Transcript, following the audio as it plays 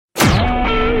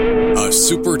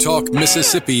SuperTalk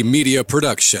Mississippi Media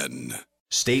production.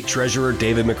 State Treasurer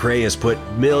David McRae has put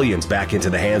millions back into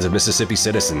the hands of Mississippi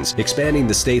citizens, expanding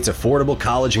the state's affordable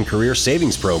college and career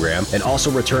savings program and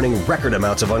also returning record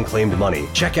amounts of unclaimed money.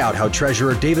 Check out how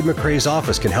Treasurer David McRae's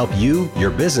office can help you, your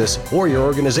business, or your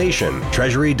organization.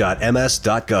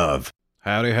 Treasury.ms.gov.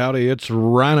 Howdy, it's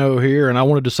Rhino here, and I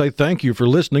wanted to say thank you for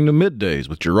listening to MidDays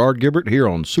with Gerard Gibert here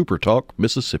on SuperTalk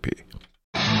Mississippi.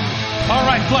 All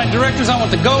right, flight directors, I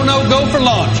want the go, no, go for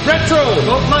launch. Retro,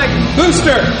 go flight.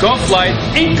 Booster, go flight.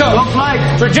 Eco, go flight.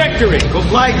 Trajectory, go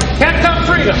flight. Capcom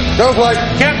Freedom, go flight.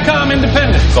 Capcom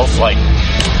Independence, go flight.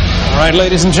 All right,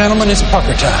 ladies and gentlemen, it's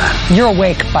pucker time. You're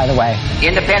awake, by the way.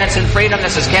 Independence and Freedom,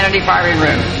 this is Kennedy Firing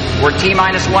Room. We're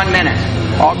T-minus 1 minute.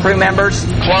 All crew members,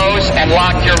 close and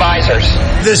lock your visors.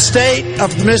 The state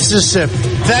of Mississippi.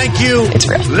 Thank you. It's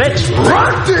real. Let's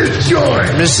rock this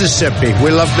joint. Mississippi. We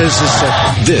love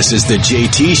Mississippi. This is the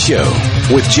JT Show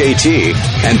with JT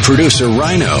and producer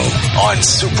Rhino on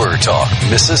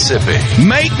SuperTalk Mississippi.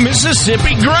 Make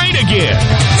Mississippi great again.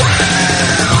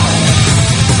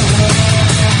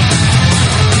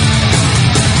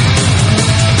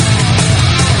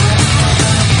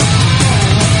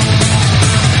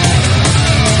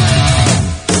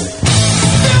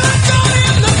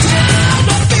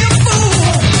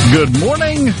 Good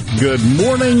morning, good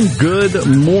morning, good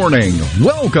morning.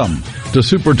 Welcome to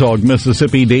SuperTalk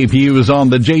Mississippi. Debuts on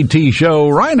the JT Show.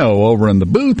 Rhino over in the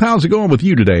booth. How's it going with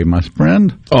you today, my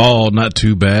friend? Oh, not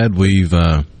too bad. We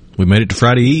made it to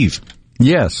Friday Eve.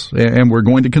 Yes, and we're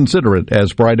going to consider it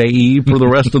as Friday Eve for the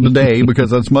rest of the day because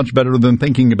that's much better than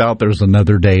thinking about there's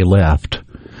another day left.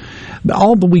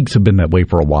 All the weeks have been that way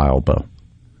for a while, though.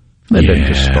 They didn't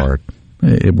just start.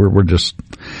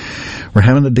 We're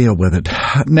having to deal with it.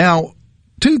 Now,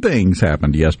 two things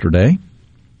happened yesterday.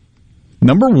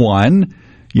 Number one,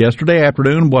 yesterday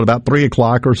afternoon, about 3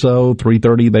 o'clock or so,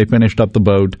 3:30, they finished up the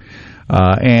vote,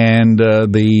 and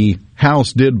the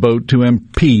House did vote to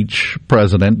impeach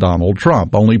President Donald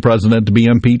Trump, only president to be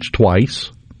impeached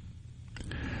twice.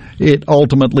 It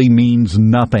ultimately means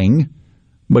nothing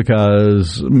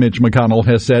because Mitch McConnell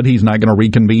has said he's not going to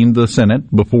reconvene the Senate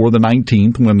before the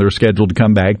 19th when they're scheduled to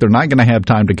come back. They're not going to have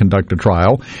time to conduct a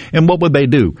trial. And what would they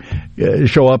do?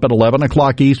 Show up at 11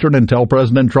 o'clock Eastern and tell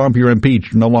President Trump, you're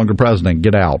impeached, you're no longer president,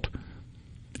 get out.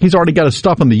 He's already got his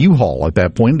stuff in the U-Haul at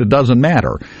that point. It doesn't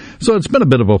matter. So it's been a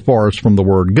bit of a farce from the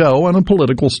word go and a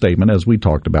political statement, as we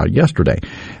talked about yesterday.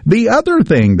 The other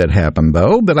thing that happened,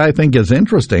 though, that I think is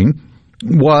interesting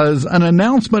was an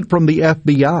announcement from the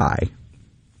FBI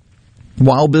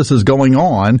while this is going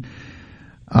on,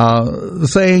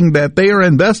 saying that they are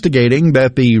investigating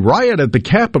that the riot at the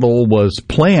Capitol was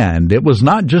planned. It was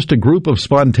not just a group of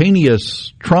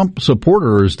spontaneous Trump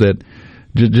supporters that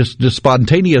just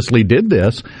spontaneously did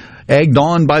this, egged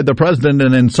on by the president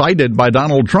and incited by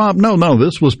Donald Trump. No,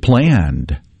 this was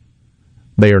planned.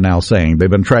 They are now saying they've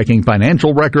been tracking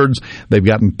financial records. They've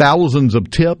gotten thousands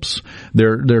of tips.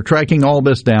 They're tracking all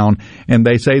this down, and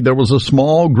they say there was a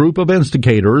small group of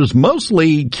instigators,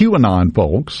 mostly QAnon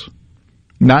folks,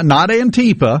 not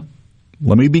Antifa.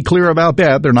 Let me be clear about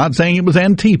that. They're not saying it was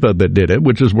Antifa that did it,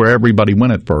 which is where everybody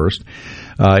went at first.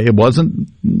 It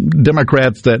wasn't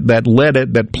Democrats that led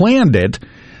it, that planned it.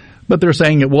 But they're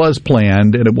saying it was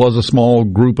planned, and it was a small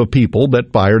group of people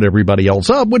that fired everybody else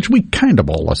up, which we kind of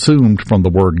all assumed from the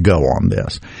word go on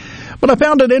this. But I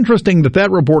found it interesting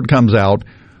that report comes out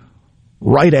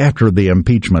right after the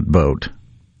impeachment vote.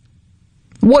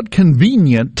 What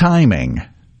convenient timing,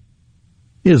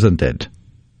 isn't it?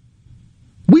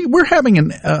 We're having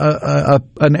an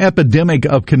epidemic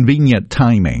of convenient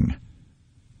timing,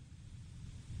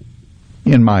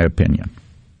 in my opinion.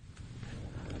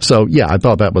 So, yeah, I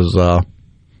thought that was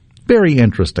very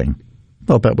interesting.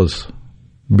 Thought that was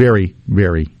very,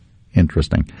 very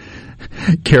interesting.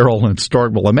 Carol in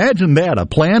Starkville, imagine that, a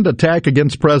planned attack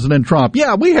against President Trump.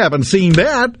 Yeah, we haven't seen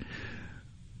that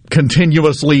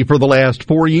continuously for the last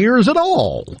 4 years at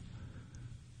all.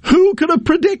 Who could have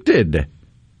predicted?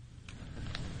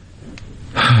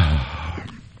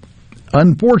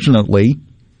 Unfortunately,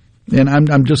 and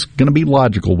I'm just going to be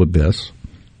logical with this,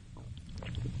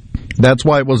 that's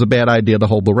why it was a bad idea to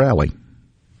hold the rally.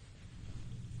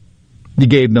 You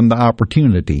gave them the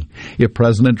opportunity. If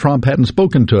President Trump hadn't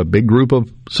spoken to a big group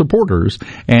of supporters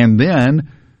and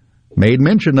then made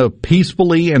mention of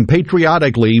peacefully and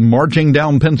patriotically marching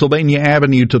down Pennsylvania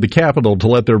Avenue to the Capitol to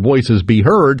let their voices be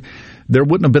heard, there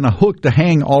wouldn't have been a hook to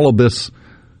hang all of this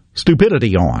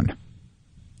stupidity on.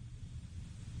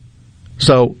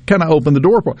 So kind of open the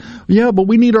door for, yeah, but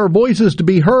we need our voices to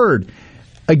be heard.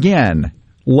 Again,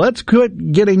 let's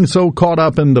quit getting so caught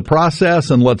up in the process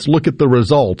and let's look at the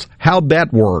results. How'd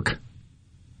that work?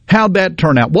 How'd that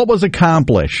turn out? What was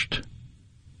accomplished?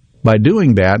 By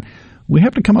doing that, we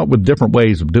have to come up with different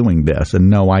ways of doing this. And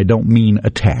no, I don't mean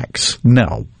attacks.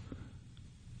 No.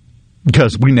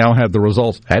 Because we now have the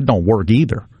results. That don't work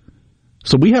either.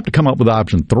 So we have to come up with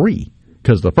option 3,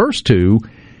 because the first 2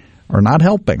 are not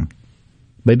helping.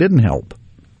 They didn't help.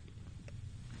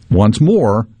 Once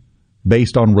more,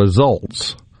 based on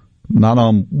results, not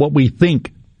on what we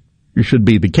think should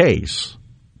be the case,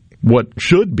 what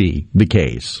should be the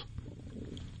case.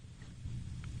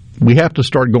 We have to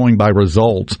start going by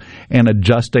results and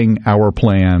adjusting our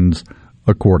plans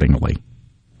accordingly.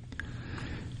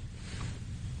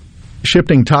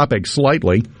 Shifting topics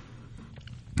slightly,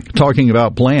 talking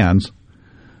about plans.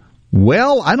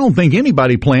 Well, I don't think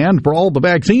anybody planned for all the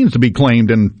vaccines to be claimed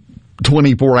in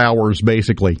 24 hours,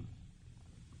 basically.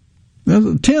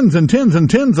 There's tens and tens and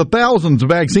tens of thousands of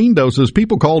vaccine doses.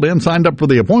 People called in, signed up for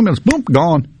the appointments, boom,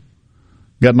 gone.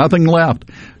 Got nothing left.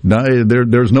 No,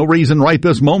 there's no reason right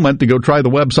this moment to go try the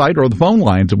website or the phone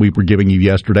lines that we were giving you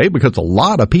yesterday, because a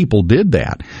lot of people did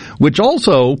that, which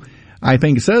also, I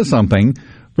think, says something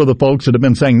for the folks that have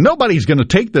been saying, nobody's going to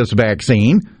take this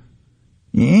vaccine.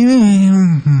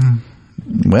 Yeah.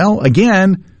 Well,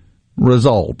 again,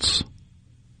 results.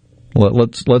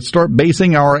 Let's start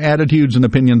basing our attitudes and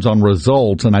opinions on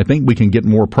results, and I think we can get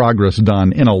more progress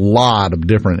done in a lot of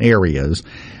different areas.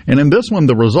 And in this one,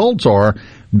 the results are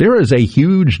there is a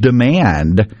huge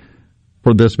demand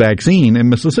for this vaccine in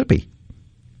Mississippi.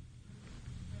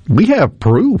 We have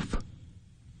proof.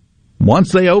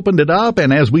 Once they opened it up,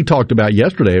 and as we talked about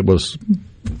yesterday, it was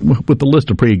with the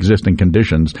list of pre-existing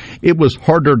conditions, it was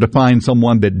harder to find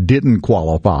someone that didn't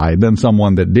qualify than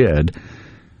someone that did.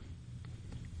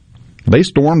 They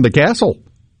stormed the castle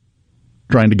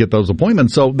trying to get those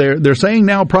appointments. So they're saying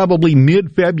now probably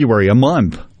mid-February, a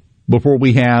month before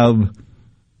we have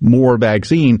more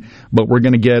vaccine, but we're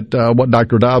going to get what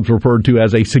Dr. Dobbs referred to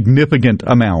as a significant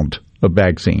amount of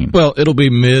vaccine. Well, it'll be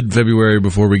mid-February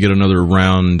before we get another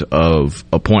round of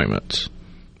appointments.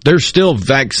 There's still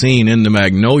vaccine in the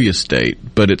Magnolia State,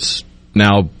 but it's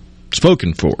now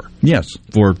spoken for. Yes.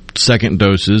 For second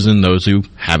doses and those who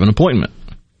have an appointment.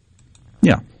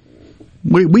 Yeah.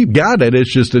 We've got it.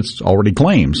 It's just it's already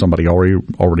claimed. Somebody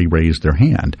already raised their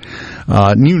hand.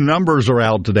 New numbers are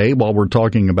out today while we're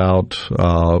talking about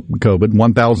COVID.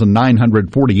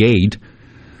 1,948.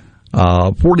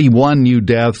 41 new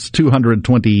deaths,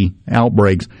 220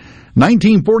 outbreaks.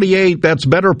 1948, that's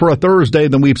better for a Thursday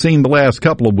than we've seen the last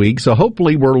couple of weeks, so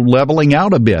hopefully we're leveling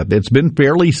out a bit. It's been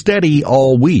fairly steady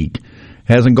all week.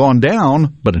 Hasn't gone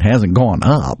down, but it hasn't gone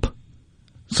up.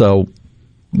 So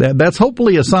that's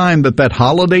hopefully a sign that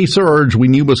holiday surge we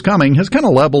knew was coming has kind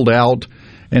of leveled out,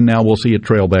 and now we'll see it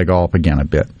trail back off again a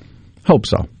bit. Hope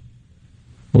so.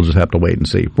 We'll just have to wait and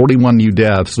see. 41 new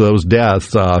deaths. Those deaths,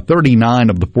 39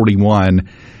 of the 41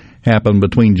 happened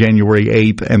between January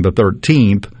 8th and the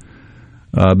 13th.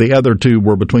 The other 2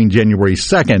 were between January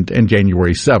 2nd and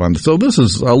January 7th. So this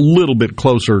is a little bit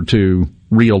closer to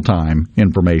real-time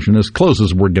information, as close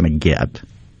as we're going to get.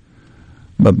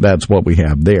 But that's what we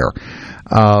have there.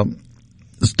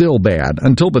 Still bad.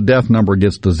 Until the death number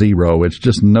gets to 0, it's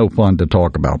just no fun to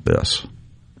talk about this.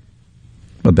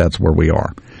 But that's where we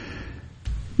are.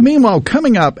 Meanwhile,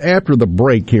 coming up after the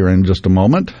break here in just a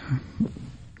moment,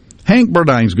 Hank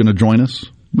Burdine's going to join us.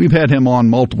 We've had him on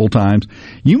multiple times.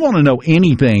 You want to know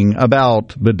anything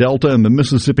about the Delta and the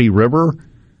Mississippi River?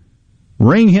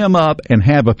 Ring him up and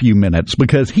have a few minutes,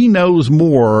 because he knows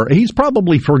more. He's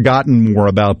probably forgotten more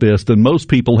about this than most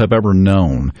people have ever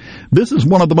known. This is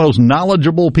one of the most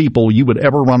knowledgeable people you would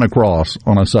ever run across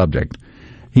on a subject.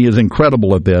 He is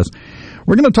incredible at this.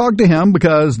 We're going to talk to him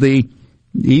because the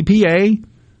EPA,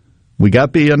 we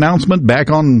got the announcement back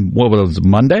on, what was it,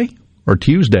 Monday or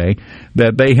Tuesday,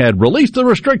 that they had released the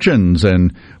restrictions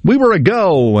and we were a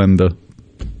go, and the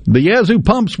Yazoo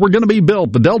pumps were going to be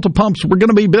built. The Delta pumps were going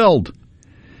to be built.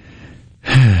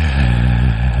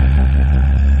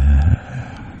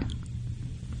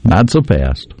 Not so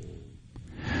fast.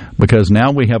 Because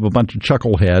now we have a bunch of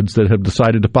chuckleheads that have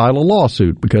decided to file a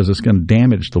lawsuit because it's going to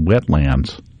damage the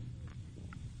wetlands.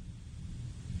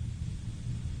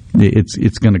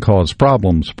 It's going to cause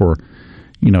problems for,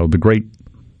 the great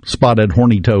spotted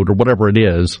horny toad or whatever it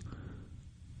is.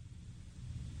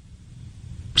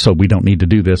 So we don't need to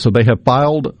do this. So they have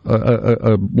filed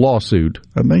a lawsuit.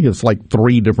 I think it's like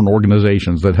 3 different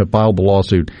organizations that have filed the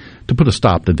lawsuit to put a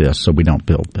stop to this so we don't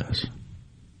build this.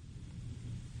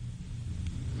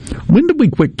 When did we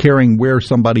quit caring where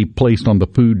somebody placed on the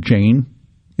food chain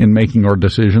in making our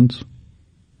decisions?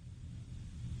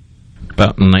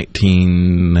 About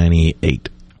 1998.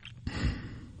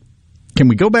 Can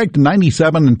we go back to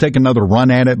 97 and take another run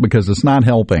at it, because it's not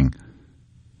helping?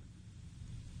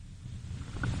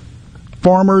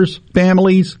 Farmers,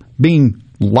 families being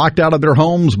locked out of their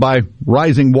homes by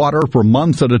rising water for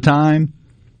months at a time.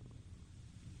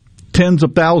 Tens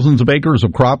of thousands of acres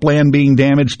of cropland being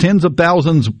damaged. Tens of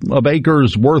thousands of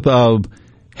acres worth of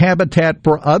habitat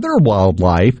for other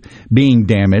wildlife being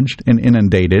damaged and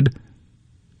inundated.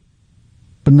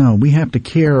 But no, we have to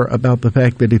care about the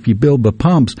fact that if you build the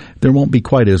pumps, there won't be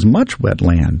quite as much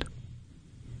wetland.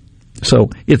 So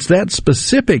it's that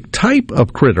specific type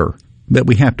of critter that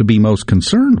we have to be most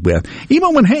concerned with.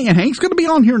 Even when Hank's going to be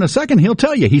on here in a second, he'll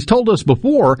tell you, he's told us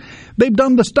before, they've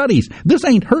done the studies. This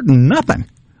ain't hurting nothing.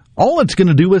 All it's going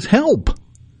to do is help.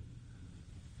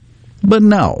 But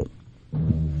no,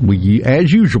 we,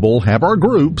 as usual, have our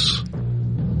groups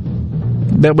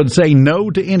that would say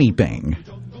no to anything,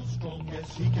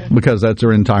 because that's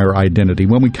their entire identity.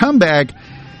 When we come back,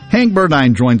 Hank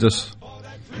Burdine joins us,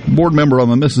 board member on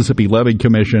the Mississippi Levee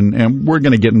Commission, and we're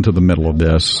going to get into the middle of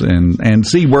this and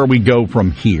see where we go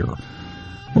from here.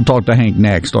 We'll talk to Hank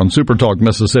next on SuperTalk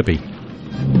Mississippi.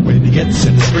 When he gets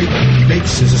in the street, he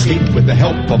makes his escape with the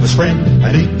help of his friend,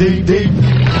 and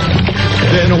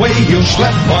then away he'll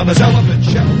schlep on his elephant,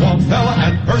 Shep, Longfella,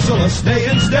 and Ursula stay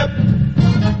in step.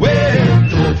 Well,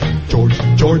 George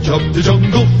of the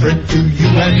jungle, friend to you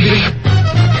and me.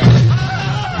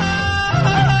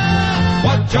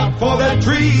 Watch out for that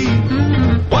tree.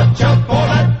 Watch out for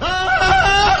that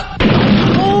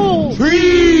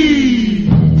tree.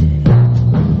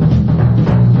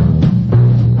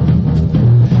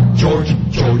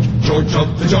 George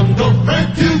of the jungle,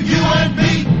 friend to you and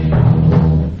me.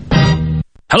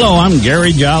 Hello, I'm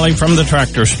Gary Jolly from the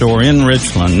Tractor Store in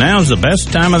Richland. Now's the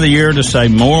best time of the year to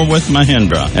save more with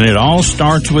Mahindra, and it all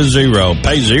starts with zero.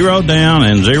 Pay zero down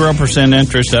and 0%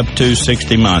 interest up to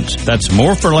 60 months. That's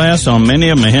more for less on many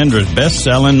of Mahindra's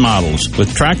best-selling models,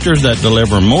 with tractors that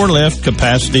deliver more lift,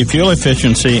 capacity, fuel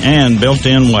efficiency, and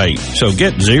built-in weight. So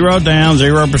get zero down,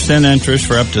 0% interest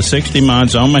for up to 60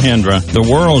 months on Mahindra, the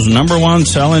world's #1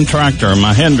 selling tractor,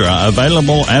 Mahindra,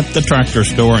 available at the Tractor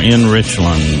Store in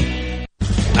Richland.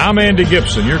 I'm Andy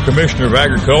Gibson, your Commissioner of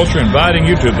Agriculture, inviting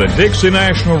you to the Dixie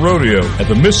National Rodeo at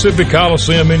the Mississippi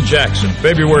Coliseum in Jackson,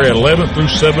 February 11th through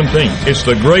 17th. It's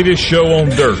the greatest show on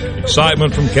dirt.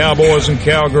 Excitement from cowboys and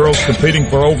cowgirls competing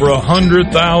for over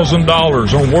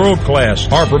 $100,000 on world-class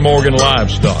Harper Morgan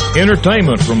livestock.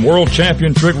 Entertainment from world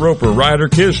champion trick roper Ryder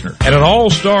Kisner. And an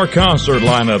all-star concert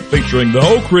lineup featuring the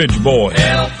Oak Ridge Boys,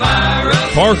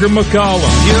 Parker McCollum,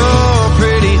 You're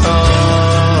pretty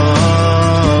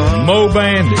Mo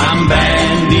Bandy, I'm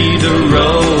Bandy the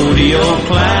rodeo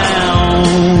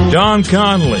clown, John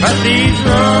Conley, but these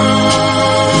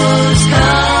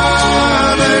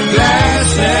rose-colored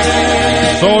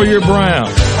glasses, Sawyer Brown,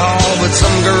 oh, but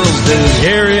some girls do,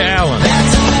 Gary Allen,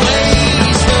 that's a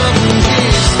waste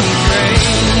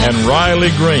of and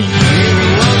Riley Green.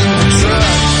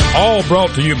 All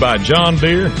brought to you by John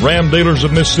Deere, Ram Dealers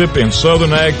of Mississippi, and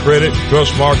Southern Ag Credit,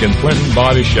 Trustmark, and Clinton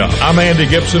Body Shop. I'm Andy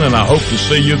Gibson, and I hope to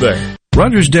see you there.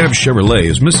 Rogers Dabbs Chevrolet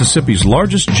is Mississippi's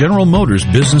largest General Motors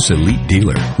business elite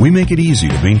dealer. We make it easy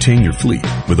to maintain your fleet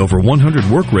with over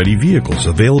 100 work-ready vehicles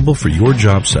available for your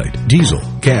job site. Diesel,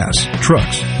 gas,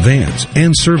 trucks, vans,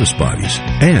 and service bodies.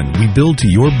 And we build to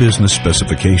your business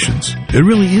specifications. It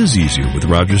really is easier with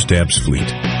Rogers Dabbs Fleet.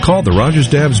 Call the Rogers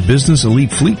Dabbs Business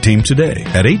Elite Fleet Team today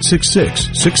at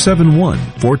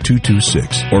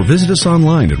 866-671-4226 or visit us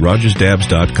online at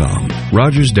rogersdabbs.com.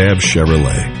 Rogers Dabbs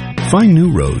Chevrolet. Find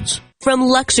new roads. From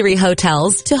luxury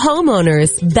hotels to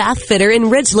homeowners, Bath Fitter in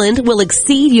Ridgeland will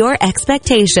exceed your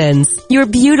expectations. Your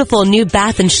beautiful new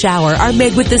bath and shower are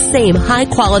made with the same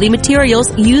high-quality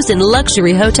materials used in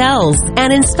luxury hotels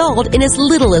and installed in as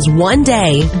little as 1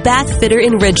 day. Bath Fitter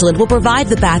in Ridgeland will provide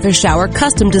the bath or shower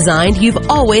custom designed you've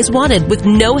always wanted with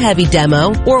no heavy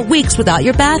demo or weeks without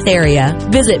your bath area.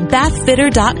 Visit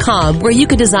bathfitter.com where you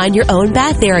can design your own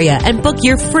bath area and book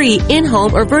your free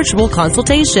in-home or virtual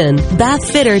consultation.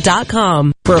 Bathfitter.com.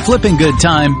 For a flipping good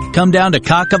time, come down to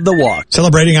Cock of the Walk.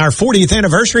 Celebrating our 40th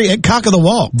anniversary at Cock of the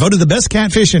Walk. Voted the best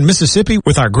catfish in Mississippi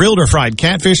with our grilled or fried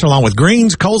catfish along with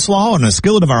greens, coleslaw, and a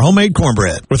skillet of our homemade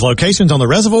cornbread. With locations on the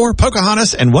Reservoir,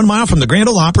 Pocahontas, and 1 mile from the Grand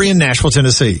Ole Opry in Nashville,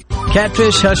 Tennessee.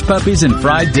 Catfish, hush puppies, and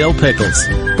fried dill pickles.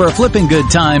 For a flipping good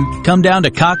time, come down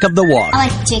to Cock of the Walk. I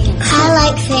like chicken. I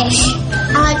like fish.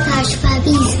 I like hush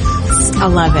puppies. I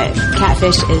love it.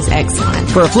 Catfish is excellent.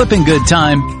 For a flipping good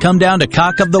time, come down to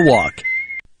Cock of the Walk.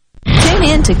 Jay Tune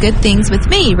in to Good Things with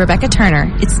me, Rebecca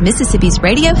Turner. It's Mississippi's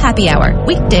Radio Happy Hour,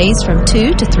 weekdays from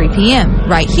 2 to 3 p.m.,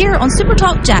 right here on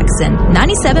SuperTalk Jackson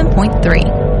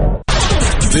 97.3.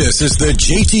 This is the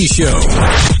JT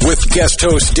Show with guest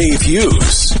host Dave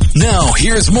Hughes. Now,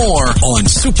 here's more on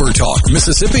SuperTalk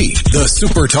Mississippi, the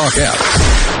SuperTalk app,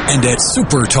 and at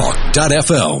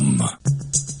supertalk.fm.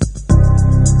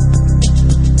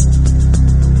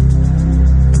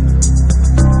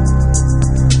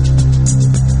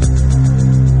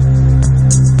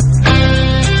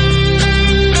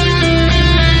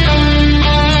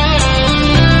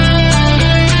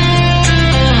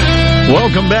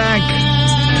 Welcome back.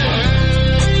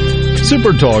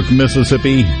 Super Talk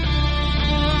Mississippi.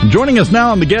 Joining us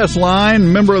now on the guest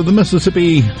line, member of the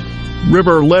Mississippi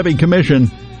River Levee Commission,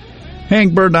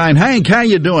 Hank Burdine. Hank, how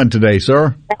you doing today,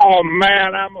 sir? Oh,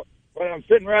 man, I'm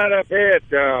sitting right up here at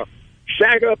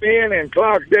Shack Up Inn in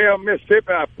Clarksdale,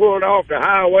 Mississippi. I pulled off the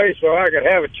highway so I could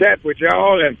have a chat with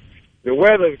y'all, and the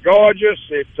weather's gorgeous.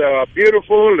 It's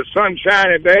beautiful. The sun's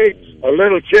shining day. A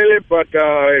little chilly, but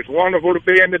it's wonderful to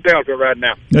be in the Delta right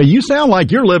now. Now, you sound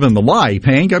like you're living the life,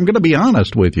 Hank. I'm going to be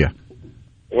honest with you.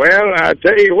 Well, I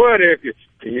tell you what, if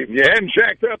you hadn't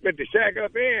shacked up at the Shack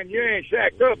Up Inn, you ain't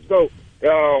shacked up. So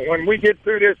when we get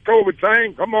through this COVID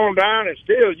thing, come on down, and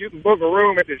still you can book a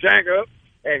room at the Shack Up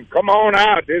and come on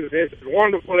out. This is a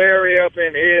wonderful area up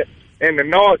in here in the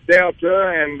North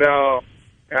Delta, and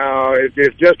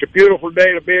it's just a beautiful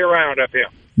day to be around up here.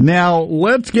 Now,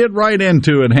 let's get right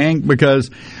into it, Hank,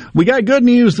 because we got good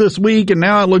news this week, and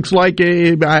now it looks like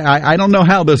I don't know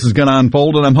how this is going to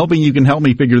unfold, and I'm hoping you can help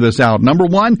me figure this out. Number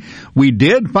one, we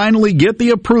did finally get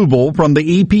the approval from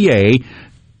the EPA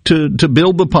to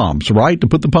build the pumps, right, to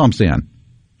put the pumps in.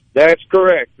 That's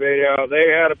correct. They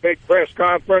had a big press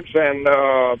conference, and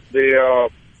the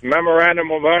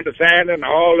memorandum of understanding,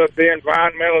 all of the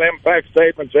environmental impact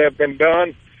statements have been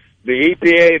done. The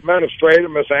EPA administrator,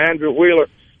 Mr. Andrew Wheeler,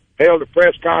 held a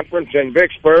press conference in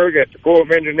Vicksburg at the Corps of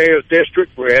Engineers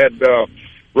District. We had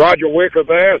Roger Wicker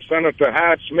there. Senator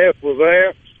Hyde Smith was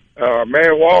there.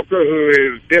 Mayor Walker, who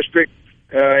is district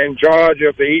in charge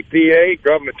of the EPA.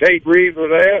 Governor Tate Reeves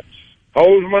was there.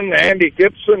 Holzman, Andy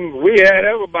Gibson. We had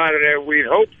everybody there. We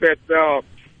hoped that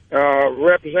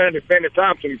Representative Benny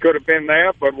Thompson could have been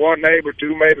there, but wasn't able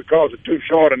to, maybe because of too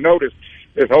short a notice.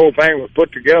 This whole thing was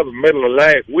put together in the middle of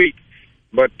last week.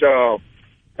 But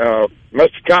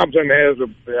Mr. Thompson has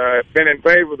been in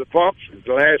favor of the pumps.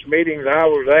 The last meetings I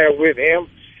was there with him,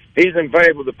 he's in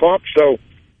favor of the pumps. So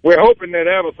we're hoping that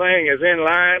everything is in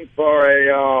line for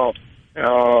a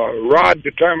ROD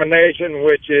determination,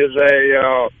 which is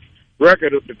a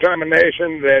record of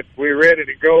determination that we're ready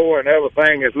to go and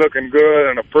everything is looking good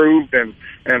and approved, and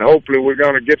hopefully we're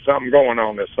going to get something going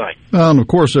on this thing. And of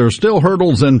course, there are still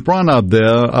hurdles in front of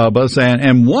us,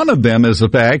 and one of them is the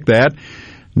fact that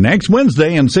next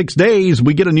Wednesday, in 6 days,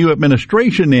 we get a new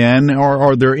administration in.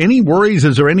 Are there any worries?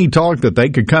 Is there any talk that they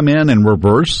could come in and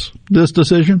reverse this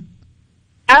decision?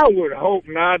 I would hope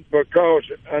not, because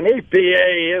an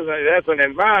EPA that's an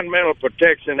environmental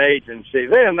protection agency.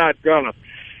 They're not going to.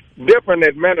 Different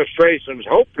administrations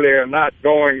hopefully are not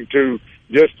going to,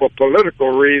 just for political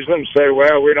reasons, say,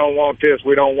 well, we don't want this,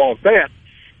 we don't want that,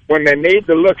 when they need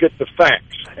to look at the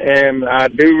facts. And I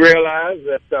do realize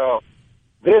that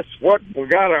what we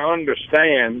got to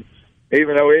understand,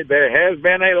 even though there has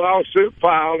been a lawsuit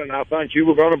filed, and I thought you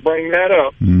were going to bring that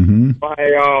up, by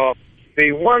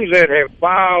the ones that have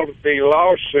filed the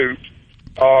lawsuit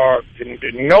are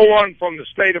no one from the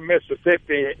state of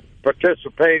Mississippi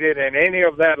participated in any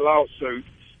of that lawsuit.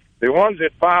 The ones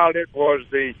that filed it was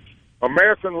the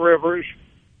American Rivers,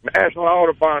 National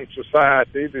Audubon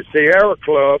Society, the Sierra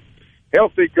Club,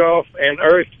 Healthy Gulf, and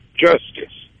Earth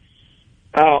Justice.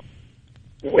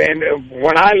 When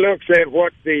I looked at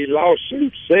what the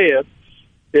lawsuit said,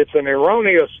 it's an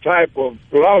erroneous type of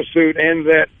lawsuit in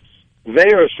that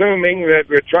they're assuming that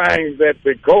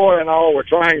the Corps and all were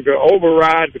trying to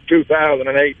override the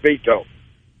 2008 veto.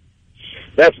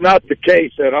 That's not the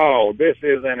case at all. This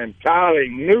is an entirely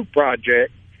new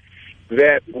project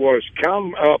that was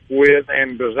come up with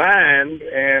and designed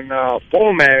and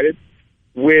formatted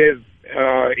with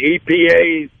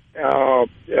EPA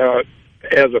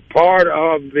as a part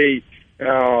of the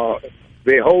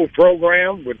whole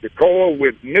program with the Corps,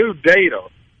 with new data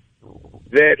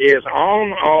that is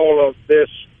on all of this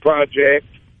project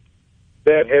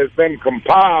that has been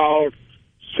compiled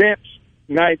since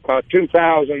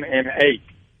 2008.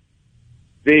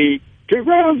 The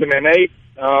 2008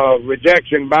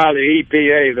 rejection by the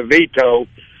EPA, the veto,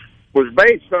 was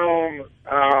based on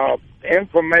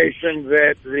information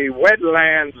that the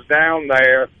wetlands down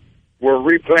there were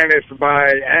replenished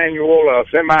by annual or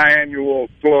semi-annual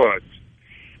floods.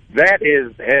 That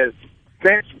has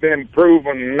since been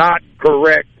proven not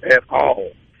correct at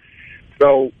all.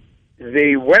 So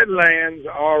the wetlands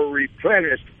are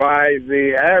replenished by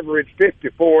the average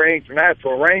 54-inch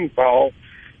natural rainfall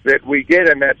that we get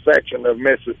in that section of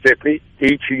Mississippi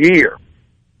each year.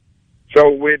 So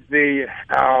with the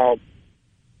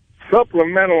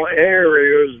supplemental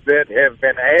areas that have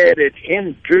been added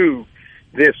into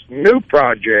this new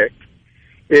project,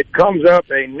 it comes up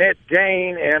a net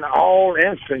gain in all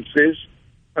instances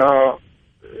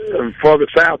for the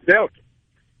South Delta,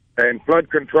 and flood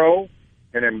control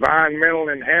and environmental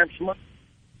enhancement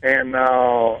and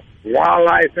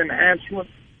wildlife enhancement.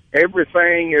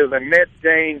 Everything is a net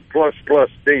gain plus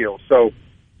deal. So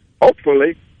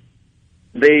hopefully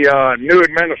the new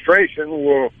administration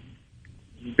will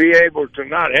be able to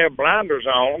not have blinders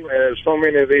on, as so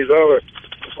many of these other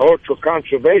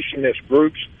ultra-conservationist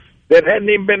groups that hadn't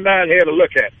even been down here to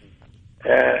look at.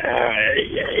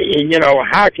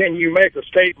 How can you make a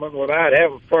statement without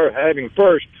having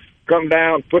first come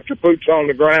down, put your boots on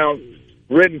the ground,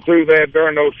 ridden through there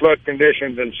during those flood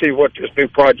conditions, and see what this new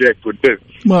project would do?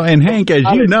 Well, and Hank, as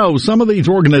you know, some of these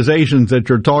organizations that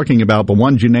you're talking about, the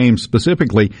ones you named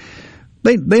specifically,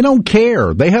 They don't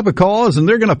care. They have a cause, and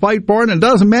they're going to fight for it, and it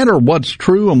doesn't matter what's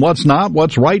true and what's not,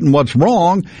 what's right and what's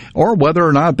wrong, or whether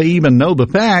or not they even know the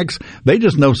facts. They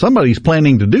just know somebody's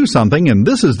planning to do something, and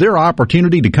this is their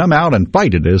opportunity to come out and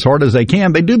fight it as hard as they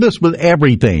can. They do this with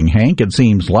everything, Hank, it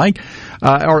seems like.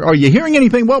 Are you hearing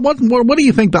anything? What do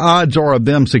you think the odds are of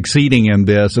them succeeding in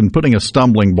this and putting a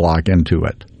stumbling block into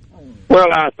it? Well,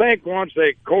 I think once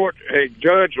a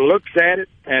judge looks at it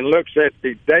and looks at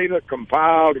the data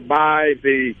compiled by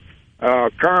the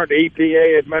current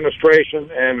EPA administration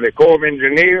and the Corps of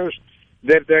Engineers,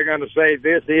 that they're going to say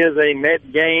this is a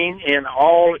net gain in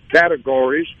all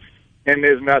categories, and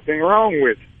there's nothing wrong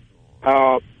with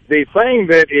it. The thing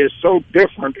that is so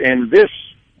different in this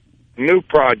new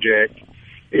project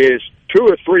is two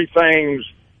or three things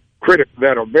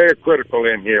that are very critical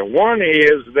in here. One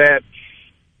is that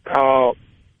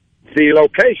the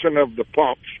location of the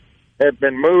pumps have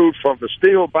been moved from the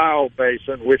Steel Bow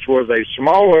Basin, which was a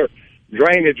smaller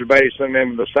drainage basin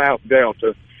in the South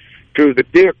Delta, to the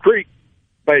Deer Creek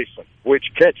Basin, which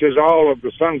catches all of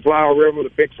the Sunflower River,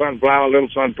 the Big Sunflower, Little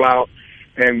Sunflower,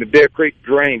 and the Deer Creek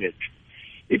drainage.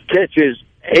 It catches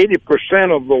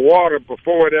 80% of the water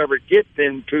before it ever gets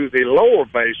into the lower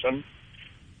basin,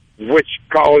 which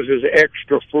causes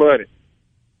extra flooding.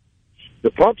 The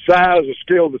pump size is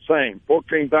still the same,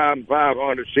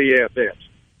 14,500 CFS.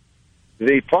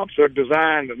 The pumps are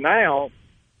designed now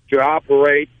to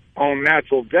operate on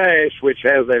natural gas, which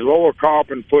has a lower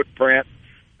carbon footprint,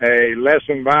 a less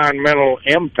environmental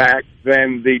impact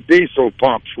than the diesel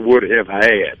pumps would have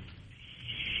had.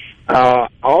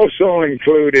 Also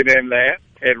included in that,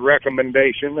 at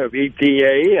recommendation of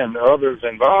EPA and others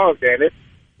involved in it,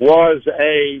 was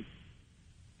a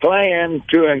plan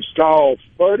to install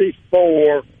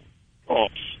 34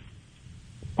 pumps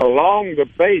along the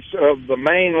base of the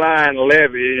mainline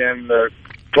levee in the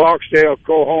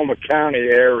Clarksdale-Coahoma County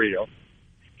area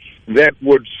that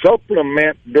would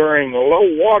supplement during low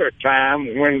water time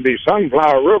when the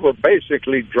Sunflower River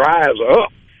basically dries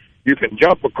up. You can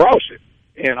jump across it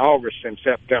in August and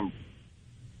September.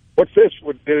 What this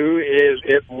would do is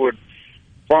it would,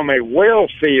 from a well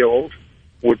field,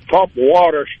 would pump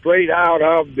water straight out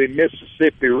of the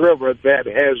Mississippi River that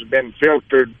has been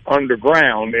filtered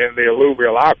underground in the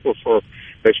alluvial aquifer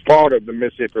as part of the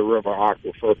Mississippi River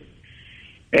aquifer,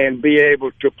 and be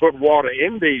able to put water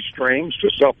in these streams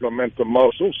to supplement the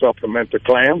mussels, supplement the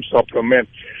clams, supplement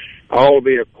all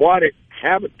the aquatic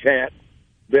habitat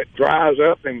that dries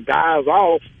up and dies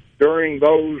off during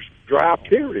those dry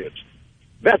periods.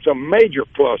 That's a major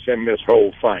plus in this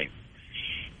whole thing.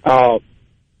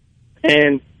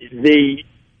 And the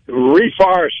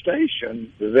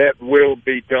reforestation that will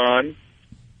be done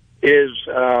is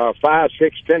 5,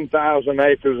 6, 10,000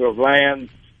 acres of land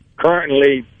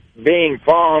currently being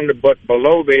farmed, but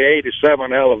below the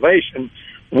 87 elevation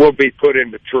will be put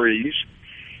into trees.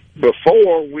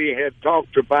 Before, we had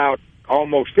talked about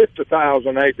almost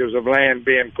 50,000 acres of land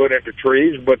being put into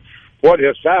trees, but what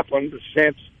has happened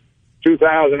since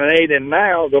 2008 and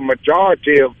now, the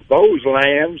majority of those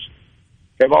lands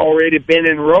have already been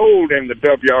enrolled in the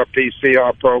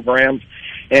WRPCR programs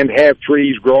and have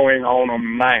trees growing on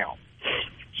them now.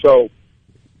 So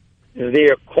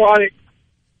the aquatic,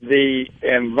 the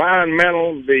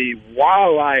environmental, the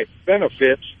wildlife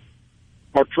benefits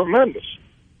are tremendous.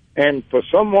 And for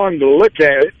someone to look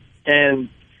at it and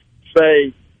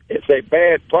say it's a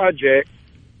bad project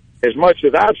as much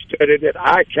as I've studied it,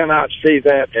 I cannot see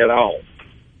that at all.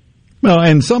 Well,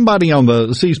 and somebody on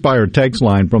the C Spire text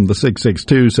line from the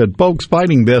 662 said, folks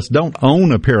fighting this don't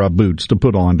own a pair of boots to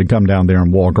put on to come down there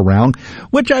and walk around,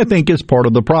 which I think is part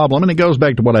of the problem. And it goes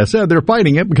back to what I said. They're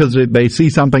fighting it because they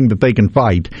see something that they can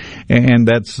fight, and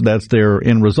that's their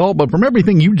end result. But from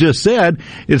everything you just said,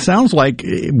 it sounds like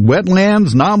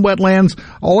wetlands, non-wetlands,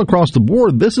 all across the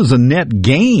board, this is a net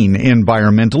gain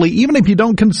environmentally, even if you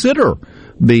don't consider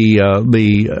the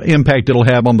impact it'll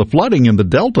have on the flooding in the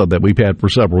Delta that we've had for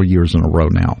several years in a row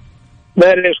now.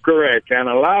 That is correct. And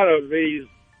a lot of these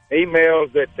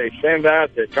emails that they send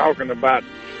out, they're talking about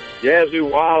Yazoo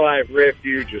Wildlife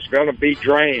Refuge is going to be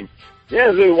drained.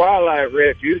 Yazoo Wildlife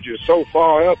Refuge is so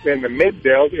far up in the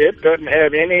mid-Delta, it doesn't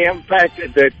have any impact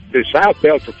that the South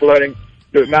Delta flooding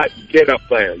does not get up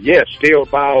there. Yes, steel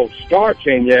bio starts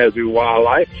in Yazoo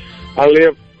Wildlife. I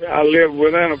live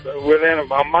within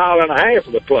a mile and a half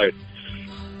of the place.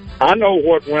 I know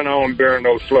what went on during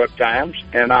those flood times,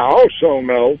 and I also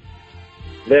know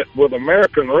that with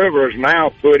American Rivers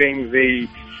now putting the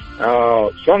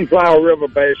Sunflower River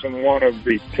Basin, one of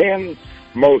the 10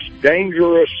 most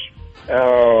dangerous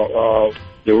the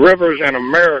rivers in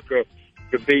America,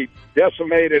 to be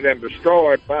decimated and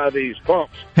destroyed by these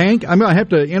pumps. Hank, I'm going to have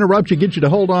to interrupt you, get you to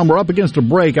hold on. We're up against a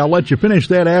break. I'll let you finish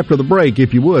that after the break,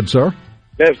 if you would, sir.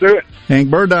 Let's do it. Hank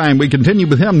Burdine, we continue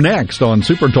with him next on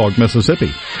Super Talk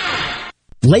Mississippi.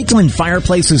 Lakeland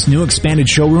Fireplace's new expanded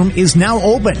showroom is now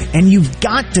open, and you've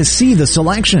got to see the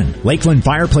selection. Lakeland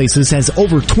Fireplaces has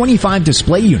over 25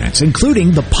 display units,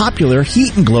 including the popular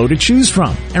Heat and Glow to choose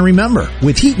from. And remember,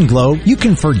 with Heat and Glow, you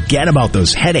can forget about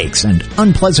those headaches and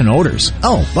unpleasant odors.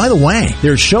 Oh, by the way,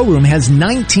 their showroom has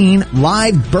 19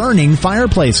 live burning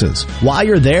fireplaces. While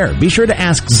you're there, be sure to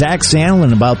ask Zach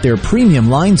Sandlin about their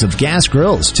premium lines of gas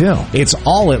grills, too. It's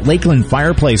all at Lakeland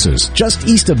Fireplaces, just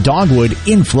east of Dogwood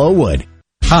in Flowood.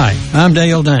 Hi, I'm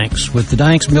Dale Danks with the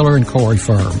Danks, Miller & Corey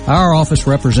firm. Our office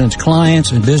represents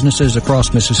clients and businesses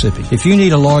across Mississippi. If you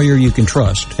need a lawyer you can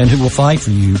trust and who will fight for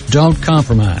you, don't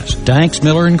compromise. Danks,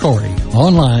 Miller & Corey,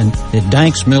 online at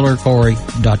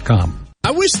danksmillercorey.com. I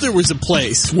wish there was a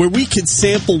place where we could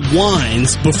sample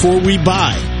wines before we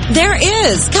buy. There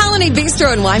is. Colony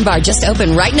Bistro and Wine Bar just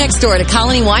opened right next door to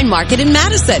Colony Wine Market in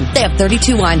Madison. They have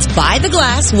 32 wines by the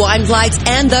glass, wine flights,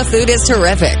 and the food is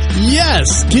terrific.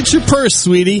 Yes. Get your purse,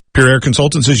 sweetie. Pure Air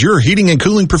Consultants is your heating and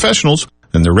cooling professionals,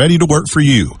 and they're ready to work for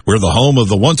you. We're the home of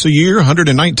the once-a-year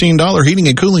 $119 heating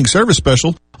and cooling service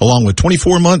special, along with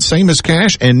 24 months same as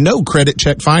cash and no credit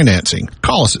check financing.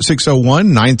 Call us at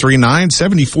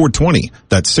 601-939-7420.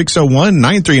 That's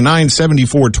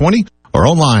 601-939-7420. Or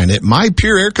online at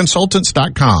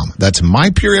mypureairconsultants.com. That's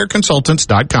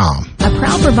mypureairconsultants.com. A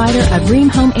proud provider of Dream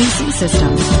Home AC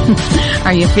systems.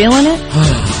 Are you feeling it?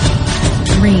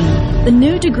 Dream, the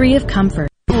new degree of comfort.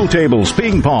 Pool tables,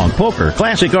 ping pong, poker,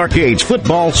 classic arcades,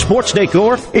 football, sports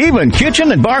decor, even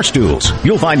kitchen and bar stools.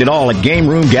 You'll find it all at Game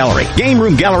Room Gallery. Game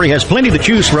Room Gallery has plenty to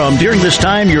choose from during this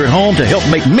time you're at home to help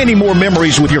make many more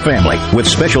memories with your family, with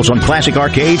specials on classic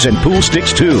arcades and pool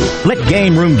sticks too. Let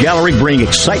Game Room Gallery bring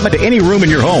excitement to any room in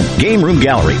your home. Game Room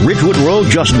Gallery, Ridgewood Road,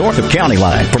 just north of County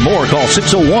Line. For more, call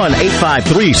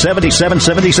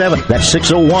 601-853-7777. That's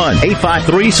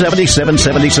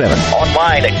 601-853-7777.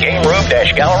 Online at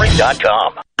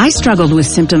gameroom-gallery.com. I struggled with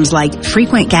symptoms like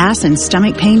frequent gas and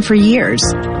stomach pain for years.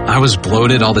 I was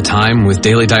bloated all the time with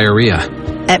daily diarrhea.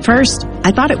 At first,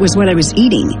 I thought it was what I was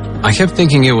eating. I kept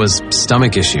thinking it was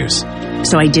stomach issues.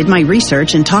 So I did my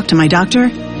research and talked to my doctor,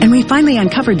 and we finally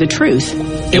uncovered the truth.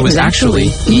 It was actually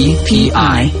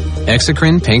EPI.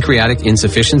 Exocrine pancreatic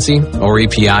insufficiency, or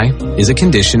EPI, is a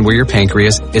condition where your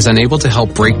pancreas is unable to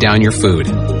help break down your food.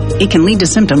 It can lead to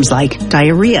symptoms like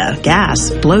diarrhea,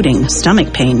 gas, bloating,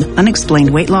 stomach pain,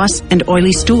 unexplained weight loss, and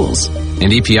oily stools.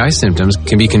 And EPI symptoms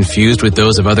can be confused with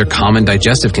those of other common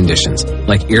digestive conditions,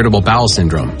 like irritable bowel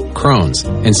syndrome, Crohn's,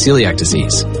 and celiac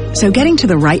disease. So getting to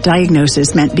the right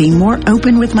diagnosis meant being more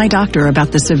open with my doctor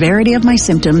about the severity of my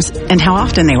symptoms and how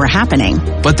often they were happening.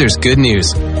 But there's good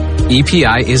news.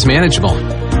 EPI is manageable,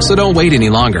 so don't wait any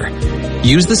longer.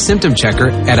 Use the symptom checker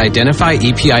at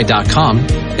identifyepi.com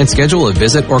and schedule a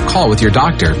visit or call with your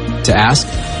doctor to ask,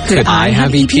 could I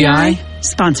have EPI?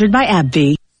 Sponsored by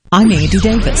AbbVie. I'm Andy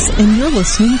Davis, and you're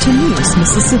listening to News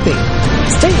Mississippi.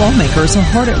 State lawmakers are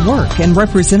hard at work, and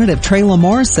Representative Trey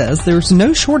Lamar says there's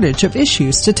no shortage of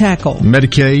issues to tackle.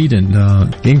 Medicaid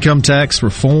and income tax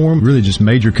reform, really just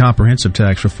major comprehensive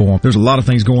tax reform. There's a lot of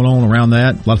things going on around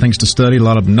that, a lot of things to study, a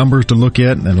lot of numbers to look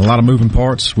at, and a lot of moving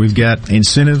parts. We've got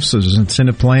incentives, there's an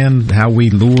incentive plan, how we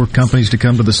lure companies to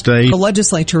come to the state. The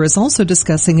legislature is also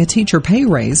discussing a teacher pay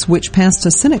raise, which passed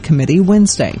a Senate committee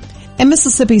Wednesday. And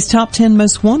Mississippi's top 10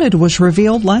 most wanted was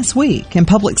revealed last week, and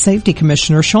Public Safety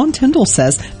Commissioner Sean Tyndall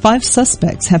says 5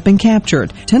 suspects have been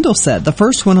captured. Tyndall said the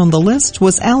first one on the list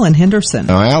was Alan Henderson.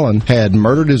 Now, Alan had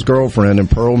murdered his girlfriend in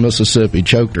Pearl, Mississippi,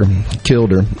 choked her,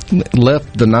 killed her,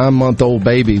 left the 9-month-old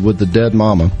baby with the dead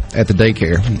mama at the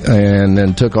daycare, and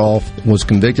then took off, was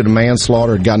convicted of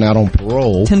manslaughter, had gotten out on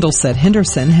parole. Tyndall said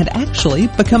Henderson had actually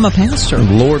become a pastor.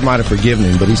 The Lord might have forgiven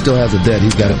him, but he still has a debt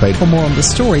he's got to pay. For more on the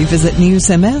story, visit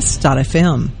newsms.fm.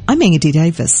 I'm Andy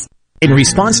Davis. In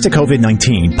response to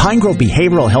COVID-19, Pine Grove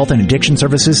Behavioral Health and Addiction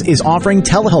Services is offering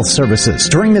telehealth services.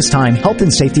 During this time, health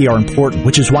and safety are important,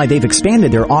 which is why they've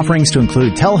expanded their offerings to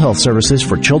include telehealth services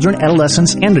for children,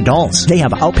 adolescents, and adults. They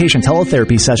have outpatient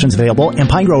teletherapy sessions available, and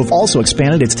Pine Grove also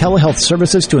expanded its telehealth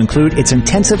services to include its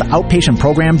intensive outpatient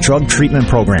program drug treatment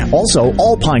program. Also,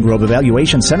 all Pine Grove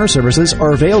Evaluation Center services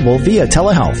are available via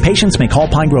telehealth. Patients may call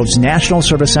Pine Grove's National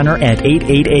Service Center at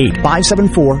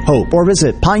 888-574-HOPE or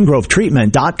visit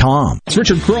pinegrovetreatment.com. It's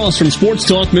Richard Cross from Sports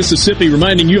Talk Mississippi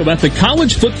reminding you about the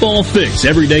College Football Fix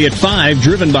every day at 5,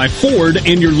 driven by Ford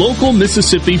and your local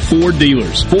Mississippi Ford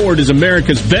dealers. Ford is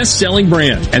America's best-selling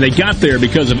brand, and they got there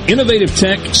because of innovative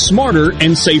tech, smarter,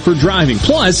 and safer driving.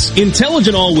 Plus,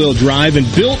 intelligent all-wheel drive and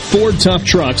built Ford tough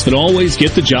trucks that always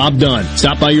get the job done.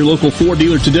 Stop by your local Ford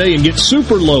dealer today and get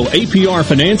super low APR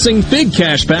financing, big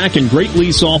cash back, and great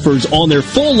lease offers on their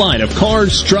full line of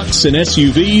cars, trucks, and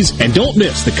SUVs. And don't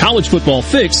miss the College Football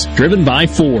Fix, driven by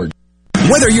Ford.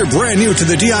 Whether you're brand new to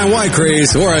the DIY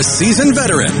craze or a seasoned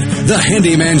veteran, the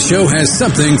Handyman Show has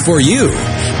something for you.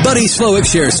 Buddy Slowick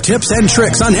shares tips and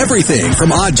tricks on everything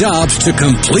from odd jobs to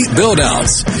complete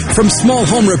build-outs, from small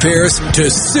home repairs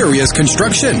to serious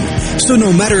construction. So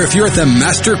no matter if you're at the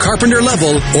master carpenter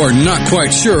level or not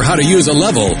quite sure how to use a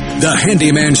level, the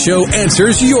Handyman Show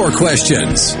answers your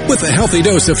questions with a healthy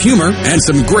dose of humor and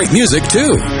some great music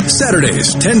too.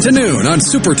 Saturdays, 10 to noon on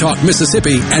SuperTalk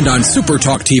Mississippi and on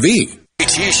SuperTalk TV.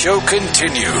 JT Show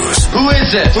continues. Who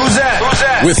is it? Who's that? Who's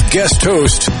that? With guest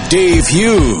host Dave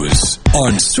Hughes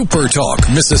on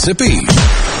SuperTalk Mississippi.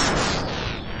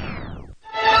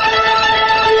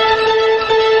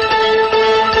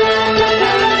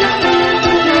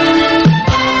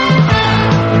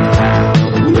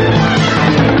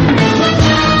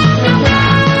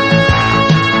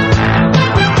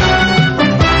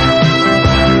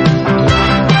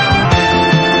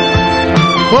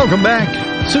 Welcome back.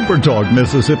 Super Talk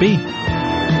Mississippi.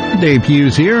 Dave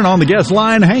Hughes here, and on the guest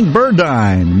line, Hank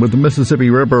Burdine with the Mississippi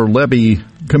River Levee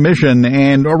Commission.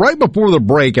 And right before the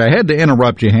break, I had to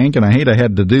interrupt you, Hank, and I hate I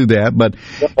had to do that, but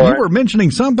you were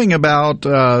mentioning something about,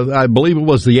 I believe it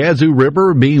was the Yazoo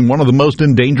River being one of the most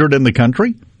endangered in the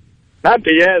country? Not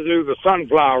the Yazoo, the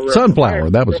Sunflower River. Sunflower,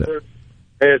 that was it.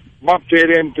 It bumped it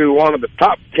into one of the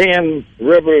top 10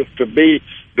 rivers to be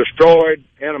destroyed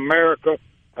in America.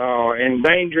 In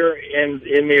danger in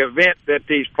the event that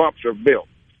these pumps are built.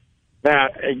 Now,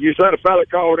 you said a fella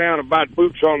called down about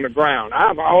boots on the ground.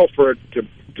 I've offered to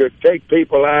take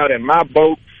people out in my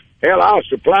boat. Hell, I'll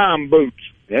supply them boots.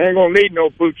 They ain't going to need no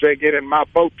boots they get in my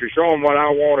boat to show them what I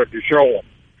wanted to show them.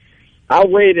 I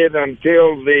waited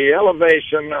until the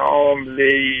elevation on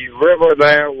the river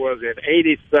there was at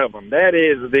 87. That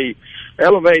is the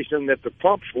elevation that the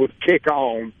pumps would kick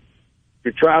on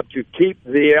to try to keep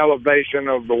the elevation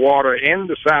of the water in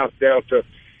the South Delta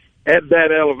at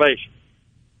that elevation.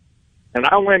 And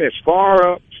I went as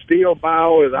far up steel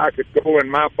bow as I could go in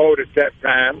my boat at that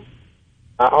time.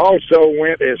 I also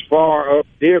went as far up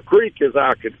Deer Creek as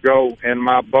I could go in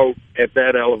my boat at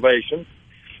that elevation.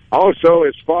 Also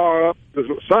as far up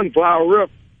the Sunflower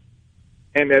River.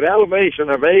 And at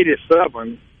elevation of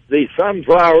 87, the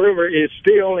Sunflower River is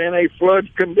still in a flood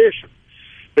condition.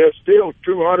 There's still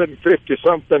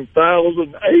 250-something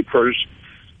thousand acres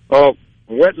of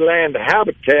wetland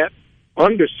habitat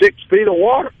under 6 feet of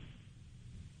water.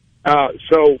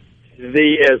 So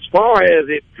as far as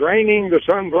it draining the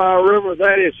Sunflower River,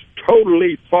 that is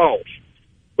totally false.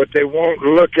 But they won't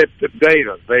look at the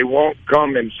data. They won't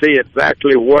come and see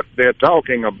exactly what they're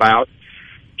talking about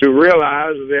to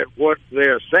realize that what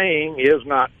they're saying is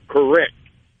not correct.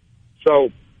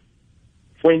 So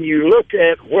when you look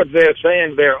at what they're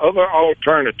saying, there are other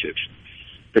alternatives.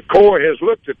 The Corps has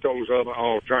looked at those other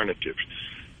alternatives.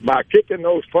 by kicking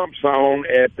those pumps on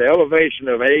at the elevation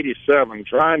of 87,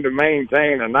 trying to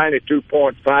maintain a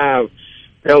 92.5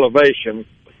 elevation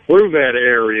through that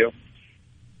area,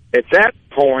 at that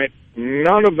point,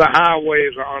 none of the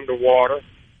highways are underwater.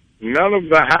 None of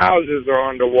the houses are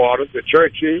underwater. The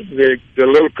churches, the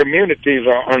little communities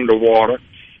are underwater.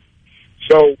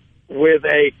 So with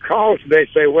a cost, they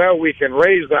say, well, we can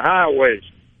raise the highways.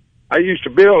 I used to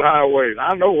build highways.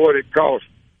 I know what it costs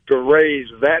to raise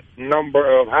that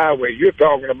number of highways. You're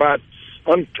talking about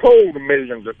untold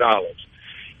millions of dollars.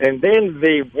 And then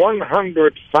the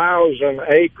 100,000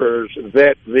 acres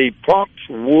that the pumps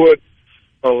would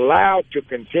allow to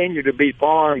continue to be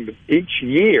farmed each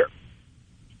year,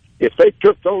 if they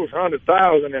took those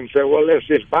 100,000 and said, well, let's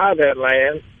just buy that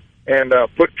land and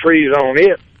put trees on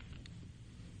it,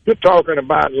 you're talking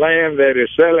about land that is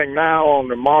selling now on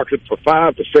the market for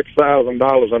 $5,000 to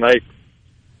 $6,000 an acre.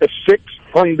 It's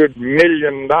 $600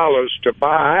 million to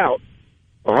buy out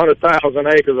 100,000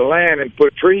 acres of land and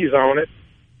put trees on it,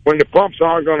 when the pumps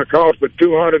aren't going to cost but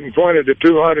 $220 to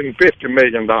 $250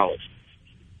 million.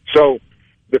 So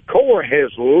the Corps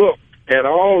has looked at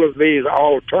all of these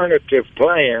alternative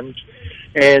plans,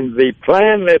 and the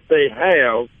plan that they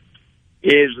have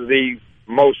is the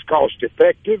most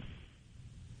cost-effective.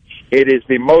 It is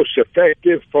the most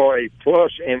effective for a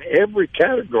plus in every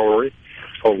category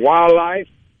of wildlife,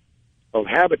 of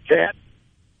habitat,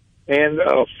 and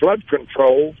of flood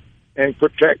control and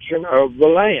protection of the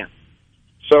land.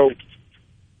 So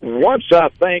once I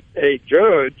think a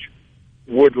judge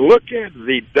would look at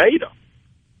the data,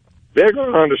 they're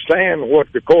going to understand what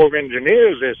the Corps of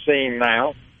Engineers is seeing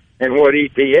now and what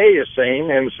EPA is seeing,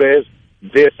 and says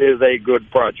this is a good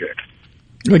project.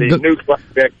 The new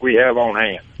project we have on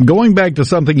hand. Going back to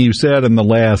something you said in the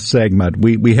last segment,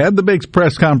 we had the big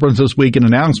press conference this week, an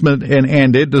announcement,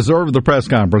 and it deserved the press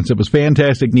conference. It was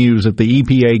fantastic news that the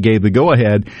EPA gave the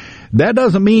go-ahead. That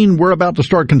doesn't mean we're about to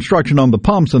start construction on the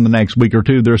pumps in the next week or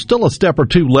two. There's still a step or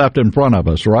two left in front of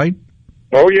us, right?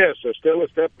 Oh, yes, there's still a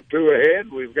step or two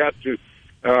ahead. We've got to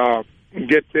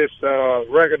get this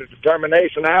record of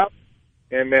determination out,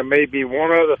 and there may be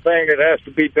one other thing that has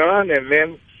to be done, and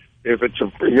then if it's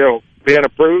being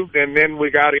approved, and then we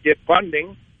got to get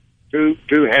funding to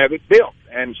have it built.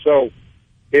 And so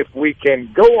if we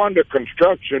can go under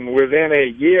construction within a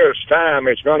year's time,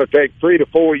 it's going to take 3 to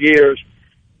 4 years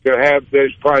to have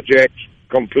those projects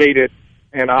completed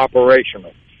and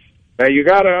operational. Now, you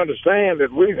got to understand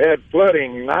that we've had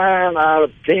flooding 9 out of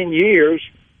 10 years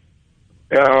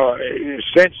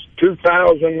since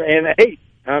 2008.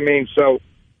 I mean, so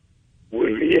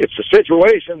it's a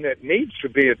situation that needs to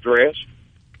be addressed,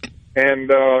 and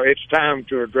it's time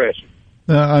to address it.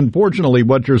 Unfortunately,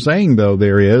 what you're saying, though,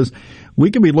 there is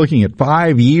we could be looking at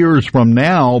 5 years from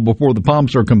now before the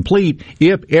pumps are complete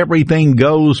if everything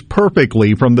goes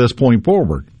perfectly from this point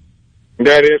forward.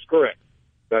 That is correct.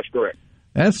 That's correct.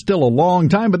 That's still a long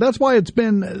time, but that's why it's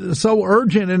been so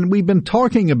urgent, and we've been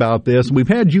talking about this. We've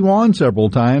had you on several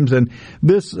times, and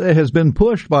this has been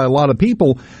pushed by a lot of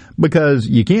people because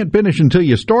you can't finish until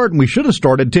you start, and we should have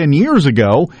started 10 years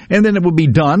ago, and then it would be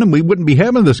done, and we wouldn't be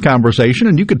having this conversation,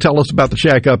 and you could tell us about the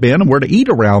Shack Up Inn and where to eat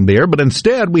around there, but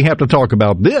instead we have to talk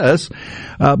about this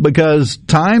because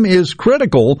time is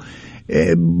critical.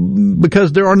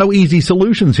 Because there are no easy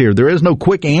solutions here. There is no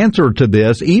quick answer to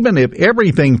this. Even if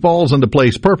everything falls into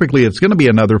place perfectly, it's going to be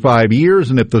another 5 years.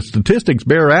 And if the statistics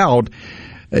bear out,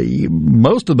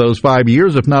 most of those 5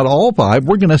 years, if not all 5,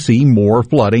 we're going to see more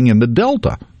flooding in the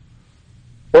Delta.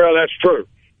 Well, that's true.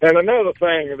 And another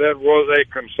thing that was a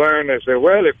concern, they said,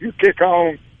 well, if you kick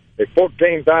on a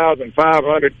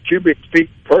 14,500 cubic feet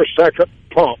per second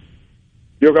pump,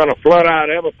 you're going to flood out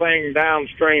everything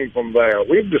downstream from there.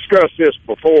 We've discussed this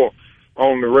before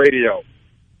on the radio.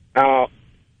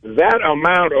 That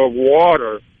amount of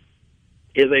water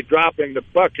is a drop in the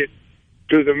bucket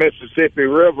to the Mississippi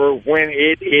River when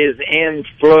it is in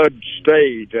flood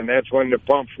stage, and that's when the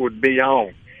pumps would be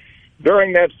on.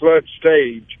 During that flood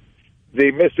stage,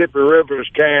 the Mississippi River is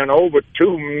carrying over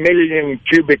 2 million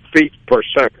cubic feet per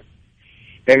second.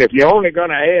 And if you're only going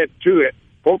to add to it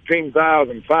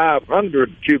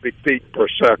 14,500 cubic feet per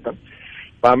second,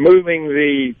 by moving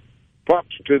the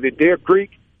pumps to the Deer Creek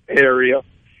area,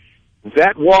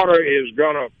 that water is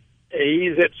going to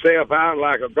ease itself out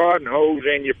like a garden hose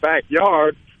in your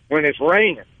backyard when it's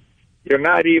raining. You're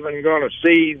not even going to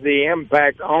see the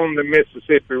impact on the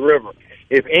Mississippi River.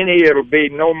 If any, it'll be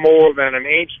no more than an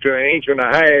inch to an inch and a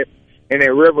half in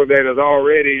a river that is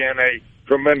already in a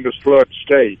tremendous flood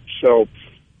stage. So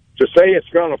to say it's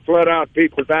going to flood out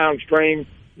people downstream,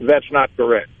 that's not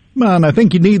correct. Well, and I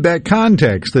think you need that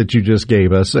context that you just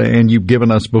gave us and you've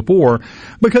given us before,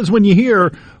 because when you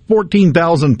hear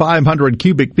 14,500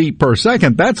 cubic feet per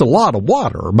second, that's a lot of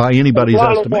water by anybody's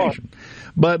estimation.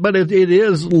 But it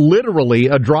is literally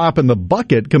a drop in the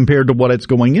bucket compared to what it's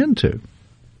going into.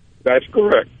 That's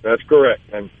correct. That's correct.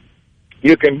 And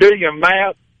you can do your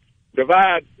math,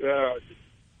 divide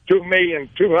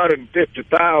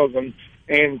 2,250,000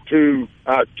 into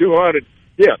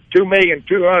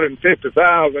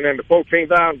 2,250,000 into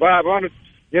 14,500.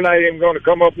 You're not even going to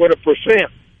come up with a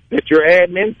percent that you're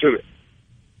adding into it.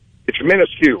 It's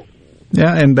minuscule.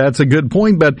 Yeah, and that's a good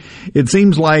point, but it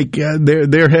seems like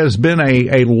there has been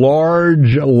a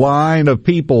large line of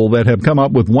people that have come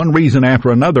up with one reason after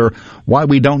another why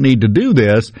we don't need to do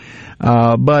this.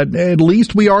 But at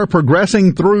least we are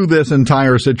progressing through this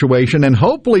entire situation, and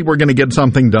hopefully we're going to get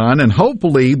something done, and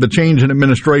hopefully the change in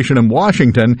administration in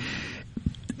Washington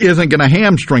isn't going to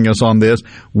hamstring us on this.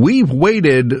 We've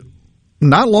waited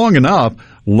not long enough,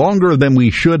 longer than we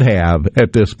should have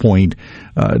at this point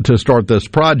to start this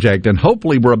project, and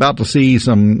hopefully we're about to see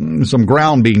some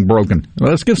ground being broken.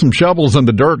 Let's get some shovels in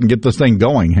the dirt and get this thing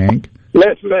going, Hank.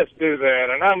 Let's do that.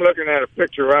 And I'm looking at a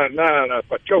picture right now, and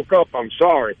if I choke up, I'm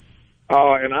sorry.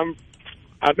 And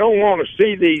I don't want to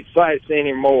see these sites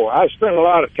anymore. I spent a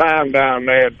lot of time down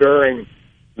there during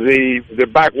the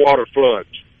backwater floods.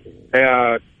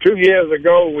 2 years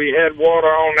ago, we had water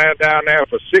on that down there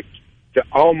for 6 to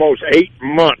almost 8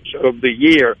 months of the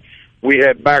year. We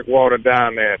had backwater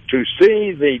down there. To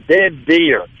see the dead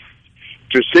deer,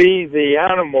 to see the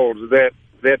animals that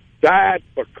died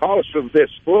because of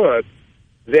this flood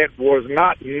that was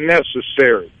not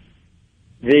necessary.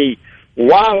 The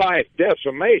wildlife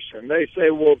decimation, they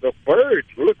say, well, the birds,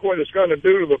 look what it's going to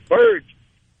do to the birds.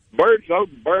 Those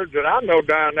birds that I know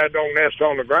down there don't nest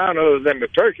on the ground other than the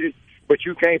turkeys, but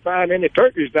you can't find any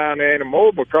turkeys down there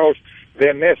anymore because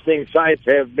their nesting sites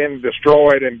have been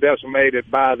destroyed and decimated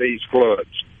by these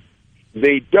floods.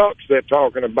 The ducks they're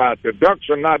talking about, the ducks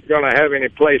are not going to have any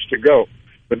place to go.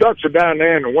 The ducks are down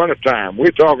there in the wintertime.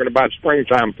 We're talking about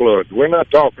springtime floods. We're not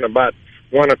talking about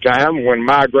wintertime when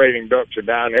migrating ducks are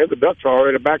down there. The ducks are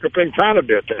already back up in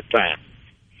Canada at that time.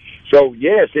 So,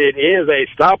 yes, it is a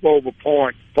stopover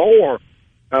point for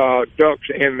ducks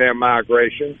in their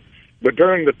migration. But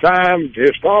during the time,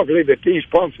 historically, that these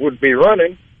pumps would be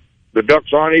running, the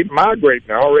ducks aren't even migrating.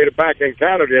 They're already back in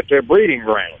Canada at their breeding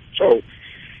ground. So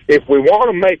if we want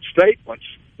to make statements,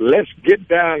 let's get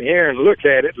down here and look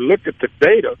at it, look at the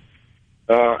data.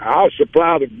 I'll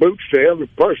supply the boots to every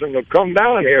person that come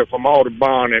down here from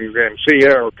Audubon and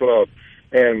Sierra Club,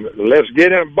 and let's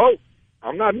get in a boat.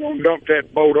 I'm not going to dump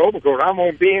that boat over because I'm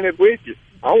going to be in it with you.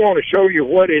 I want to show you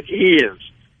what it is.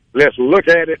 Let's look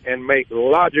at it and make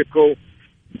logical,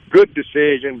 good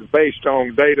decisions based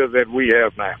on data that we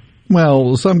have now.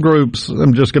 Well, some groups,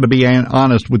 I'm just going to be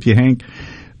honest with you, Hank,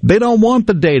 they don't want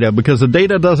the data because the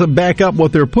data doesn't back up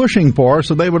what they're pushing for,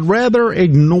 so they would rather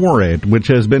ignore it, which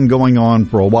has been going on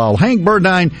for a while. Hank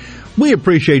Burdine, we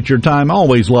appreciate your time.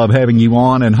 Always love having you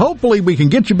on, and hopefully we can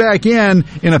get you back in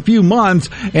a few months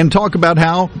and talk about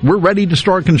how we're ready to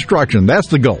start construction. That's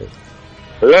the goal.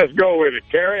 Let's go with it.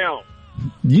 Carry on.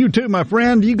 You too, my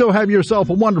friend. You go have yourself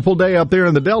a wonderful day up there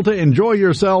in the Delta. Enjoy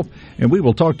yourself, and we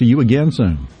will talk to you again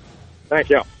soon.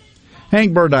 Thank you.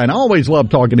 Hank Burdine, I always love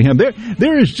talking to him.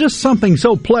 There is just something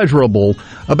so pleasurable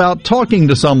about talking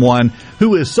to someone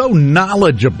who is so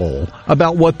knowledgeable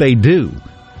about what they do.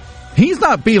 He's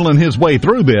not feeling his way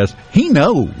through this. He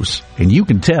knows, and you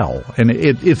can tell. And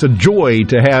it's a joy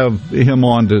to have him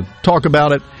on to talk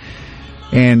about it.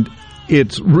 And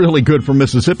it's really good for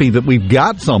Mississippi that we've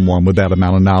got someone with that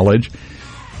amount of knowledge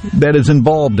that is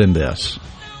involved in this.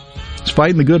 It's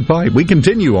fighting the good fight. We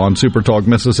continue on Super Talk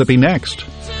Mississippi next.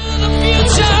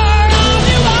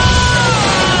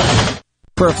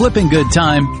 For a flipping good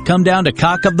time, come down to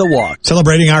Cock of the Walk.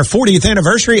 Celebrating our 40th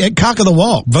anniversary at Cock of the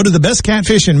Walk. Voted the best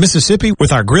catfish in Mississippi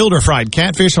with our grilled or fried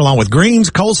catfish along with greens,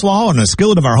 coleslaw, and a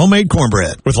skillet of our homemade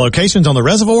cornbread. With locations on the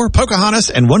Reservoir, Pocahontas,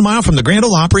 and 1 mile from the Grand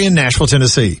Ole Opry in Nashville,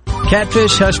 Tennessee.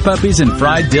 Catfish, hush puppies, and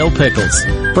fried dill pickles.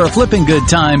 For a flipping good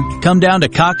time, come down to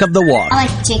Cock of the Walk. I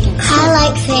like chicken. I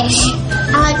like fish.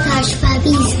 I like hush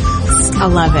puppies. I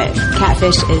love it.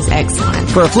 Catfish is excellent.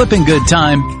 For a flipping good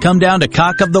time, come down to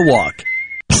Cock of the Walk.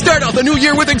 Start out the new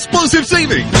year with explosive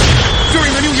savings.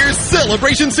 during the New Year's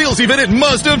celebration sales event at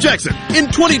Mazda of Jackson.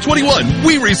 In 2021,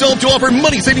 we resolved to offer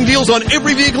money-saving deals on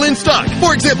every vehicle in stock.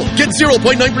 For example, get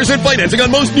 0.9% financing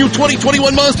on most new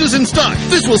 2021 Mazdas in stock.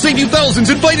 This will save you thousands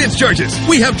in finance charges.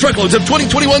 We have truckloads of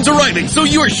 2021s arriving, so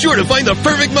you are sure to find the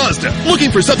perfect Mazda.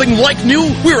 Looking for something like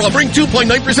new? We're offering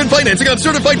 2.9% financing on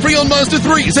certified pre-owned Mazda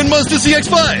 3s and Mazda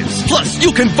CX-5s. Plus,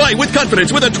 you can buy with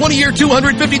confidence with a 20-year,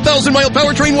 250,000-mile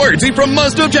powertrain warranty from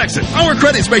Mazda of Jackson. Our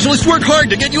credit specialists work hard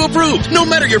to get you approved, no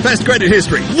matter your past credit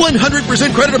history.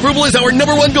 100% credit approval is our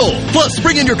number one goal. Plus,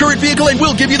 bring in your current vehicle and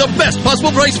we'll give you the best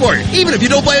possible price for it, even if you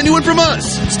don't buy a new one from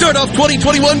us. Start off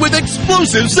 2021 with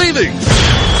explosive savings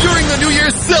during the New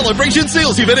Year's celebration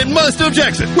sales event at Mazda of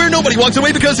Jackson, where nobody walks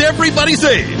away because everybody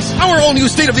saves. Our all-new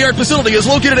state-of-the-art facility is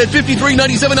located at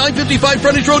 5397 I-55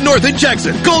 Frontage Road North in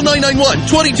Jackson. Call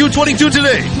 991-2222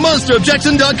 today.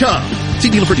 MazdaofJackson.com. See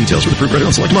dealer for details with approved credit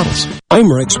on select models.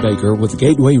 I'm Rex Baker with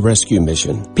Gateway Rescue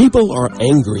Mission. People are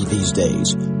angry these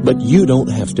days, but you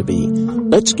don't have to be.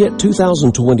 Let's get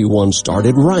 2021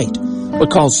 started right,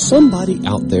 because somebody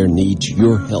out there needs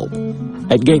your help.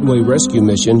 At Gateway Rescue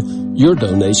Mission, your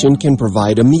donation can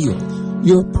provide a meal.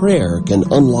 Your prayer can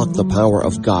unlock the power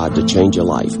of God to change a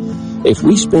life. If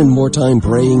we spend more time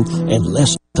praying and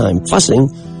less time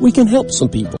fussing, we can help some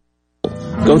people.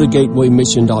 Go to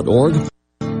gatewaymission.org,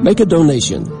 make a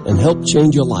donation, and help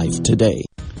change your life today.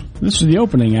 This is the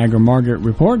opening agri-market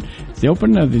report. The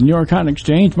open of the New York Cotton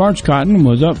Exchange, March cotton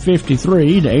was up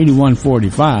 53 to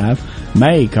 81.45.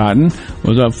 May cotton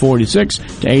was up 46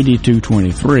 to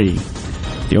 82.23.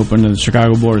 The open of the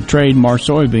Chicago Board of Trade, March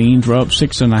soybeans were up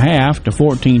 6.5 to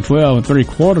 14.12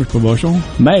 3/4 per bushel.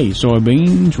 May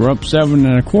soybeans were up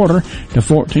 7.25 to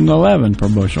 14.11 per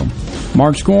bushel.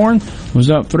 March corn was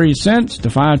up 3 cents to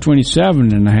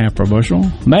 5.27.5 per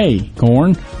bushel. May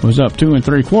corn was up 2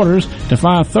 3/4 to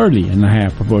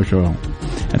 5.30.5 per bushel.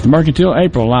 At the Mercantile,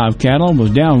 April live cattle was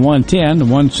down 110 to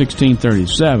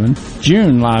 116.37.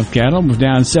 June live cattle was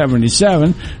down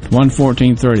 77 to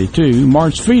 114.32.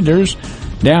 March feeders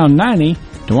down 90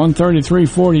 to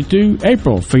 133.42.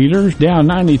 April feeders down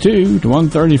 92 to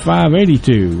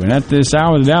 135.82. And at this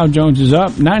hour, the Dow Jones is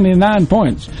up 99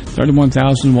 points,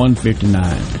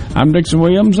 31,159. I'm Dixon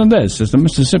Williams, and this is the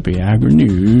Mississippi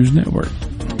Agri-News Network.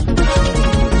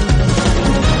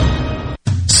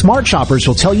 Smart shoppers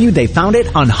will tell you they found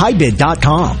it on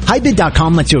HighBid.com.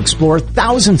 HighBid.com lets you explore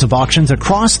thousands of auctions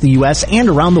across the U.S. and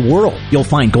around the world. You'll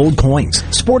find gold coins,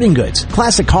 sporting goods,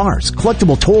 classic cars,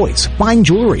 collectible toys, fine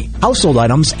jewelry, household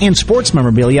items, and sports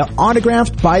memorabilia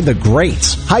autographed by the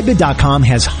greats. HighBid.com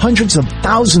has hundreds of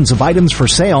thousands of items for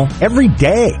sale every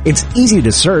day. It's easy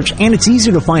to search, and it's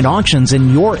easy to find auctions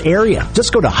in your area.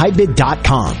 Just go to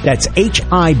HighBid.com. That's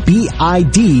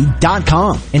HIBID.com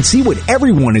and see what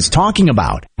everyone is talking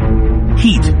about.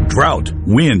 Heat, drought,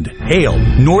 wind, hail,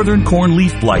 northern corn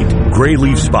leaf blight, gray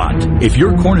leaf spot. If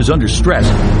your corn is under stress,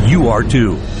 you are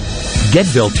too. Get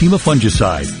Veltima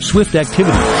fungicide, swift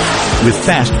activity, with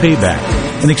fast payback,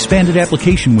 an expanded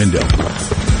application window.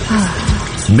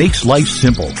 Makes life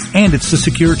simple, and it's the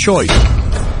secure choice.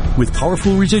 With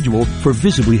powerful residual for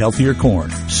visibly healthier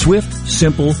corn. Swift,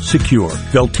 simple, secure.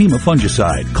 Veltima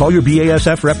fungicide. Call your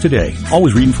BASF rep today.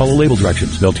 Always read and follow label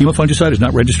directions. Veltima fungicide is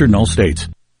not registered in all states.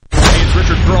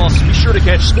 Richard Cross. Be sure to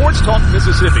catch Sports Talk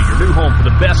Mississippi, your new home for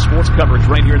the best sports coverage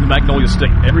right here in the Magnolia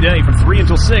State. Every day from 3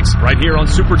 until 6, right here on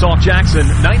SuperTalk Jackson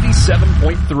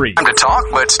 97.3. Time to talk,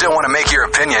 but still want to make your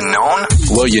opinion known?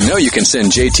 Well, you know you can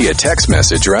send JT a text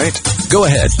message, right? Go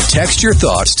ahead. Text your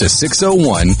thoughts to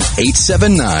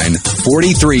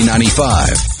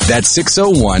 601-879-4395. That's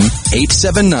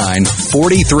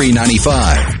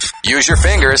 601-879-4395. Use your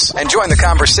fingers and join the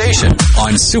conversation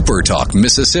on SuperTalk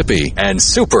Mississippi and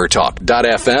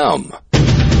SuperTalk.fm.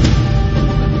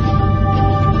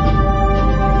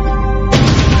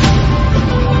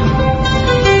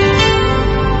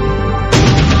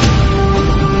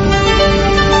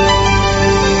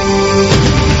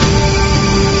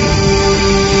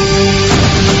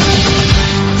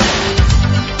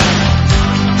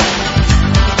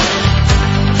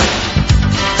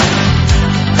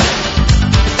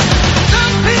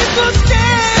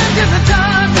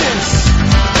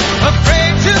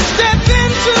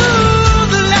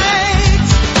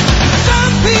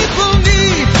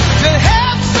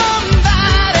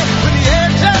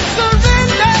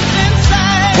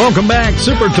 Welcome back,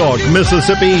 Super Talk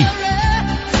Mississippi.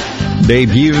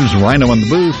 Dave Hughes, Rhino in the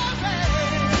booth.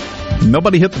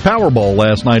 Nobody hit the Powerball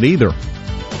last night either.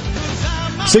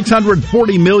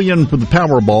 $640 million for the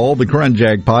Powerball, the current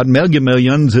jackpot. Mega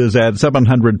Millions is at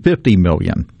 $750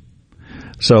 million.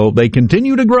 So they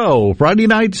continue to grow. Friday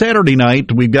night, Saturday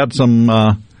night, we've got some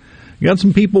You got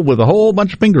some people with a whole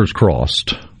bunch of fingers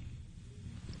crossed.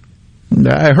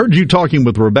 I heard you talking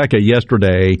with Rebecca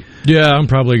yesterday. Yeah, I'm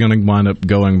probably going to wind up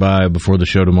going by before the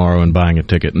show tomorrow and buying a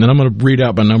ticket. And then I'm going to read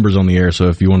out my numbers on the air, so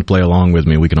if you want to play along with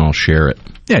me, we can all share it.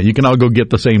 Yeah, you can all go get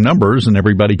the same numbers, and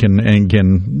everybody can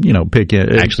pick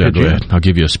it. Actually, I'll go ahead. I'll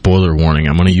give you a spoiler warning.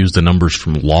 I'm going to use the numbers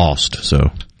from Lost.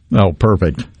 So, oh,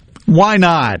 perfect. Why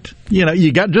not?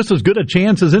 You got just as good a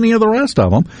chance as any of the rest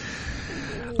of them.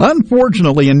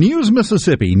 Unfortunately, in News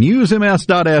Mississippi,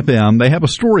 newsms.fm, they have a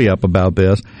story up about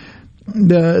this.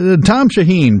 Tom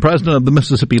Shaheen, president of the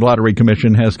Mississippi Lottery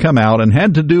Commission, has come out and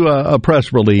had to do a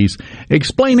press release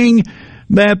explaining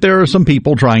that there are some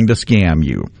people trying to scam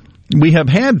you. We have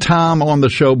had Tom on the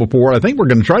show before. I think we're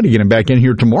going to try to get him back in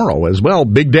here tomorrow as well.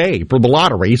 Big day for the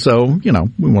lottery, so, we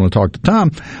want to talk to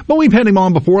Tom. But we've had him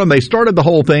on before, and they started the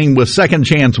whole thing with second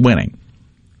chance winning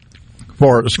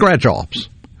for scratch-offs.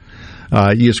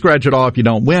 You scratch it off, you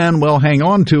don't win, well, hang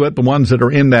on to it. The ones that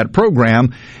are in that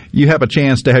program, you have a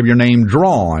chance to have your name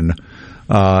drawn,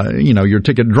 your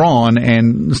ticket drawn,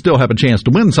 and still have a chance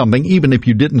to win something, even if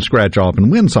you didn't scratch off and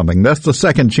win something. That's the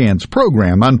second chance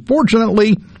program.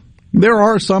 Unfortunately, there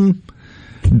are some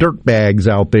dirtbags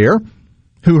out there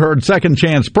who heard second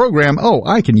chance program, oh,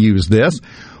 I can use this.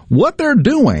 What they're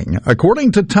doing,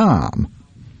 according to Tom,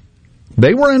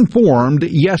 they were informed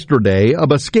yesterday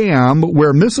of a scam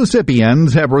where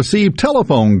Mississippians have received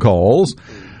telephone calls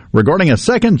regarding a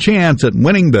second chance at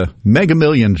winning the Mega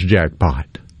Millions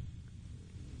jackpot.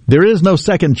 There is no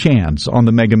second chance on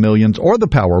the Mega Millions or the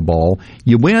Powerball.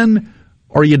 You win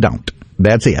or you don't.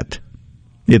 That's it.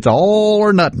 It's all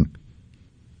or nothing.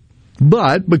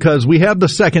 But because we have the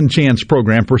second chance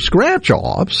program for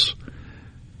scratch-offs,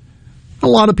 a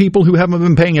lot of people who haven't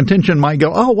been paying attention might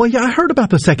go, oh, well, yeah, I heard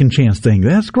about the second chance thing.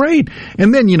 That's great.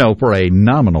 And then, for a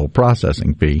nominal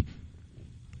processing fee,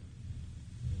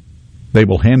 they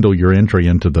will handle your entry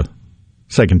into the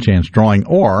second chance drawing,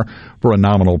 or for a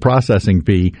nominal processing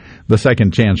fee, the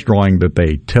second chance drawing that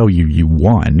they tell you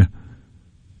won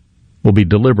will be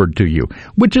delivered to you,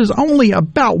 which is only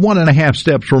about 1.5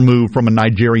 steps removed from a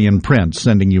Nigerian prince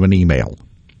sending you an email.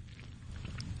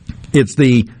 It's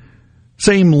the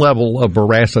same level of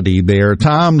veracity there.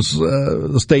 Tom's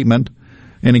statement,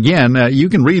 and again, you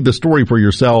can read the story for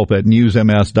yourself at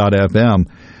newsms.fm.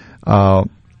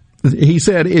 He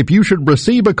said, if you should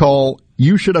receive a call,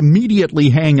 you should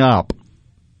immediately hang up.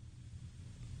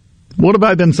 What have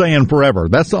I been saying forever?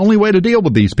 That's the only way to deal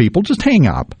with these people. Just hang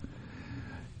up.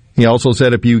 He also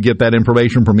said if you get that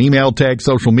information from email, text,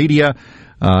 social media,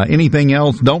 anything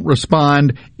else, don't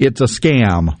respond. It's a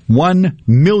scam.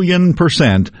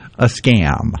 1,000,000% a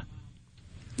scam.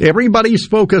 Everybody's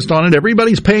focused on it.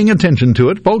 Everybody's paying attention to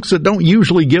it. Folks that don't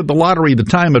usually give the lottery the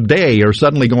time of day are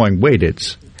suddenly going, wait,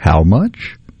 it's how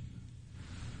much?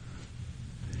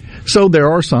 So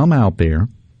there are some out there,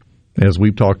 as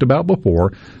we've talked about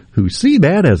before, who see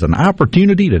that as an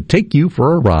opportunity to take you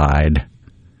for a ride.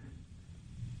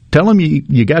 Tell them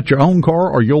you got your own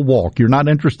car or you'll walk. You're not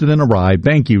interested in a ride.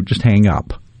 Thank you. Just hang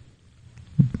up.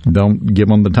 Don't give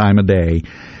them the time of day.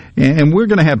 And we're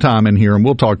going to have Tom in here, and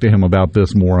we'll talk to him about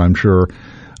this more, I'm sure.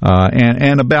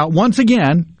 And about, once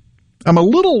again, I'm a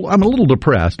little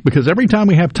depressed because every time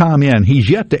we have Tom in, he's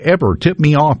yet to ever tip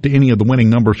me off to any of the winning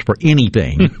numbers for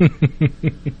anything.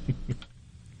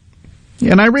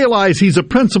 And I realize he's a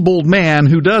principled man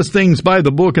who does things by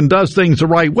the book and does things the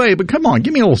right way, but come on,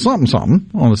 give me a little something.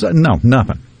 All of a sudden, no,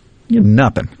 nothing.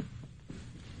 Nothing.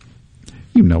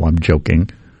 I'm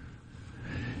joking.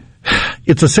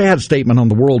 It's a sad statement on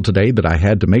the world today that I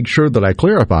had to make sure that I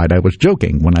clarified I was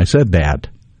joking when I said that.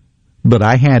 But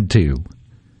I had to.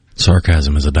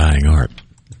 Sarcasm is a dying art.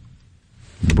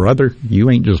 Brother, you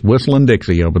ain't just whistling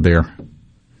Dixie over there.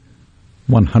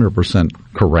 100%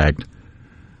 correct.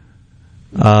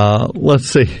 Let's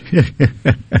see.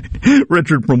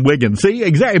 Richard from Wiggins. See,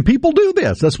 exactly. People do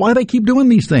this. That's why they keep doing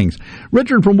these things.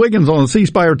 Richard from Wiggins on the C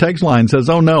Spire text line says,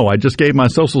 oh no, I just gave my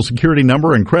social security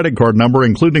number and credit card number,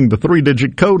 including the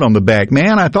 3-digit code on the back.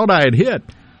 Man, I thought I had hit.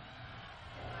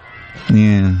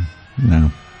 Yeah,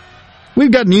 no.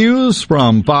 We've got news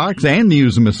from Fox and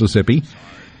News in Mississippi.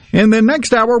 And then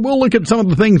next hour, we'll look at some of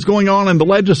the things going on in the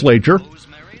legislature.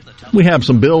 We have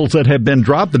some bills that have been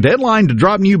dropped. The deadline to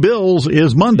drop new bills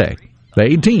is Monday, the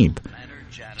 18th.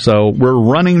 So we're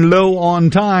running low on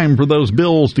time for those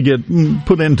bills to get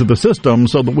put into the system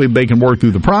so that they can work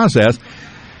through the process.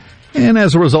 And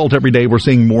as a result, every day we're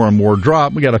seeing more and more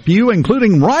drop. We got a few,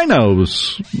 including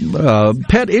rhinos,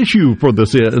 pet issue for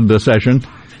this session,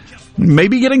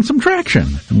 maybe getting some traction.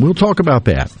 We'll talk about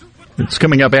that. It's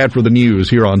coming up after the news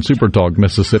here on SuperTalk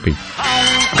Mississippi.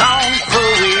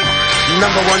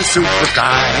 #1 super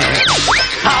guy.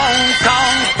 Hong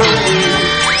Kong Phooey,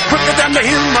 quicker than the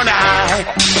human eye.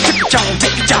 Tick-a-chong,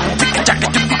 tick-a-chong, tick-a-chaka,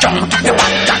 tick-a-chong,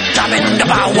 tick-a-wah-cha-cha, in the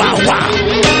bow-wow-wow.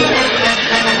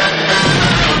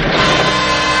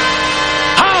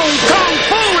 Hong Kong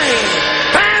Phooey,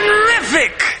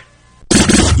 terrific!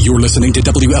 You're listening to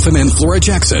WFMN Flora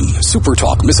Jackson,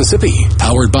 SuperTalk Mississippi,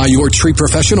 powered by your tree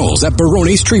professionals at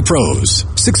Barone's Tree Pros,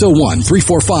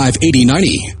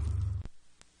 601-345-8090.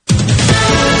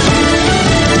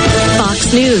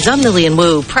 Fox News, I'm Lillian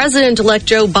Wu. President-elect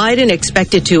Joe Biden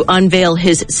expected to unveil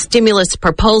his stimulus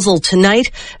proposal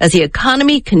tonight as the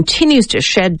economy continues to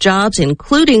shed jobs,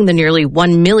 including the nearly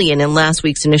 1 million in last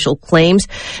week's initial claims.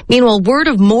 Meanwhile, word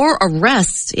of more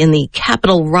arrests in the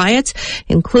Capitol riots,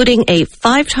 including a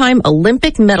 5-time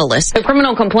Olympic medalist. The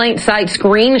criminal complaint cites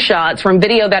screenshots from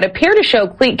video that appear to show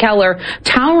Cleet Keller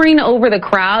towering over the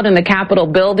crowd in the Capitol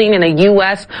building in a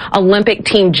U.S. Olympic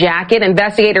team jacket.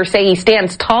 Investigators say he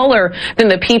stands taller than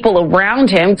the people around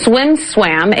him.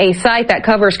 SwimSwam, a site that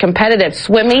covers competitive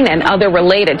swimming and other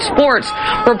related sports,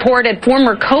 reported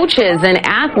former coaches and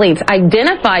athletes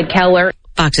identified Keller.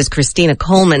 Fox's Christina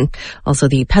Coleman. Also,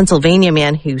 the Pennsylvania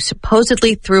man who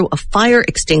supposedly threw a fire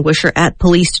extinguisher at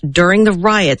police during the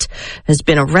riot has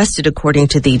been arrested, according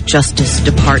to the Justice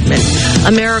Department.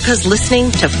 America's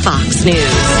listening to Fox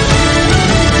News.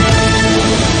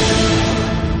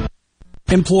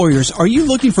 Employers, are you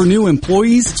looking for new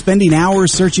employees, spending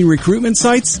hours searching recruitment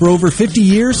sites? For over 50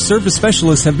 years, service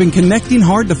specialists have been connecting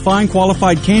hard to find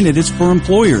qualified candidates for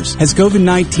employers. Has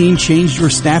COVID-19 changed your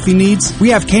staffing needs? We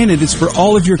have candidates for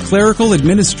all of your clerical,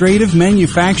 administrative,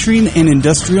 manufacturing, and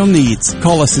industrial needs.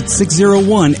 Call us at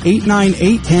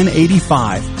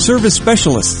 601-898-1085. Service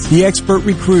specialists, the expert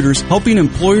recruiters helping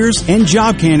employers and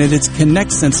job candidates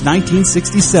connect since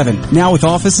 1967. Now with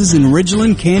offices in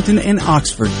Ridgeland, Canton, and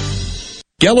Oxford.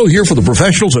 Gallo here for the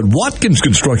professionals at Watkins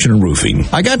Construction and Roofing.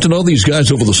 I got to know these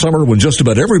guys over the summer when just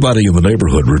about everybody in the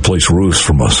neighborhood replaced roofs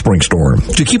from a spring storm.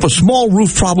 To keep a small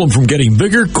roof problem from getting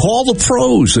bigger, call the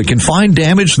pros. They can find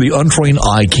damage the untrained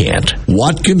eye can't.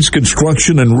 Watkins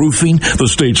Construction and Roofing, the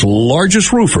state's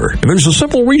largest roofer. And there's a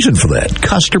simple reason for that.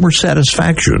 Customer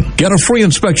satisfaction. Get a free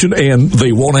inspection and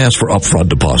they won't ask for upfront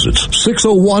deposits.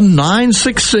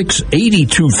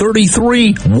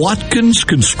 601-966-8233.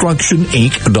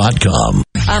 WatkinsConstructionInc.com.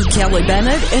 I'm Kelly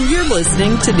Bennett, and you're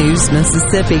listening to News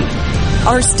Mississippi.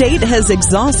 Our state has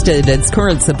exhausted its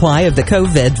current supply of the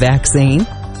COVID vaccine.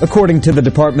 According to the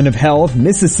Department of Health,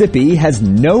 Mississippi has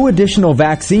no additional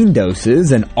vaccine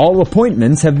doses and all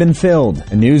appointments have been filled.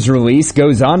 A news release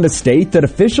goes on to state that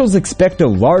officials expect a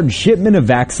large shipment of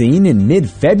vaccine in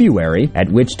mid-February,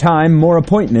 at which time more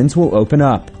appointments will open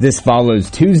up. This follows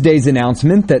Tuesday's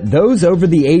announcement that those over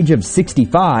the age of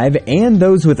 65 and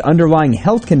those with underlying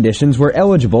health conditions were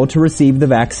eligible to receive the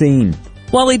vaccine.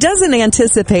 While he doesn't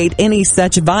anticipate any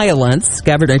such violence,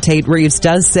 Governor Tate Reeves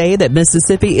does say that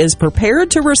Mississippi is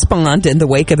prepared to respond in the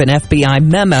wake of an FBI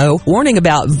memo warning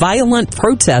about violent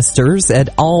protesters at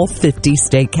all 50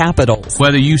 state capitals.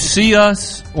 Whether you see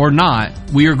us or not,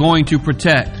 we are going to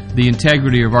protect the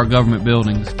integrity of our government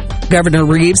buildings. Governor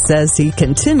Reeves says he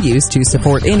continues to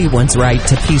support anyone's right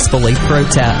to peacefully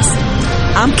protest.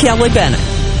 I'm Kelly Bennett.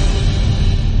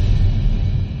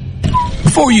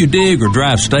 Before you dig or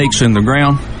drive stakes in the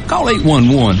ground, call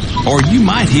 811, or you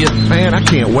might hit... Man, I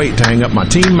can't wait to hang up my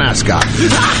team mascot.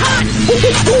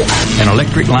 An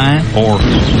electric line or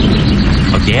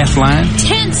a gas line.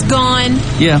 Tent's gone.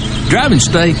 Yeah, driving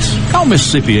stakes. Call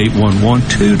Mississippi 811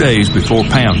 2 days before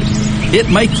pounding. It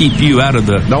may keep you out of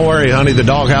the... Don't worry, honey, the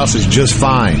doghouse is just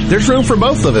fine. There's room for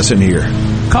both of us in here.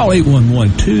 Call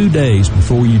 811 2 days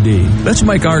before you dig. Let's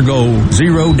make our goal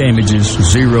 0 damages,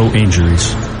 0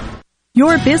 injuries.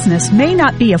 Your business may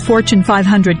not be a Fortune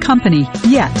 500 company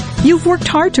yet. You've worked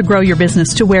hard to grow your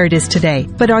business to where it is today,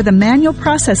 but are the manual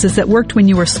processes that worked when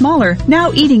you were smaller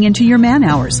now eating into your man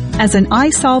hours? As an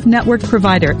iSolve network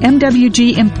provider,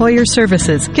 MWG Employer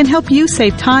Services can help you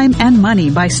save time and money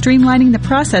by streamlining the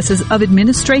processes of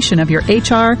administration of your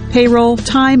HR, payroll,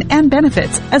 time, and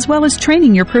benefits, as well as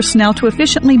training your personnel to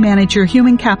efficiently manage your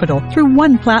human capital through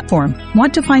one platform.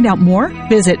 Want to find out more?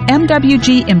 Visit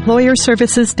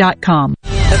MWGEmployerServices.com.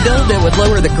 A bill that would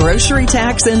lower the grocery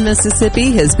tax in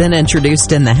Mississippi has been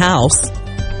introduced in the House.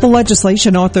 The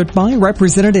legislation authored by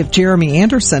Representative Jeremy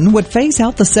Anderson would phase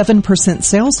out the 7%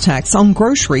 sales tax on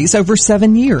groceries over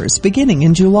 7 years, beginning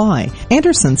in July.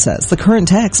 Anderson says the current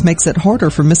tax makes it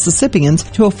harder for Mississippians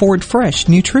to afford fresh,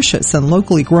 nutritious, and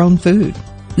locally grown food.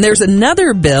 There's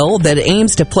another bill that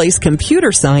aims to place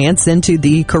computer science into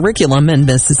the curriculum in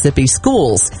Mississippi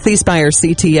schools. C-Spire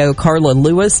CTO Carla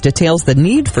Lewis details the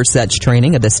need for such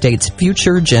training of the state's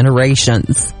future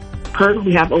generations. Currently,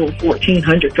 we have over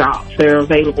 1,400 jobs that are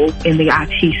available in the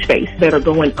IT space that are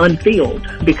going unfilled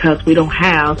because we don't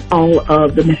have all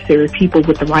of the necessary people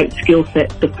with the right skill set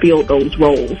to fill those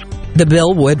roles. The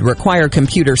bill would require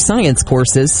computer science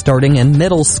courses starting in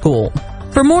middle school.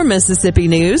 For more Mississippi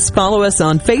news, follow us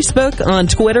on Facebook, on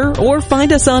Twitter, or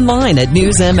find us online at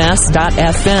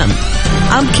newsms.fm.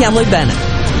 I'm Kelly Bennett.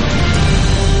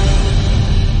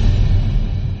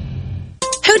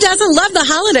 Who doesn't love the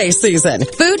holiday season?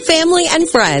 Food, family, and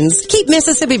friends. Keep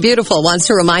Mississippi Beautiful wants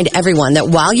to remind everyone that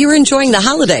while you're enjoying the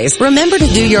holidays, remember to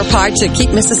do your part to keep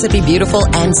Mississippi beautiful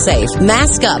and safe.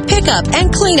 Mask up, pick up,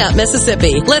 and clean up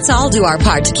Mississippi. Let's all do our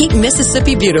part to keep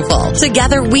Mississippi beautiful.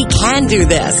 Together, we can do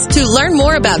this. To learn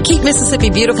more about Keep Mississippi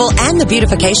Beautiful and the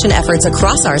beautification efforts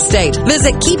across our state,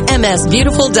 visit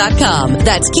keepmsbeautiful.com.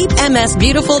 That's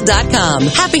keepmsbeautiful.com.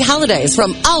 Happy holidays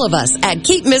from all of us at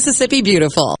Keep Mississippi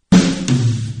Beautiful.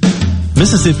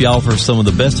 Mississippi offers some of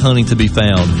the best hunting to be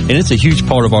found, and it's a huge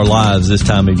part of our lives this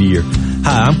time of year.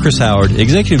 Hi, I'm Chris Howard,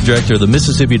 Executive Director of the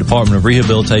Mississippi Department of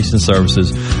Rehabilitation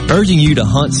Services, urging you to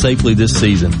hunt safely this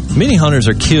season. Many hunters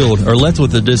are killed or left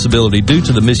with a disability due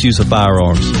to the misuse of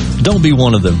firearms. Don't be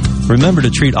one of them. Remember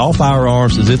to treat all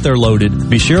firearms as if they're loaded.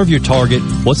 Be sure of your target,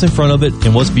 what's in front of it,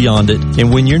 and what's beyond it.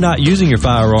 And when you're not using your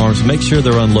firearms, make sure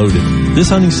they're unloaded. This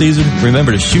hunting season,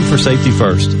 remember to shoot for safety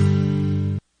first.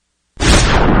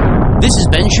 This is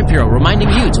Ben Shapiro reminding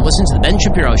you to listen to The Ben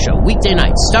Shapiro Show weekday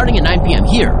nights starting at 9 p.m.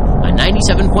 here on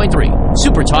 97.3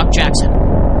 Super Talk Jackson.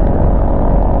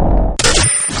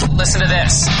 Listen to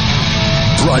this.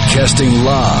 Broadcasting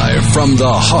live from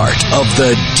the heart of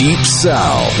the Deep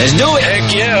South. Let's do it. Heck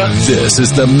yeah. This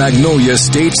is the Magnolia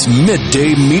State's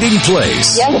midday meeting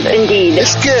place. Yes, indeed.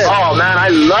 It's good. Oh, man, I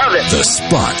love it. The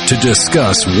spot to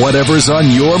discuss whatever's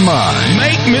on your mind.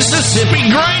 Make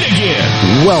Mississippi great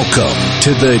again. Welcome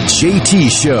to the JT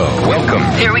Show. Welcome.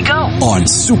 Here we go. On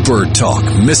Super Talk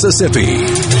Mississippi.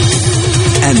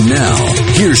 And now,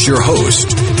 here's your host,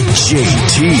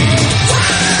 JT.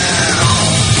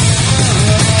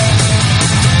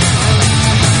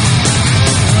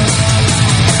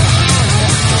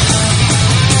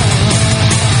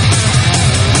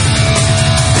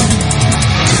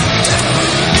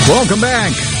 Welcome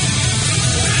back.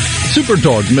 Super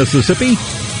Talk Mississippi.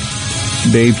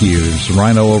 Dave Hughes,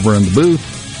 Rhino over in the booth.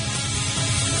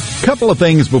 Couple of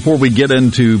things before we get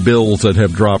into bills that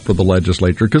have dropped for the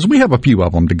legislature, because we have a few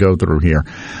of them to go through here.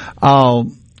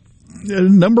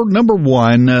 Number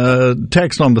one,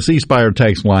 text on the C-Spire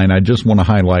text line I just want to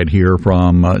highlight here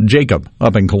from Jacob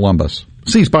up in Columbus.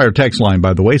 C-Spire text line,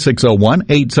 by the way,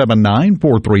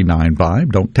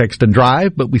 601-879-4395. Don't text and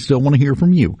drive, but we still want to hear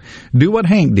from you. Do what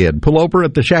Hank did. Pull over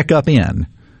at the Shack Up Inn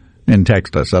and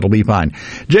text us. That'll be fine.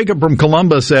 Jacob from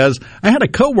Columbus says, I had a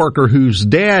coworker whose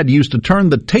dad used to turn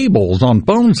the tables on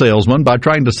phone salesmen by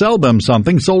trying to sell them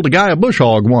something, sold a guy a bush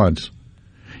hog once.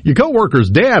 Your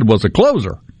coworker's dad was a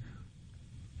closer.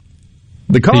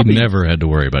 The coffee, he never had to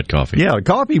worry about coffee. Yeah, the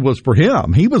coffee was for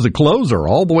him. He was a closer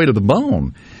all the way to the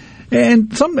bone.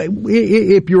 And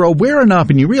if you're aware enough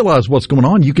and you realize what's going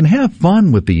on, you can have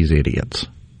fun with these idiots.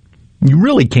 You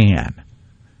really can.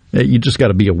 You just got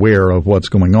to be aware of what's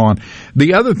going on.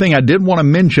 The other thing I did want to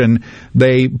mention,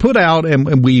 they put out,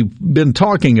 and we've been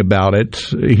talking about it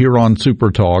here on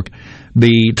Super Talk,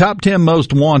 the top 10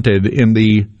 most wanted in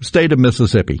the state of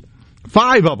Mississippi.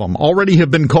 5 of them already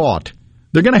have been caught.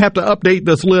 They're going to have to update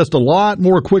this list a lot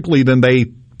more quickly than they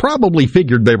probably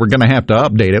figured they were going to have to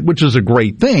update it, which is a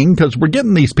great thing because we're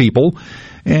getting these people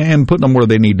and putting them where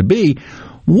they need to be.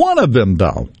 One of them,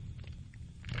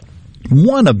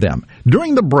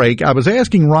 during the break, I was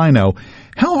asking Rhino,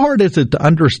 how hard is it to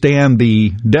understand the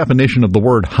definition of the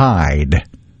word hide?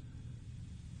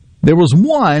 There was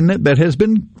one that has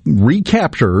been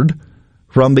recaptured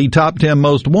from the top 10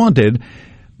 most wanted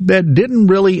that didn't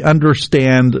really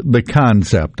understand the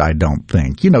concept, I don't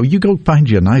think. You know, you go find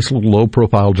you a nice little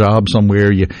low-profile job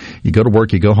somewhere, you go to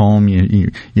work, you go home,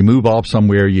 you move off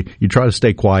somewhere, you try to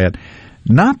stay quiet.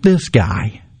 Not this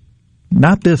guy.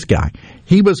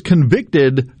 He was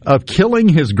convicted of killing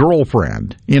his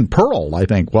girlfriend in Pearl, I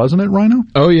think, wasn't it, Rhino?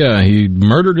 Oh, yeah. He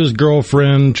murdered his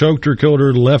girlfriend, choked her, killed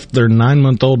her, left their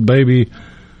 9-month-old baby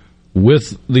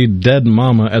with the dead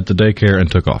mama at the daycare and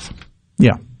took off.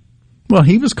 Yeah. Well,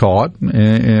 he was caught,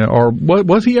 or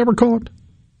was he ever caught?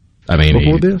 I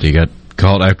mean, he got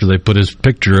caught after they put his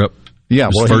picture up. Yeah,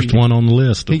 well, first one on the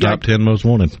list of top 10 most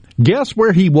wanted. Guess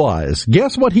where he was?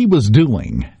 Guess what he was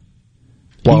doing?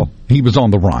 Well, he was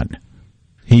on the run.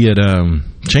 He had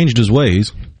changed his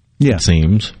ways, it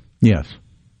seems. Yes.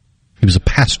 He was a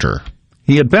pastor.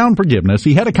 He had found forgiveness.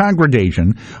 He had a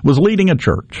congregation, was leading a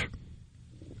church.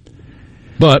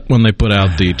 But when they put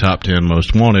out the top 10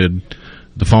 most wanted,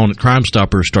 the phone at Crime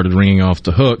Stoppers started ringing off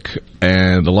the hook,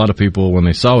 and a lot of people, when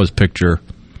they saw his picture,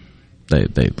 they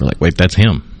were like, wait, that's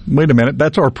him. Wait a minute,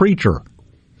 that's our preacher.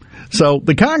 So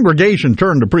the congregation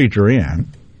turned the preacher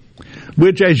in,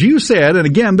 which, as you said, and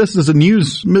again, this is a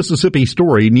News Mississippi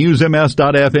story,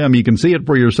 newsms.fm, you can see it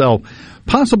for yourself,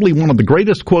 possibly one of the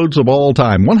greatest quotes of all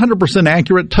time. 100%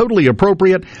 accurate, totally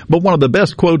appropriate, but one of the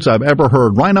best quotes I've ever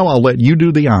heard. Rhino, I'll let you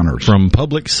do the honors. From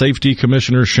Public Safety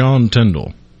Commissioner Sean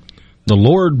Tyndall. The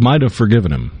Lord might have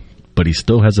forgiven him, but he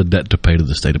still has a debt to pay to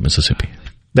the state of Mississippi.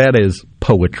 That is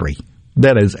poetry.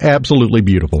 That is absolutely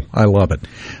beautiful. I love it.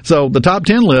 So the top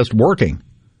 10 list working.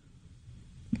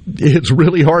 It's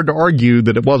really hard to argue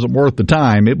that it wasn't worth the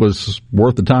time. It was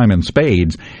worth the time in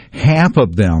spades. Half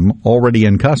of them already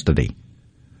in custody.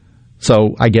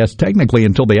 So I guess technically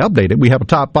until they update it, we have a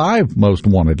top 5 most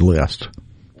wanted list.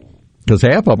 Because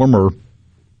half of them are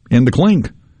in the clink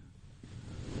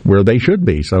where they should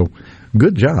be. So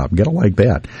good job. Gotta like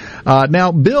that.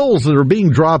 Now, bills that are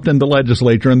being dropped in the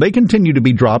legislature, and they continue to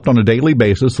be dropped on a daily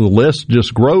basis. The list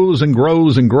just grows and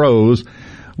grows and grows.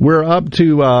 We're up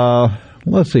to,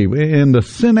 let's see, in the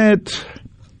Senate,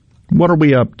 what are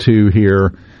we up to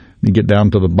here? Let me get down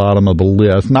to the bottom of the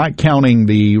list, not counting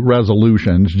the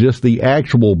resolutions, just the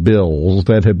actual bills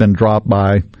that have been dropped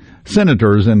by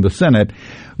senators in the Senate.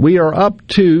 We are up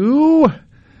to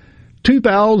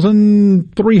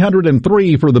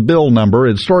 2,303 for the bill number.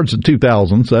 It starts at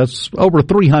 2,000, so that's over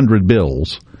 300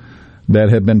 bills that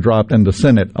have been dropped in the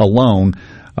Senate alone.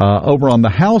 Over on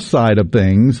the House side of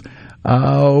things,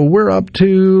 we're up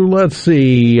to, let's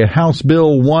see, House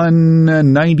Bill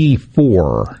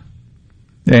 194.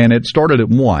 And it started at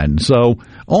 1, so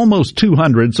almost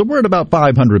 200. So we're at about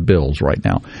 500 bills right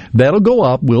now. That'll go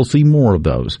up. We'll see more of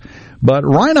those. But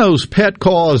Rhino's pet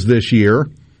cause this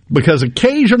year, because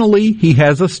occasionally he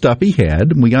has a stuffy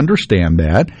head, we understand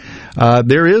that,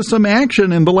 there is some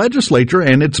action in the legislature,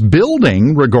 and it's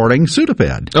building regarding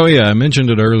Sudafed. Oh, yeah, I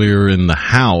mentioned it earlier in the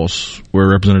House,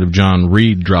 where Representative John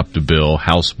Reed dropped a bill,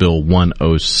 House Bill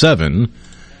 107,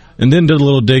 and then did a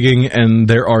little digging, and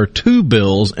there are 2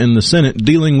 bills in the Senate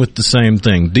dealing with the same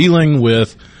thing, dealing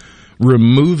with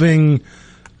removing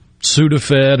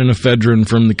Sudafed and ephedrine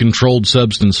from the controlled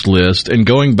substance list and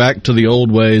going back to the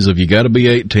old ways of you got to be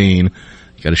 18, you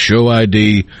got to show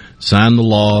ID, sign the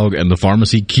log, and the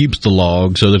pharmacy keeps the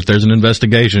log so that if there's an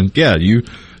investigation, yeah, you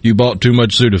bought too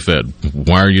much Sudafed.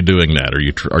 Why are you doing that?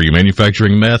 Are you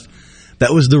manufacturing meth?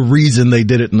 That was the reason they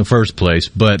did it in the first place,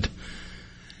 but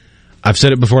I've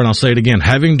said it before and I'll say it again.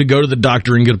 Having to go to the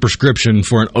doctor and get a prescription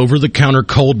for an over-the-counter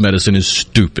cold medicine is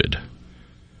stupid.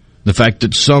 The fact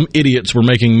that some idiots were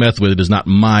making meth with it is not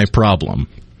my problem.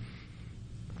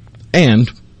 And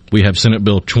we have Senate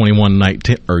Bill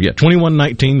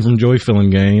 2119 from Joey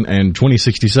Fillingane and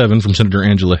 2067 from Senator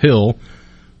Angela Hill,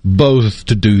 both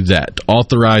to do that.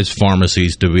 Authorize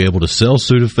pharmacies to be able to sell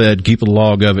Sudafed, keep a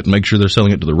log of it, make sure they're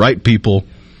selling it to the right people.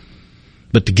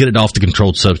 But to get it off the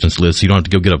controlled substance list, you don't have to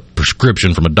go get a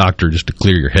prescription from a doctor just to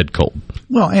clear your head cold.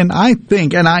 Well, and I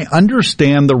think, and I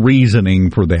understand the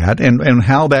reasoning for that and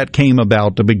how that came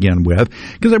about to begin with,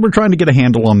 because they were trying to get a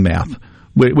handle on meth,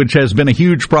 which has been a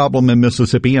huge problem in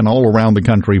Mississippi and all around the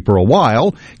country for a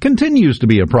while, continues to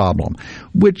be a problem,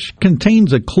 which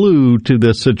contains a clue to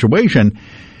this situation.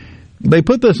 They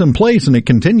put this in place and it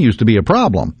continues to be a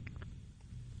problem.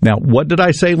 Now, what did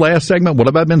I say last segment? What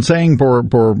have I been saying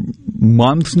for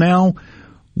months now?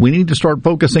 We need to start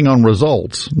focusing on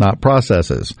results, not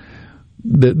processes.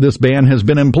 This ban has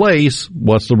been in place.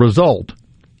 What's the result?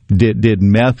 Did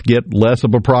meth get less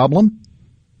of a problem?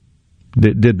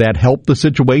 Did that help the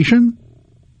situation?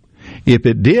 If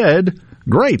it did,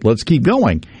 great, let's keep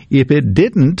going. If it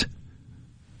didn't,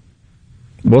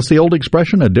 what's the old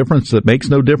expression? A difference that makes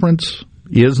no difference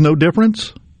is no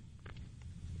difference.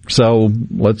 So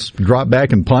let's drop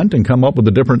back and punt and come up with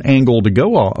a different angle to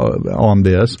go on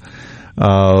this.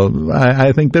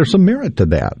 I think there's some merit to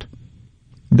that.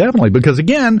 Definitely, because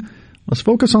again, let's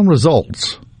focus on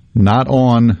results, not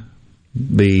on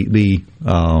the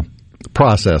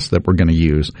process that we're going to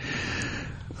use.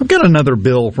 I've got another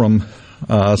bill from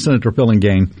Senator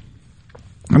Fillingane.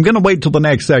 I'm going to wait till the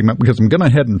next segment because I'm going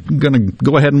to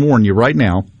go ahead and warn you right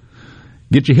now.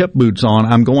 Get your hip boots on.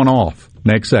 I'm going off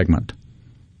next segment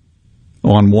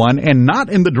on one, and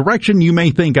not in the direction you may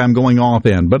think I'm going off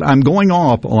in, but I'm going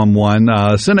off on one,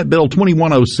 Senate Bill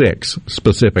 2106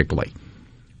 specifically.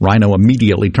 Rhino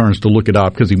immediately turns to look it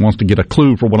up because he wants to get a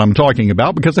clue for what I'm talking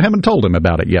about because I haven't told him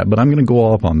about it yet, but I'm going to go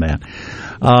off on that.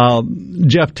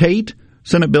 Jeff Tate,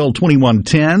 Senate Bill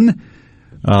 2110,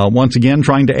 once again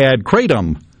trying to add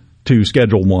Kratom to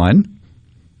Schedule 1.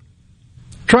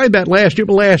 Tried that last year,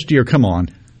 but last year, come on.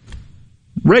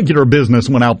 Regular business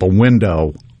went out the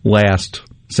window last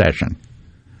session.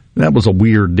 That was a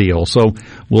weird deal, so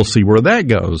we'll see where that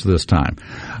goes this time.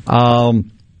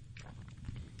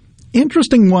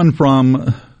 Interesting one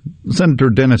from Senator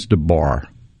Dennis DeBar,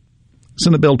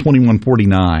 Senate Bill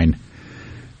 2149,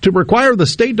 to require the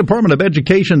State Department of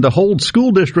Education to hold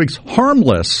school districts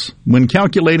harmless when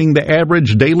calculating the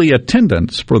average daily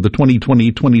attendance for the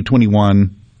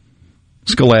 2020-2021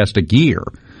 scholastic year.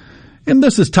 And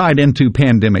this is tied into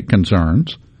pandemic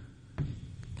concerns.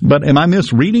 But am I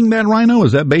misreading that, Rhino?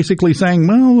 Is that basically saying,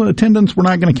 well, attendance, we're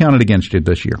not going to count it against you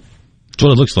this year? That's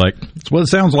what it looks like. That's what it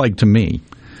sounds like to me.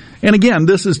 And again,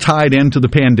 this is tied into the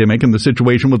pandemic and the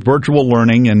situation with virtual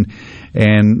learning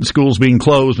and schools being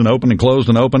closed and open and closed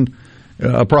and open,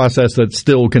 a process that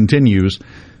still continues.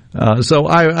 So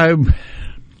I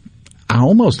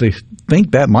almost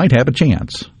think that might have a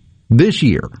chance this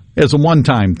year as a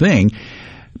one-time thing,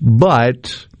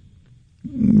 but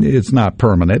it's not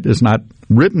permanent. It's not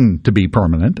written to be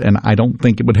permanent, and I don't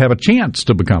think it would have a chance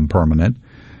to become permanent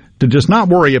to just not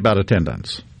worry about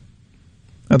attendance.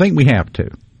 I think we have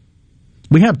to.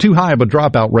 We have too high of a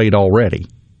dropout rate already.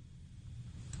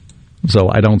 So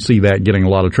I don't see that getting a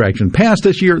lot of traction past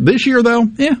this year. This year, though,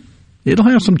 it'll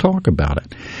have some talk about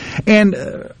it. And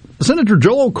Senator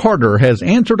Joel Carter has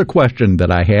answered a question that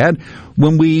I had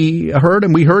when we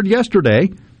heard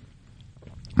yesterday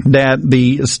that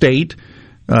the state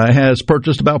has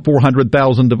purchased about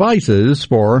 400,000 devices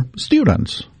for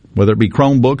students, whether it be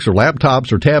Chromebooks or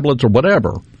laptops or tablets or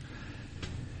whatever.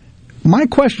 My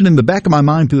question in the back of my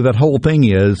mind through that whole thing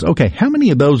is, okay, how many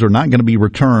of those are not going to be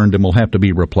returned and will have to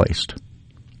be replaced?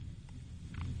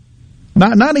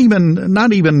 Not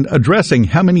even addressing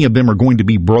how many of them are going to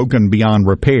be broken beyond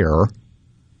repair.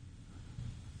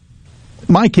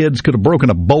 My kids could have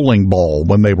broken a bowling ball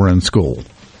when they were in school.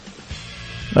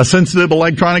 A sensitive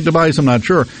electronic device, I'm not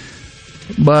sure.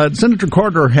 But Senator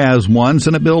Carter has one,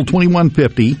 Senate Bill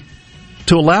 2150,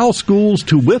 to allow schools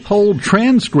to withhold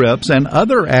transcripts and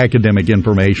other academic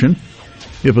information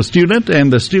if a student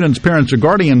and the student's parents or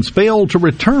guardians fail to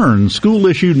return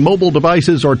school-issued mobile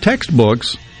devices or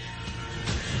textbooks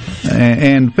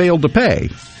and fail to pay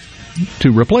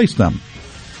to replace them.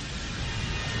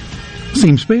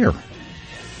 Seems fair.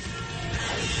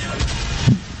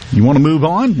 You want to move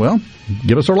on? Well,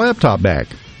 give us our laptop back.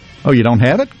 Oh, you don't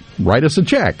have it? Write us a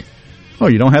check. Oh,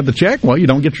 you don't have the check? Well, you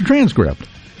don't get your transcript.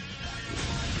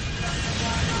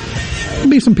 There'll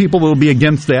be some people that will be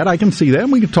against that. I can see that.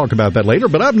 We can talk about that later.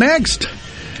 But up next,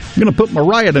 I'm going to put my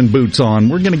rioting boots on.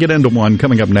 We're going to get into one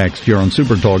coming up next here on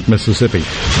Super Talk Mississippi.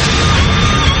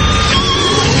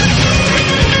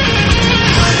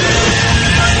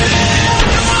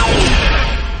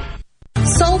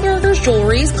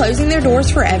 Jewelry is closing their doors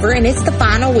forever, and it's the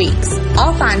final weeks.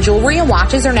 All fine jewelry and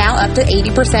watches are now up to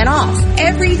 80% off.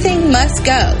 Everything must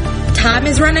go. Time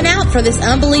is running out for this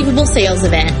unbelievable sales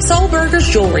event. Soul Burgers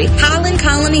Jewelry, Highland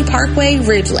Colony Parkway,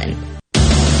 Ridgeland.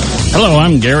 Hello,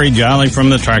 I'm Gary Jolly from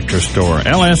the Tractor Store.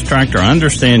 LS Tractor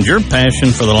understands your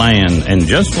passion for the land, and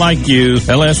just like you,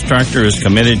 LS Tractor is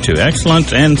committed to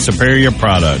excellence and superior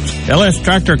products. LS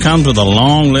Tractor comes with a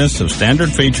long list of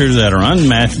standard features that are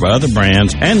unmatched by other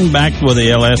brands and backed with the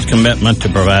LS commitment to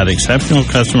provide exceptional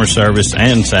customer service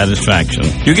and satisfaction.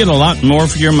 You get a lot more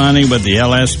for your money with the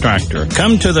LS Tractor.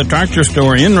 Come to the Tractor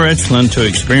Store in Richland to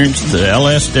experience the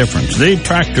LS difference. The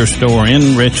Tractor Store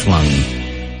in Richland.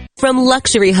 From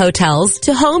luxury hotels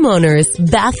to homeowners,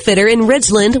 Bath Fitter in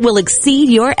Ridgeland will exceed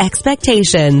your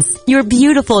expectations. Your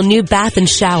beautiful new bath and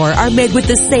shower are made with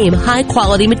the same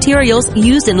high-quality materials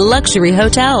used in luxury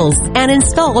hotels and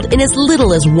installed in as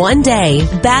little as 1 day.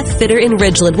 Bath Fitter in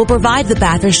Ridgeland will provide the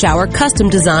bath or shower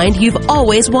custom designed you've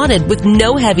always wanted with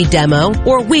no heavy demo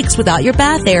or weeks without your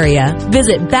bath area.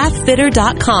 Visit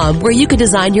bathfitter.com where you can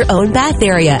design your own bath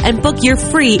area and book your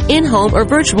free in-home or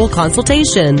virtual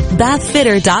consultation.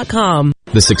 Bathfitter.com.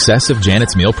 The success of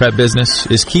Janet's meal prep business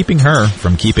is keeping her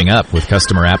from keeping up with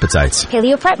customer appetites.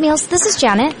 Paleo Prep Meals, this is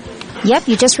Janet. Yep,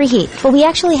 you just reheat. But we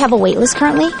actually have a wait list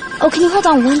currently. Oh, can you hold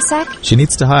on one sec? She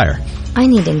needs to hire. I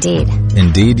need Indeed.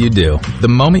 Indeed you do. The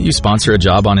moment you sponsor a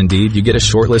job on Indeed, you get a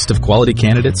short list of quality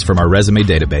candidates from our resume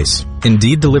database.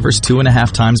 Indeed delivers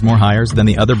 2.5 times more hires than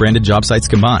the other branded job sites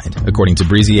combined, according to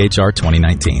Breezy HR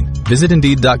 2019. Visit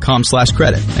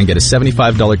Indeed.com/credit and get a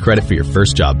 $75 credit for your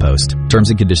first job post. Terms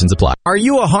and conditions apply. Are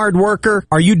you a hard worker?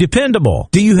 Are you dependable?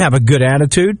 Do you have a good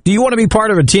attitude? Do you want to be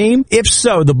part of a team? If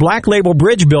so, the Black Label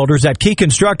Bridge Builders at Key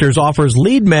Constructors offers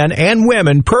lead men and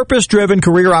women purpose-driven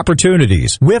career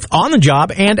opportunities with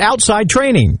on-the-job and outside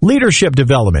training, leadership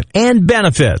development, and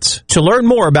benefits. To learn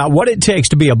more about what it takes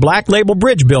to be a Black Label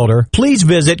Bridge Builder, please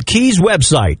visit Key's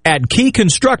website at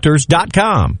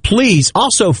keyconstructors.com. Please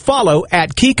also follow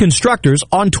at Key Constructors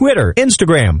on Twitter,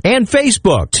 Instagram, and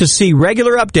Facebook to see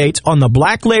regular updates on the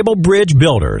Black Label Bridge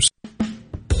Builders.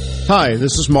 Hi,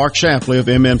 this is Mark Shapley of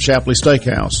MM Shapley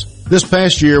Steakhouse. This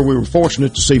past year, we were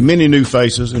fortunate to see many new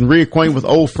faces and reacquaint with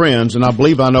old friends, and I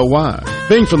believe I know why.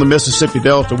 Being from the Mississippi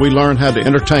Delta, we learned how to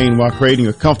entertain while creating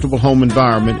a comfortable home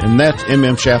environment, and that's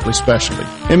MM Shapley's specialty.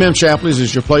 MM Shapley's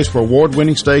is your place for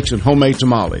award-winning steaks and homemade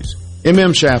tamales.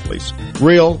 MM Shapley's,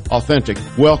 real, authentic,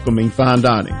 welcoming fine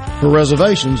dining. For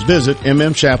reservations, visit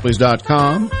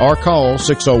mmshapleys.com or call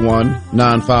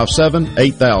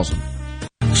 601-957-8000.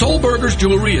 Soulburgers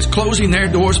Jewelry is closing their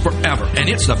doors forever, and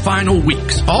it's the final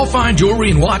weeks. All fine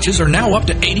jewelry and watches are now up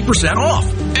to 80% off.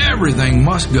 Everything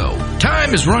must go.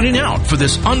 Time is running out for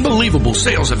this unbelievable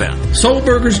sales event.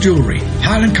 Soulburgers Jewelry,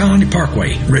 Highland Colony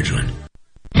Parkway, Ridgeland.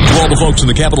 To all the folks in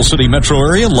the Capital City metro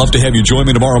area, love to have you join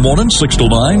me tomorrow morning, 6 to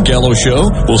 9, Gallo Show.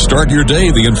 We'll start your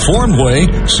day the informed way.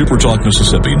 SuperTalk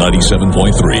Mississippi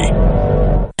 97.3.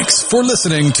 Thanks for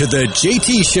listening to The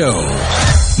JT Show.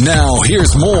 Now,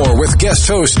 here's more with guest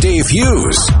host Dave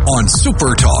Hughes on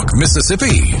SuperTalk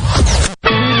Mississippi.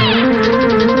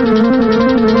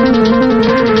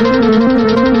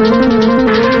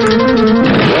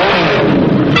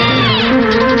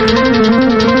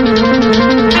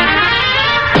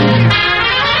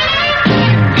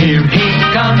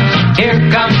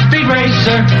 Here comes Speed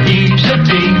Racer. He's a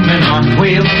demon on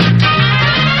wheels.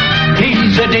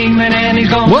 He's a demon and he's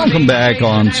going. Welcome back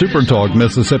on SuperTalk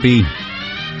Mississippi.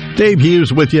 Dave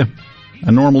Hughes with you.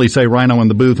 I normally say Rhino in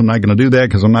the booth. I'm not going to do that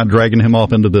because I'm not dragging him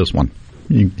off into this one.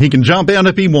 He can jump in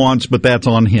if he wants, but that's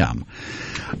on him.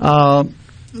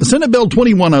 Senate Bill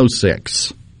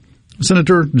 2106,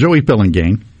 Senator Joey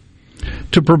Pillingane,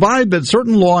 to provide that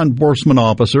certain law enforcement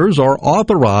officers are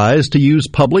authorized to use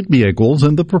public vehicles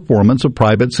in the performance of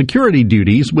private security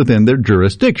duties within their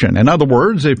jurisdiction. In other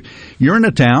words, if you're in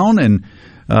a town and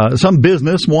some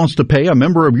business wants to pay a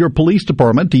member of your police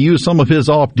department to use some of his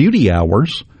off-duty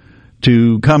hours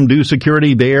to come do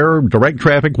security there, direct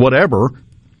traffic, whatever,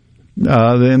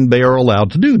 then they are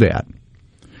allowed to do that.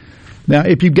 Now,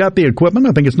 if you've got the equipment,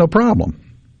 I think it's no problem.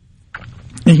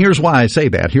 And here's why I say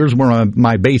that. Here's where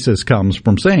my basis comes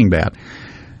from saying that.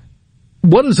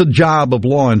 What is the job of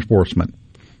law enforcement?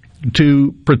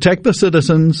 To protect the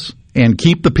citizens and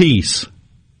keep the peace.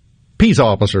 Peace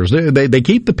officers, they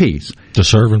keep the peace. To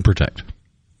serve and protect.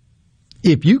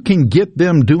 If you can get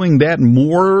them doing that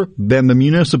more than the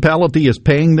municipality is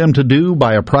paying them to do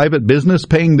by a private business,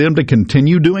 paying them to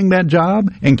continue doing that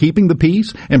job and keeping the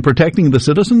peace and protecting the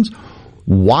citizens,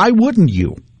 why wouldn't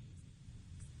you?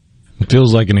 It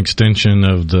feels like an extension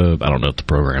of the, I don't know if the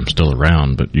program's still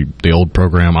around, but the old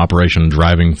program, Operation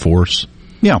Driving Force.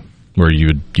 Yeah. Where you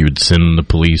would send the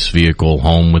police vehicle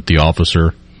home with the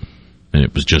officer, and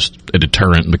it was just a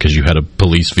deterrent because you had a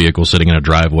police vehicle sitting in a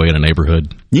driveway in a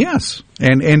neighborhood. Yes,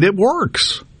 and it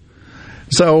works.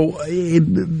 So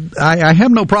I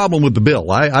have no problem with the bill.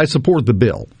 I support the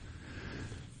bill.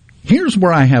 Here's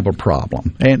where I have a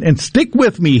problem, and stick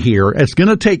with me here. It's going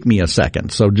to take me a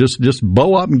second, so just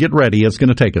bow up and get ready. It's going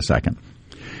to take a second.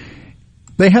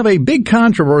 They have a big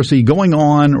controversy going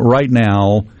on right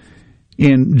now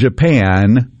in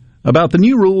Japan about the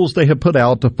new rules they have put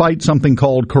out to fight something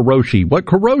called karoshi. What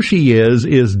karoshi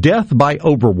is death by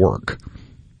overwork.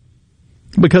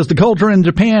 Because the culture in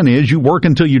Japan is you work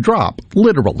until you drop,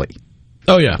 literally.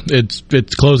 Oh, yeah. It's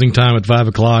closing time at 5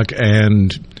 o'clock,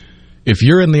 and if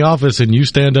you're in the office and you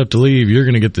stand up to leave, you're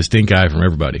going to get the stink eye from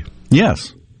everybody.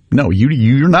 Yes. No,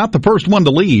 you're not the first one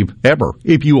to leave, ever.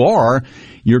 If you are,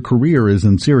 your career is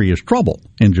in serious trouble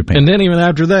in Japan. And then even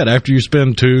after that, after you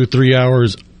spend 2-3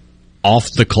 hours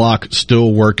off the clock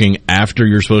still working after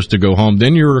you're supposed to go home,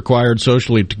 then you're required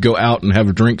socially to go out and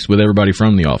have drinks with everybody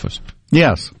from the office.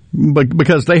 Yes.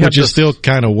 Because they have Which is still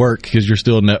kind of work because you're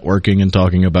still networking and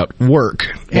talking about work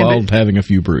while having a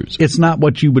few brews. It's not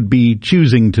what you would be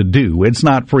choosing to do. It's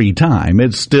not free time.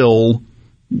 It's still,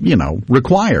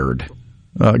 required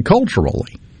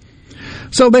culturally.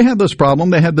 So they had this problem.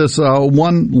 They had this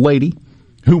one lady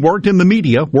who worked in the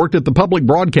media, worked at the public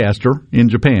broadcaster in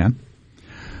Japan,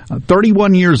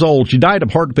 31 years old. She died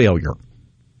of heart failure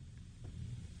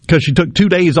because she took 2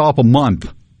 days off a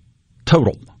month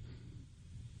total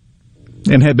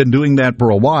and had been doing that for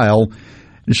a while.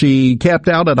 She capped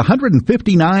out at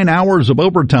 159 hours of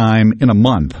overtime in a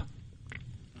month.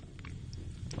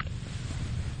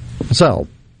 So,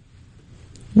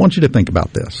 I want you to think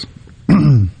about this.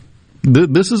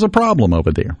 This is a problem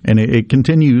over there, and it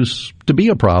continues to be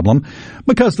a problem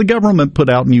because the government put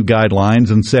out new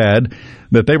guidelines and said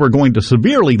that they were going to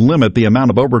severely limit the amount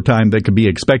of overtime that could be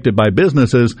expected by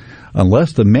businesses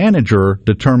unless the manager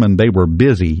determined they were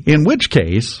busy, in which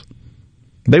case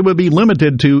they would be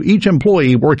limited to each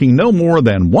employee working no more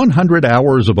than 100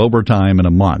 hours of overtime in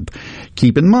a month.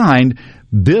 Keep in mind,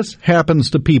 this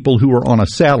happens to people who are on a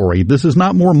salary. This is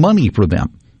not more money for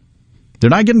them.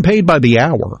 They're not getting paid by the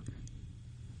hour.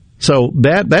 So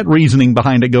that reasoning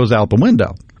behind it goes out the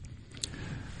window.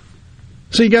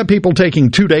 So you got people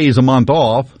taking 2 days a month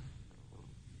off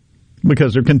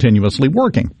because they're continuously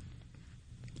working.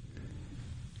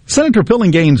 Senator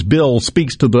Fillingane's bill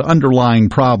speaks to the underlying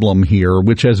problem here,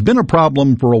 which has been a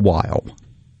problem for a while.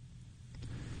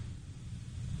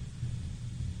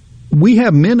 We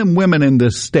have men and women in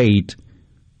this state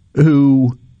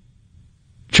who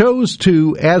chose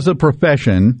to, as a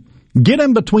profession, get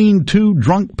in between two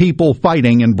drunk people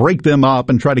fighting and break them up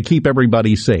and try to keep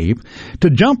everybody safe, to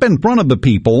jump in front of the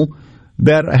people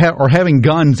that are having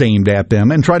guns aimed at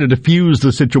them and try to defuse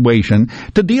the situation,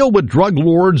 to deal with drug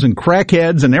lords and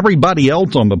crackheads and everybody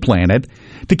else on the planet,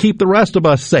 to keep the rest of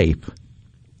us safe.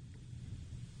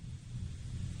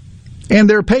 And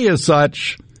their pay is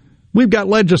such, we've got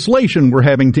legislation we're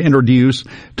having to introduce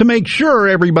to make sure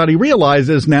everybody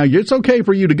realizes now it's okay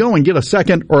for you to go and get a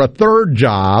second or a third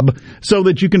job so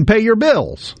that you can pay your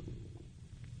bills.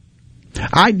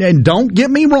 And don't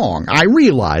get me wrong, I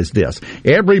realize this.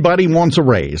 Everybody wants a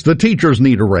raise. The teachers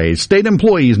need a raise. State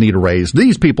employees need a raise.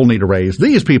 These people need a raise.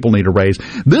 These people need a raise.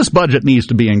 This budget needs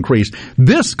to be increased.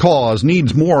 This cause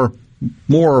needs more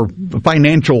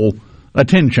financial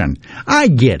attention. I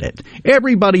get it.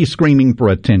 Everybody's screaming for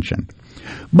attention.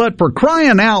 But for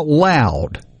crying out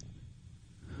loud,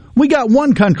 we got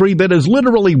one country that is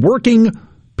literally working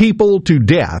people to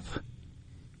death.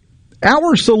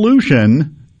 Our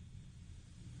solution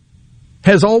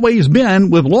has always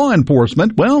been with law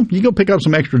enforcement, well, you go pick up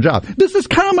some extra jobs. This is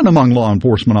common among law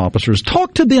enforcement officers.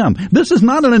 Talk to them. This is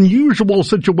not an unusual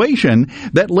situation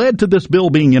that led to this bill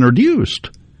being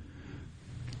introduced.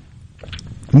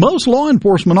 Most law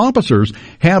enforcement officers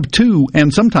have 2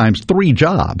 and sometimes 3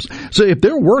 jobs. So if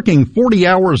they're working 40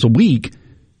 hours a week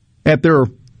at their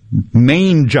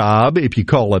main job, if you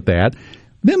call it that,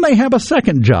 then they have a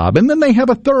second job, and then they have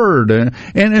a third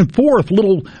and fourth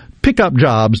little pickup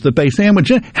jobs that they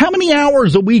sandwich in. How many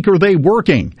hours a week are they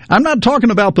working? I'm not talking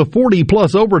about the 40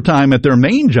 plus overtime at their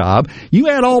main job. You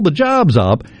add all the jobs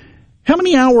up. How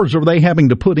many hours are they having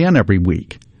to put in every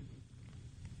week?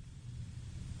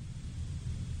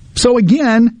 So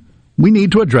again, we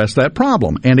need to address that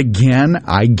problem. And again,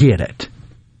 I get it.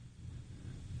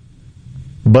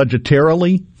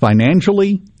 Budgetarily,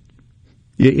 financially,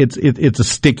 it's a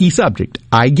sticky subject.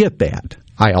 I get that.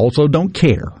 I also don't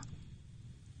care.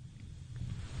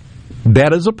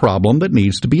 That is a problem that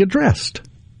needs to be addressed.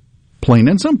 Plain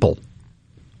and simple.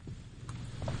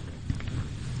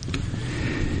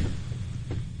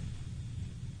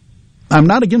 I'm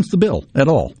not against the bill at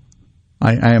all.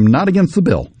 I am not against the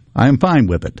bill. I am fine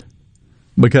with it.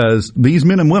 Because these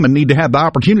men and women need to have the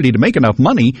opportunity to make enough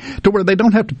money to where they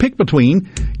don't have to pick between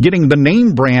getting the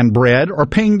name brand bread or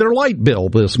paying their light bill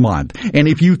this month. And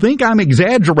if you think I'm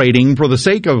exaggerating for the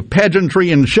sake of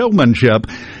pageantry and showmanship,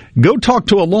 go talk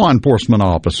to a law enforcement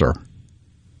officer.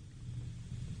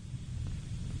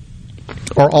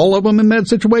 Are all of them in that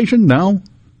situation? No.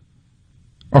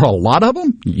 Are a lot of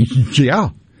them? Yeah.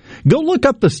 Go look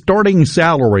up the starting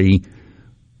salary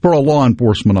for a law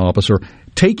enforcement officer,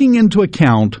 taking into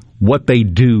account what they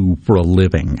do for a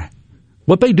living,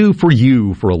 what they do for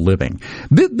you for a living.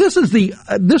 This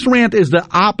rant is the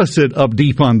opposite of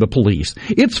defund the police.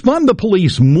 It's fund the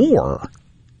police more,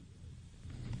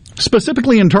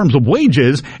 specifically in terms of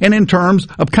wages and in terms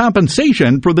of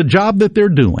compensation for the job that they're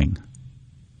doing.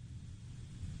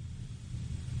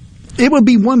 It would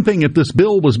be one thing if this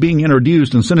bill was being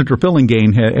introduced and Senator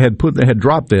Fillingane had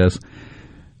dropped this,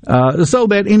 so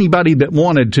that anybody that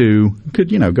wanted to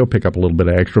could, go pick up a little bit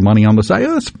of extra money on the side.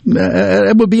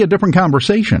 It would be a different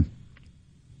conversation.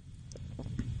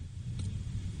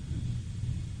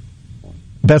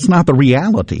 That's not the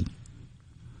reality.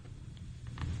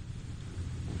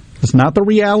 It's not the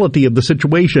reality of the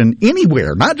situation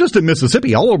anywhere, not just in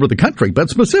Mississippi, all over the country, but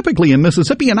specifically in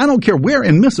Mississippi. And I don't care where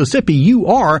in Mississippi you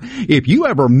are. If you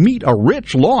ever meet a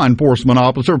rich law enforcement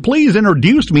officer, please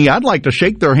introduce me. I'd like to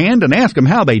shake their hand and ask them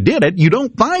how they did it. You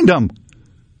don't find them.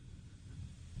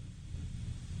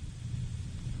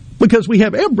 Because we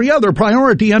have every other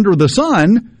priority under the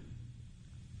sun.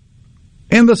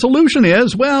 And the solution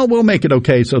is, well, we'll make it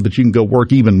okay so that you can go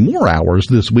work even more hours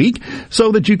this week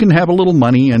so that you can have a little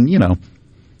money and,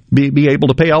 be able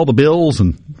to pay all the bills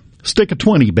and stick a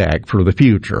 20 back for the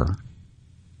future.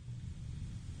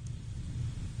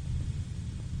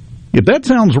 If that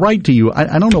sounds right to you,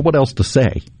 I don't know what else to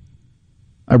say.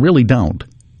 I really don't.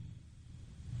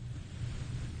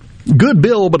 Good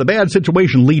bill, but a bad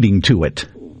situation leading to it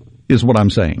is what I'm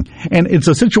saying. And it's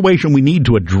a situation we need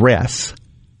to address.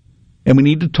 And we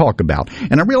need to talk about.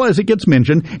 And I realize it gets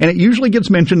mentioned, and it usually gets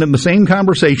mentioned in the same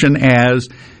conversation as,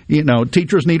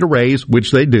 teachers need a raise, which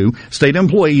they do. State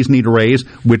employees need a raise,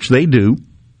 which they do.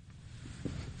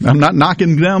 I'm not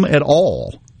knocking them at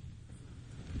all.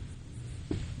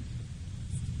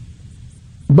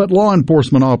 But law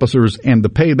enforcement officers and the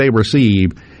pay they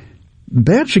receive,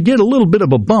 that should get a little bit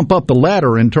of a bump up the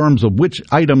ladder in terms of which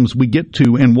items we get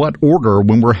to in what order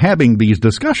when we're having these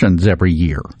discussions every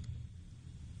year.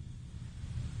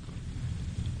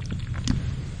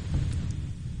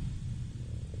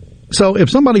 So if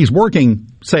somebody's working,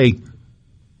 say,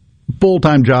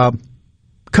 full-time job,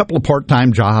 couple of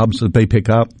part-time jobs that they pick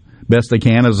up best they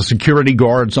can as a security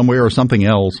guard somewhere or something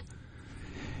else,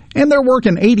 and they're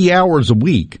working 80 hours a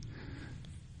week,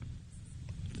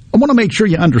 I want to make sure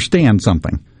you understand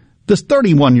something. This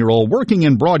 31-year-old working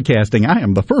in broadcasting, I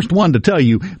am the first one to tell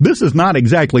you, this is not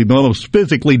exactly the most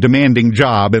physically demanding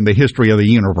job in the history of the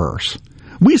universe.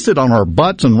 We sit on our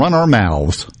butts and run our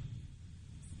mouths.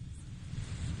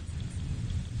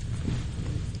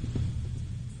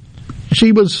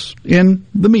 She was in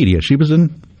the media. She was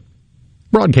in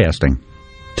broadcasting,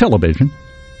 television.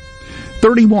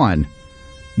 31.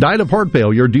 Died of heart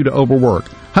failure due to overwork.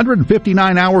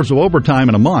 159 hours of overtime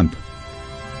in a month.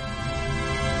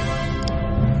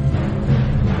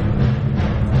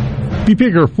 If you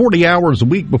figure 40 hours a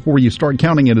week before you start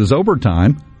counting it as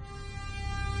overtime,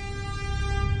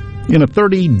 in a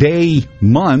 30-day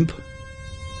month,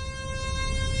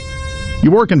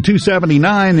 you're working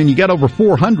 279 and you got over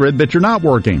 400 that you're not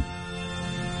working.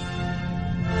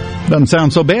 Doesn't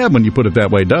sound so bad when you put it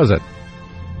that way, does it?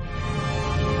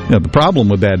 Now, the problem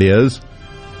with that is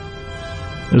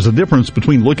there's a difference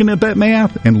between looking at that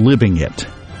math and living it.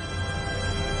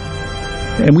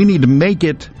 And we need to make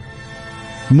it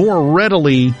more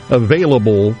readily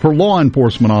available for law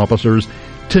enforcement officers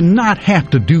to not have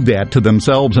to do that to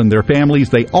themselves and their families.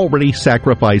 They already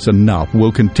sacrifice enough.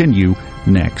 We'll continue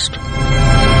next.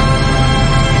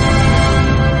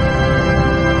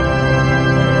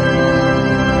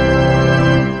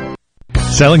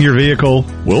 Selling your vehicle?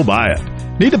 We'll buy it.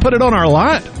 Need to put it on our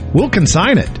lot? We'll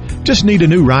consign it. Just need a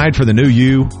new ride for the new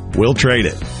you? We'll trade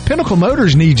it. Pinnacle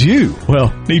Motors needs you.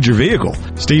 Well, needs your vehicle.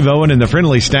 Steve Owen and the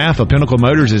friendly staff of Pinnacle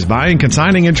Motors is buying,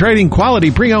 consigning, and trading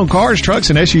quality pre-owned cars, trucks,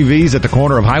 and SUVs at the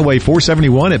corner of Highway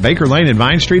 471 at Baker Lane and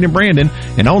Vine Street in Brandon,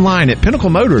 and online at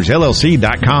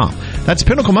PinnacleMotorsLLC.com. That's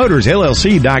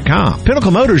PinnacleMotorsLLC.com.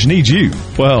 Pinnacle Motors needs you.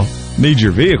 Well, needs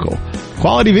your vehicle.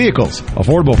 Quality vehicles,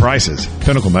 affordable prices.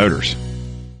 Pinnacle Motors.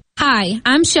 Hi,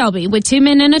 I'm Shelby with 2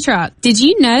 Men in a Truck. Did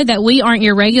you know that we aren't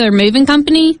your regular moving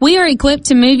company? We are equipped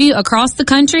to move you across the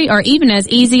country or even as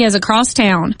easy as across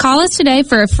town. Call us today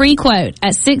for a free quote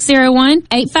at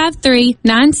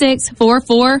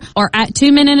 601-853-9644 or at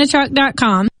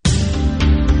 2meninatruck.com.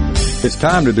 It's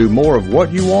time to do more of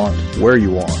what you want, where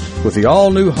you want. With the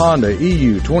all-new Honda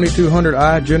EU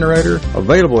 2200i generator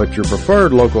available at your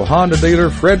preferred local Honda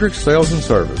dealer, Frederick Sales and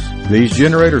Service. These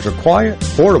generators are quiet,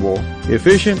 portable,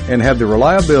 efficient, and have the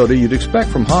reliability you'd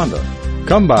expect from Honda.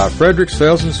 Come by Frederick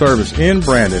Sales and Service in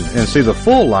Brandon and see the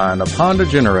full line of Honda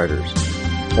generators.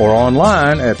 Or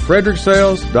online at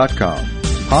fredericksales.com.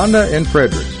 Honda and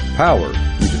Fredericks. Power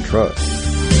you can trust.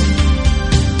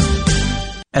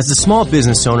 As a small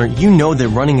business owner, you know that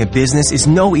running a business is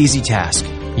no easy task.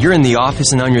 You're in the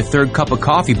office and on your third cup of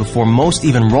coffee before most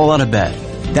even roll out of bed.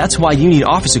 That's why you need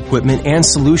office equipment and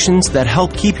solutions that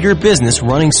help keep your business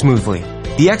running smoothly.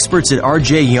 The experts at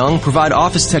RJ Young provide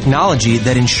office technology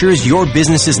that ensures your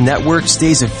business's network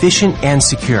stays efficient and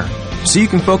secure, so you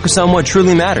can focus on what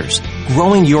truly matters,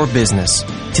 growing your business.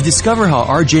 To discover how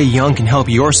RJ Young can help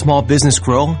your small business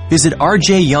grow, visit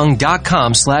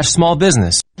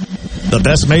rjyoung.com/smallbusiness. The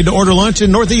best made-to-order lunch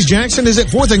in Northeast Jackson is at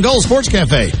 4th and Gold Sports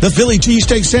Cafe. The Philly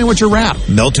cheesesteak sandwich or wrap,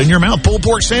 melt-in-your-mouth pulled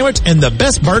pork sandwich, and the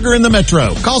best burger in the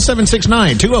metro. Call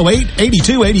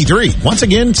 769-208-8283. Once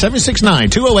again,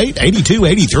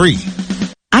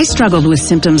 769-208-8283. I struggled with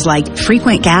symptoms like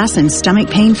frequent gas and stomach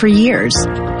pain for years.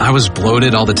 I was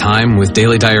bloated all the time with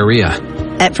daily diarrhea.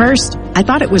 At first, I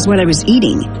thought it was what I was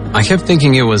eating. I kept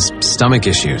thinking it was stomach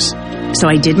issues. So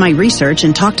I did my research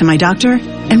and talked to my doctor,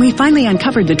 and we finally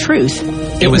uncovered the truth.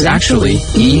 It was actually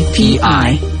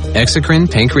EPI. Exocrine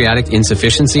pancreatic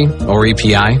insufficiency, or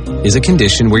EPI, is a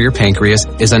condition where your pancreas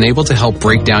is unable to help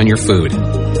break down your food.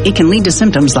 It can lead to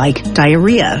symptoms like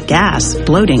diarrhea, gas,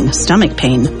 bloating, stomach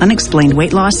pain, unexplained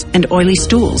weight loss, and oily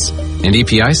stools. And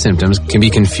EPI symptoms can be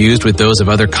confused with those of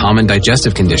other common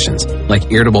digestive conditions,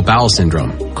 like irritable bowel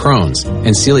syndrome, Crohn's,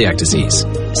 and celiac disease.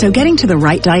 So getting to the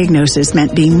right diagnosis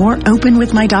meant being more open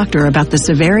with my doctor about the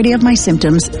severity of my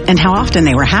symptoms and how often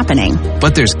they were happening.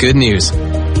 But there's good news.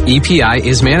 EPI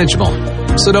is manageable,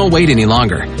 so don't wait any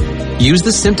longer. Use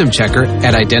the symptom checker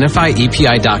at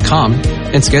identifyepi.com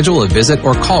and schedule a visit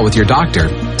or call with your doctor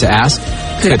to ask,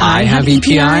 could I have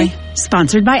EPI?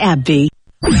 Sponsored by AbbVie.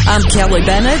 I'm Kelly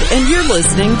Bennett, and you're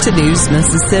listening to News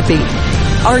Mississippi.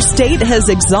 Our state has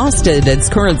exhausted its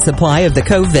current supply of the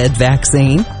COVID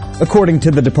vaccine. According to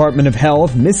the Department of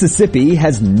Health, Mississippi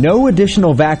has no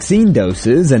additional vaccine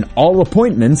doses and all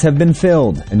appointments have been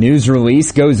filled. A news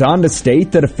release goes on to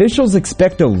state that officials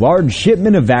expect a large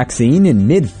shipment of vaccine in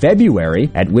mid-February,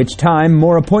 at which time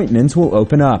more appointments will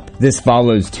open up. This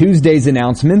follows Tuesday's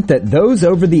announcement that those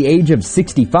over the age of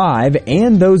 65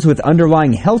 and those with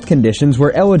underlying health conditions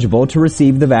were eligible to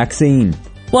receive the vaccine.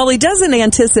 While he doesn't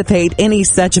anticipate any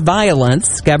such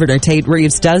violence, Governor Tate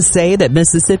Reeves does say that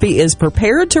Mississippi is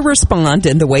prepared to respond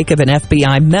in the wake of an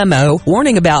FBI memo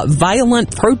warning about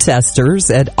violent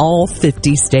protesters at all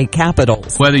 50 state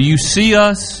capitals. Whether you see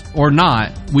us or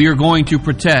not, we are going to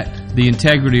protect the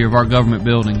integrity of our government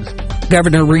buildings.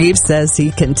 Governor Reeves says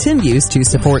he continues to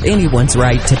support anyone's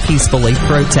right to peacefully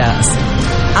protest.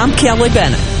 I'm Kelly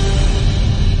Bennett.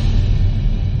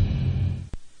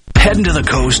 Heading to the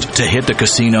coast to hit the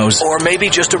casinos, or maybe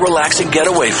just a relaxing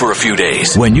getaway for a few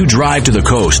days. When you drive to the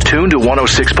coast, tune to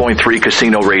 106.3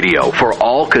 Casino Radio for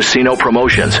all casino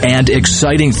promotions and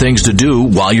exciting things to do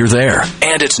while you're there.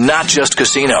 And it's not just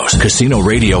casinos. Casino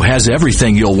Radio has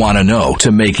everything you'll want to know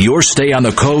to make your stay on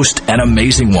the coast an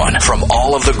amazing one. From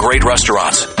all of the great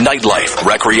restaurants, nightlife,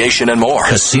 recreation, and more,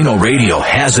 Casino Radio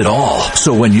has it all.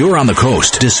 So when you're on the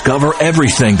coast, discover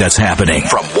everything that's happening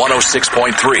from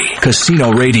 106.3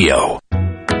 Casino Radio.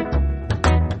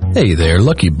 Hey there,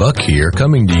 Lucky Buck here,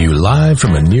 coming to you live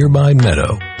from a nearby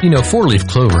meadow. You know, 4-leaf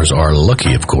clovers are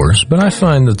lucky, of course, but I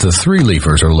find that the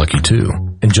 3-leafers are lucky too,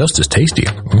 and just as tasty.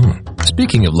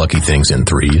 Speaking of lucky things in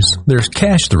threes, there's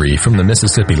Cash 3 from the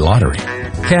Mississippi Lottery.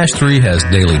 Cash 3 has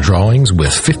daily drawings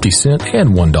with 50-cent and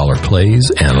 $1 plays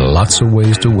and lots of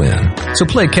ways to win. So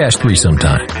play Cash 3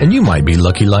 sometime, and you might be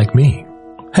lucky like me.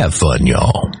 Have fun,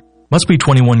 y'all. Must be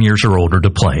 21 years or older to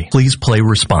play. Please play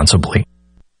responsibly.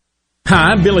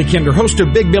 Hi, I'm Billy Kinder, host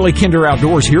of Big Billy Kinder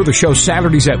Outdoors. Here the show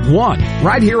Saturdays at 1,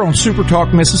 right here on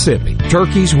SuperTalk Mississippi.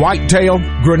 Turkeys, whitetail,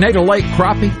 Grenada Lake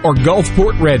crappie, or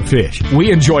Gulfport redfish.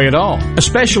 We enjoy it all,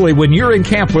 especially when you're in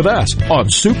camp with us on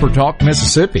SuperTalk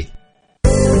Mississippi.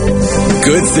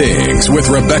 Good Things with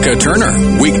Rebecca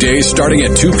Turner. Weekdays starting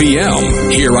at 2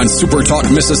 p.m. here on SuperTalk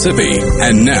Mississippi.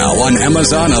 And now on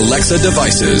Amazon Alexa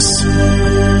devices.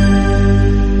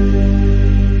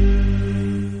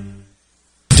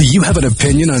 Do you have an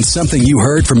opinion on something you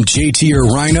heard from JT or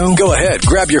Rhino? Go ahead,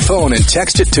 grab your phone and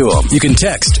text it to them. You can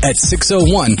text at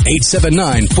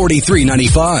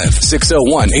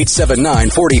 601-879-4395.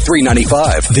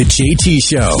 601-879-4395. The JT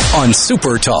Show on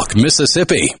SuperTalk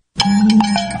Mississippi.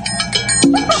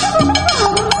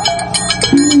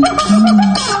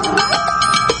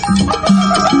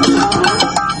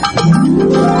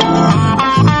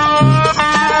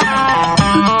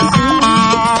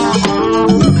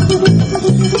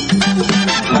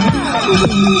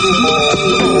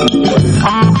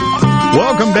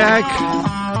 Welcome back.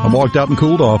 I walked out and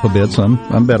cooled off a bit, so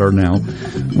I'm better now.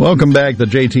 Welcome back, the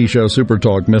JT Show,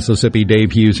 SuperTalk Mississippi.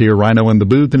 Dave Hughes here, Rhino in the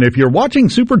booth. And if you're watching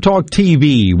SuperTalk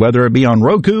TV, whether it be on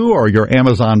Roku or your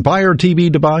Amazon Fire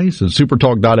TV device at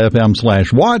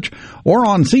supertalk.fm/watch or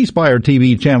on C-Spire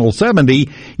TV channel 70,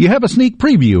 you have a sneak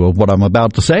preview of what I'm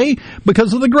about to say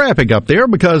because of the graphic up there.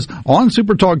 Because on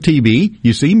SuperTalk TV,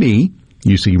 you see me,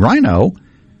 you see Rhino,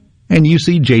 and you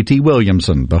see JT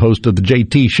Williamson, the host of the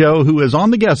JT Show, who is on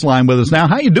the guest line with us now.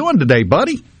 How you doing today,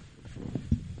 buddy?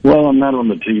 Well, I'm not on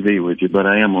the TV with you, but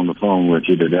I am on the phone with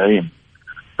you today. And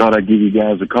thought I'd give you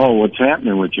guys a call. What's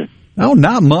happening with you? Oh,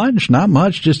 not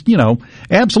much. Just,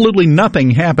 absolutely nothing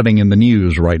happening in the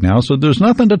news right now, so there's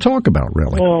nothing to talk about,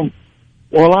 really.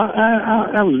 Well,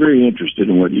 I was very interested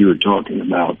in what you were talking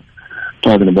about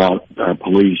our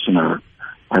police and our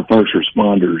first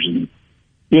responders, and,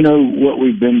 what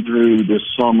we've been through this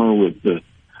summer with the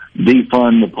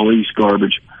defund the police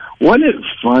garbage. Wasn't it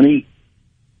funny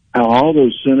how all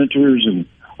those senators and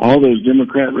all those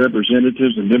Democrat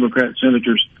representatives and Democrat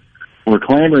senators were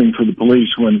clamoring for the police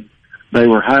when they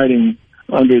were hiding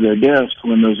under their desks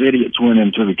when those idiots went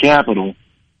into the Capitol,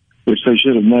 which they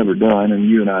should have never done, and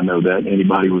you and I know that.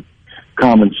 Anybody with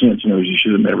common sense knows you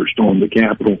should have never stormed the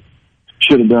Capitol.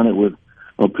 Should have done it with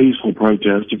a peaceful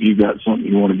protest if you've got something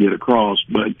you want to get across.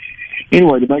 But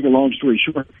anyway, to make a long story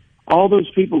short, all those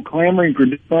people clamoring for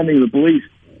defunding the police,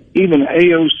 even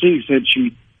AOC said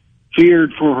she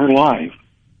feared for her life.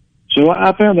 So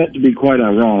I found that to be quite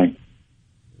ironic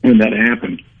when that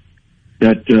happened,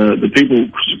 that the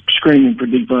people screaming for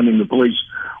defunding the police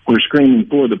were screaming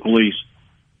for the police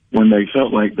when they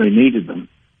felt like they needed them.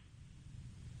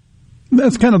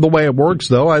 That's kind of the way it works,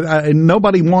 though.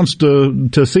 Nobody wants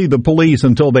to see the police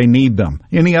until they need them.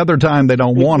 Any other time, they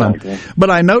don't want them. But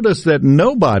I noticed that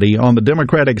nobody on the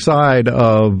Democratic side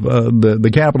of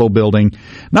the Capitol building,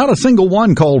 not a single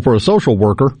one called for a social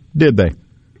worker, did they?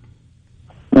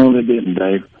 No, they didn't,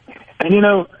 Dave.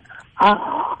 And,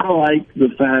 I like the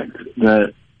fact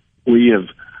that we have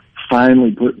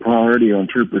finally put priority on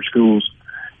trooper schools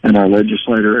in our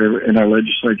legislature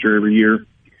every year,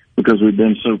 because we've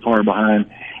been so far behind.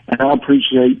 And I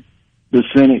appreciate the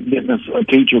Senate getting us a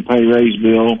teacher pay raise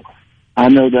bill. I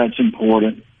know that's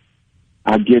important.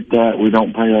 I get that. We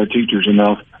don't pay our teachers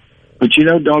enough. But,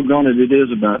 doggone it, it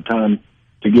is about time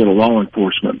to get a law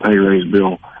enforcement pay raise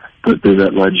bill put through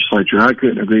that legislature. I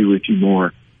couldn't agree with you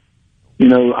more.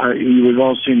 We've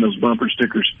all seen those bumper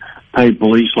stickers, pay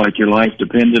police like your life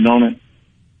depended on it.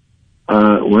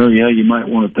 Well, yeah, you might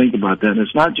want to think about that. And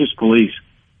it's not just police.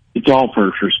 It's all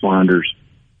first responders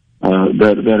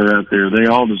that are out there. They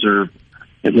all deserve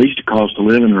at least a cost of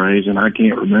living raise, and I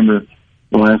can't remember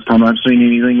the last time I've seen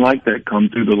anything like that come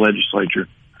through the legislature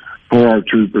for our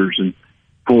troopers and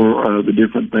for the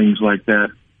different things like that.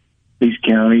 These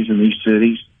counties and these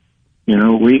cities,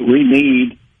 we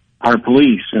need our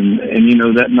police, and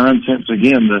that nonsense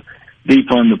again. The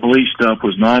defund the police stuff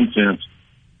was nonsense,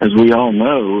 as we all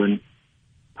know. And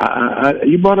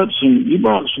you brought up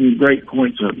some great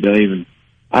points up, Dave, and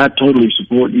I totally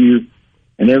support you.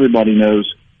 And everybody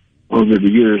knows over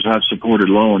the years I've supported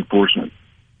law enforcement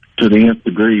to the nth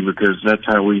degree, because that's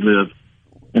how we live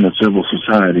in a civil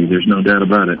society. There's no doubt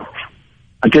about it.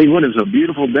 I tell you what, it's a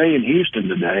beautiful day in Houston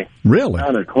today. Really?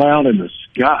 Not a cloud in the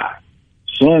sky.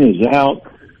 Sun is out.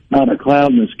 Not a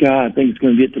cloud in the sky. I think it's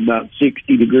going to get to about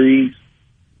 60 degrees.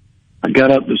 I got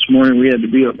up this morning. We had to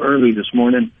be up early this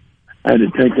morning. I had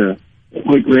to take a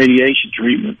quick radiation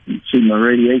treatment and see my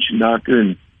radiation doctor,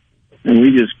 and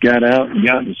we just got out and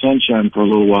got in the sunshine for a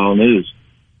little while, and it is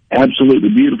absolutely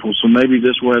beautiful. So maybe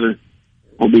this weather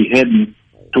will be heading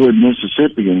toward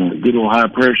Mississippi, and a good old high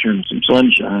pressure and some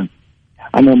sunshine.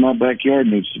 I know my backyard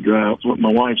needs to dry out. That's what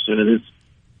my wife said.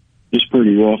 It's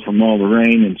pretty rough from all the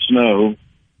rain and snow.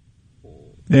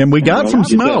 And we got some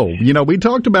snow. We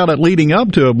talked about it leading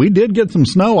up to it. We did get some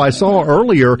snow. I saw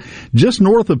earlier, just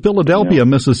north of Philadelphia,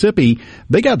 Mississippi,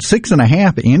 they got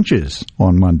 6.5 inches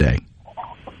on Monday.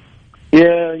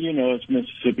 Yeah, it's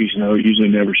Mississippi snow. It usually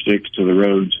never sticks to the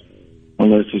roads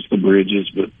unless it's the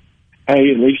bridges. But,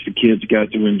 hey, at least the kids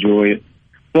got to enjoy it.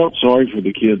 Felt sorry for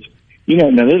the kids.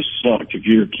 Now this sucked if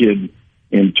you're a kid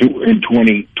in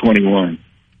 2021.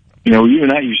 You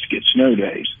and I used to get snow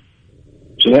days.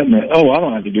 So that meant, I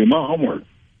don't have to do my homework.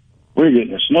 We're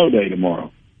getting a snow day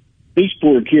tomorrow. These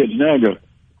poor kids now go,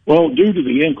 well, due to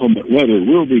the inclement weather,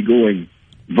 we'll be going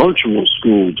virtual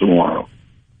school tomorrow.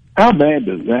 How bad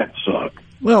does that suck?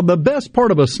 Well, the best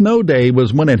part of a snow day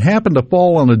was when it happened to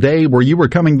fall on a day where you were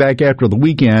coming back after the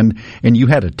weekend and you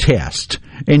had a test.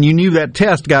 And you knew that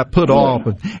test got put off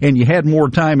and you had more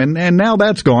time. And now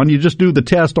that's gone. You just do the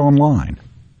test online.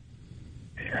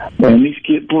 Well, and these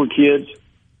poor kids,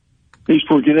 they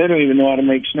don't even know how to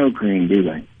make snow cream, do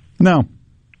they? No.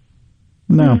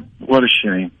 What a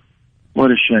shame.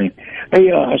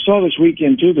 Hey, I saw this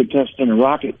weekend, too, they're testing a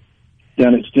rocket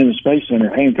down at Stennis Space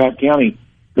Center, Hancock County,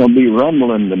 going to be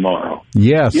rumbling tomorrow.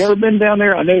 Yes. You ever been down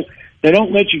there? I know they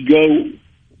don't let you go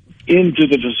into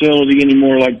the facility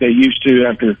anymore like they used to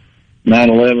after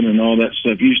 9/11 and all that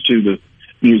stuff. Used to, the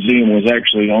museum was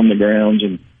actually on the grounds,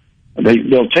 and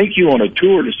they'll take you on a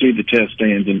tour to see the test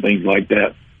stands and things like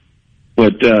that.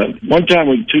 But one time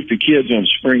we took the kids on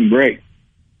spring break.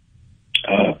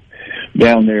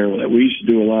 down there. We used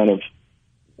to do a lot of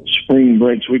spring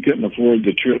breaks. We couldn't afford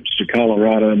the trips to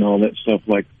Colorado and all that stuff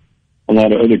like a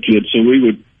lot of other kids. So we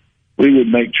would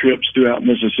make trips throughout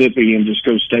Mississippi and just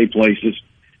go stay places.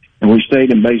 And we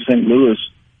stayed in Bay St. Louis.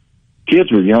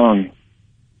 Kids were young,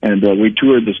 and we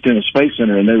toured the Stennis Space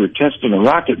Center, and they were testing a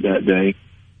rocket that day,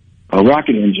 a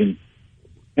rocket engine.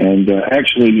 And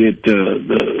actually,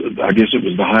 I guess it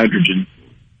was the hydrogen.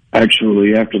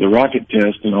 Actually, after the rocket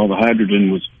test and all the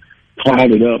hydrogen was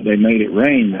clouded up, they made it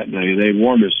rain that day. They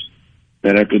warned us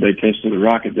that after they tested the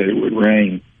rocket that it would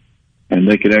rain, and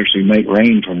they could actually make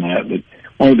rain from that. But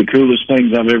one of the coolest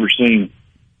things I've ever seen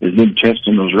is them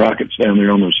testing those rockets down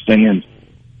there on those stands,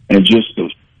 and just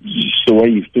the way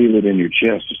you feel it in your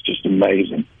chest is just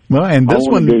amazing. Well, and this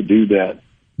one, go do that.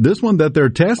 This one that they're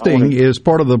testing is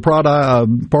part of the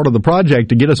project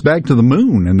to get us back to the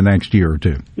moon in the next year or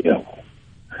two. Yeah.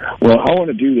 Well, I want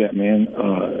to do that, man.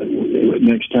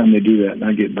 Next time they do that and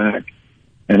I get back,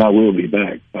 and I will be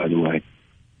back, by the way.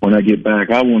 When I get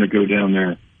back, I want to go down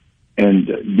there and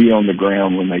be on the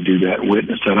ground when they do that,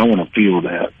 witness that. I want to feel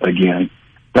that again.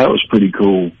 That was pretty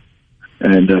cool,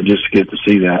 and just to get to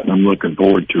see that, and I'm looking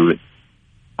forward to it.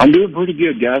 I'm doing pretty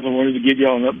good, guys. I wanted to give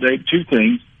y'all an update. Two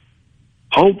things.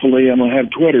 Hopefully, I'm going to have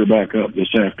Twitter back up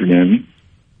this afternoon.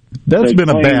 That's been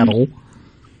a battle.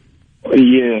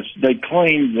 Yes, they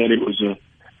claimed that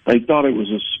they thought it was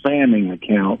a spamming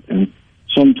account, and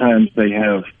sometimes they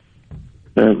have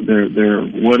their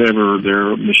whatever,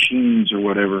 their machines or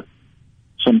whatever,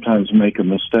 sometimes make a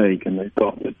mistake, and they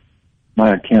thought that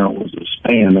my account was a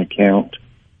spam account.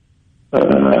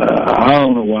 I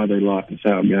don't know why they locked us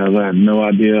out, guys. I have no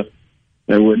idea.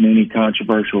 There wasn't any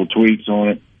controversial tweets on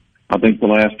it. I think the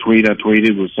last tweet I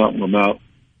tweeted was something about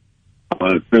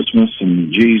Christmas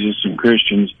and Jesus and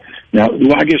Christians. Now,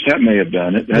 well, I guess that may have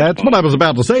done it. That's what I was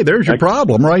about to say. There's your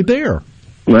problem right there.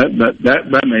 Well,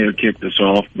 that may have kicked us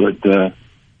off, but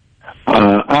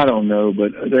I don't know.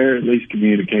 But they're at least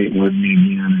communicating with me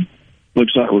again.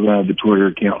 Looks like we're going to have the Twitter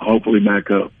account hopefully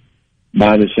back up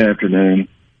by this afternoon.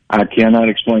 I cannot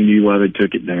explain to you why they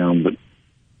took it down, but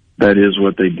that is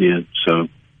what they did. So.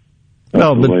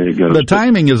 Well, the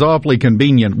timing is awfully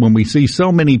convenient when we see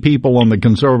so many people on the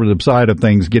conservative side of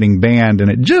things getting banned, and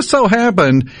it just so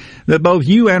happened that both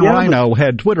you and Rhino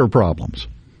had Twitter problems.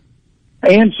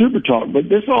 And SuperTalk, but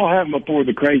this all happened before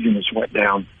the craziness went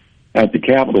down at the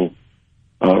Capitol,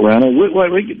 Rhino.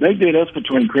 They did us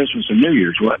between Christmas and New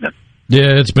Year's, wasn't it?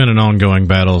 Yeah, it's been an ongoing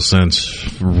battle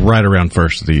since right around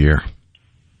first of the year.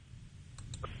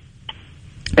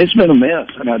 It's been a mess,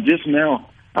 and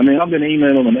I've been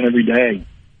emailing them every day,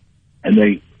 and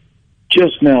they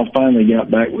just now finally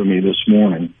got back with me this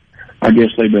morning. I guess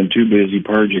they've been too busy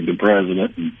purging the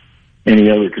president and any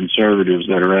other conservatives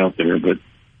that are out there. But,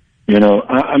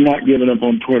 I'm not giving up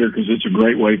on Twitter because it's a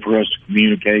great way for us to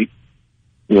communicate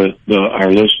with our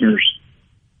listeners.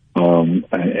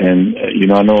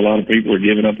 I know a lot of people are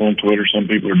giving up on Twitter. Some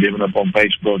people are giving up on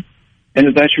Facebook. And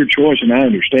if that's your choice, and I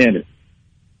understand it,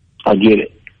 I get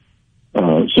it.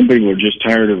 Some people are just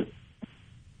tired of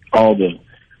all the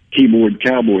keyboard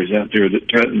cowboys out there that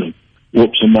threaten to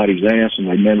whoop somebody's ass and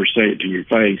they never say it to your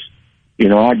face.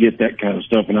 I get that kind of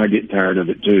stuff, and I get tired of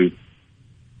it too.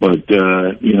 But,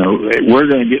 we're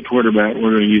going to get Twitter back.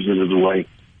 We're going to use it as a way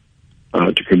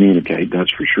to communicate,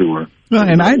 that's for sure. Well,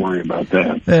 and don't worry about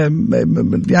that.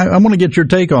 I want to get your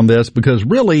take on this, because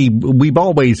really we've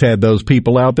always had those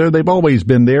people out there. They've always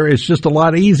been there. It's just a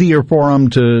lot easier for them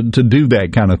to do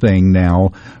that kind of thing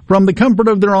now from the comfort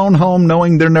of their own home,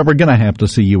 knowing they're never going to have to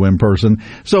see you in person.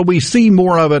 So we see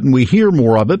more of it and we hear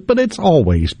more of it, but it's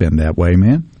always been that way,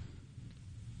 man.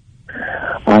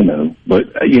 I know, but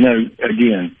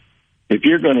again, if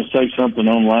you're going to say something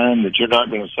online that you're not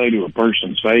going to say to a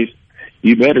person's face,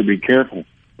 you better be careful,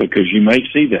 because you may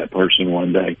see that person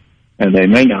one day and they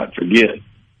may not forget.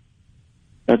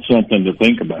 That's something to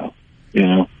think about,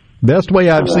 Best way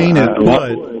I've seen it,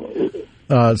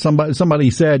 somebody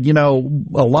said, a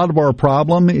lot of our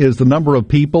problem is the number of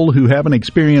people who haven't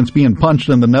experienced being punched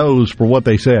in the nose for what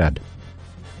they said.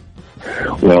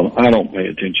 Well, I don't pay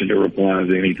attention to replies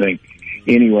to anything.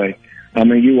 Anyway,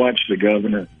 you watch the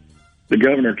governor. The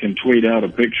governor can tweet out a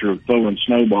picture of throwing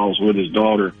snowballs with his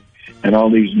daughter, and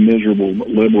all these miserable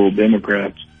liberal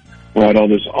Democrats write all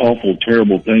this awful,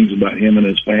 terrible things about him and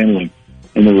his family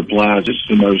in the replies. It's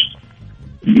the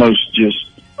most just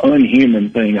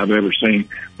unhuman thing I've ever seen.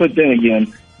 But then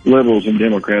again, liberals and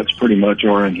Democrats pretty much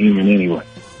are unhuman anyway.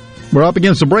 We're up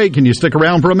against the break. Can you stick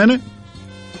around for a minute?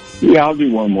 Yeah, I'll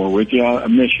do one more with you. I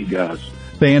miss you guys.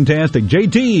 Fantastic.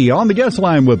 JT on the guest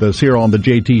line with us here on the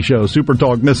JT Show,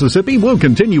 SuperTalk Mississippi. We'll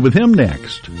continue with him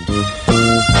next.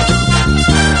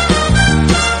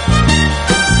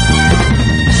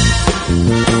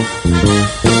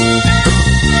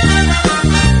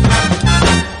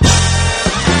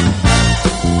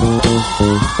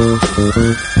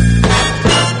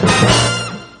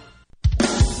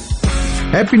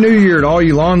 Happy New Year to all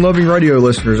you lawn-loving radio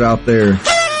listeners out there.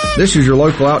 This is your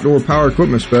local outdoor power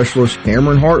equipment specialist,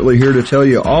 Cameron Hartley, here to tell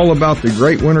you all about the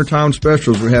great wintertime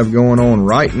specials we have going on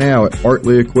right now at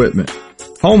Hartley Equipment.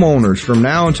 Homeowners, from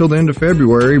now until the end of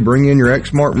February, bring in your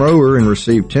Exmark mower and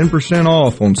receive 10%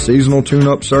 off on seasonal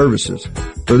tune-up services.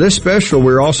 For this special,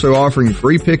 we're also offering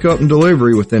free pickup and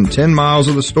delivery within 10 miles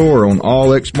of the store on all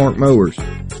Exmark mowers.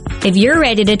 If you're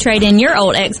ready to trade in your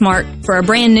old Exmark for a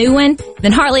brand new one,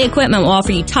 then Hartley Equipment will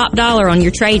offer you top dollar on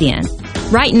your trade-in.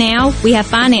 Right now, we have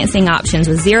financing options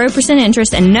with 0%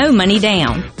 interest and no money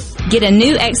down. Get a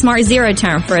new Exmark Zero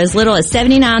Turn for as little as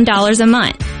 $79 a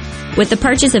month. With the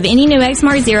purchase of any new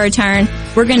Exmark Zero Turn,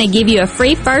 we're going to give you a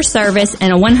free first service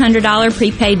and a $100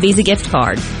 prepaid Visa gift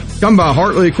card. Come by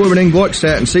Hartley Equipment in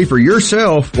Gluckstadt and see for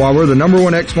yourself why we're the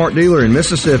 #1 Exmark dealer in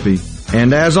Mississippi.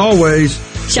 And as always,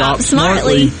 shop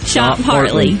smartly, shop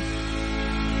Hartley.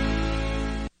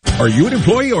 Are you an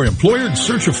employee or employer in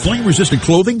search of flame-resistant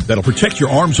clothing that'll protect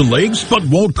your arms and legs but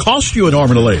won't cost you an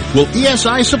arm and a leg? Well,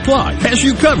 ESI Supply has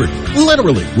you covered,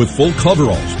 literally, with full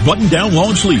coveralls, button-down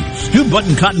long sleeves,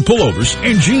 2-button cotton pullovers,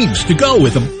 and jeans to go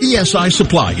with them. ESI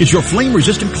Supply is your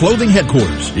flame-resistant clothing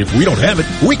headquarters. If we don't have it,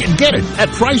 we can get it at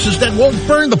prices that won't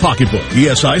burn the pocketbook.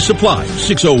 ESI Supply,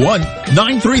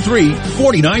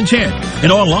 601-933-4910,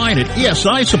 and online at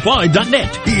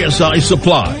esisupply.net. ESI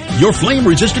Supply, your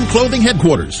flame-resistant clothing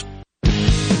headquarters.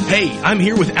 Hey, I'm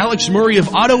here with Alex Murray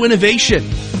of Auto Innovation.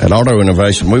 At Auto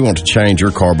Innovation, we want to change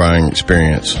your car buying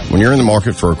experience. When you're in the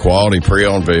market for a quality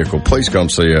pre-owned vehicle, please come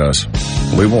see us.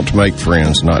 We want to make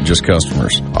friends, not just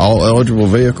customers. All eligible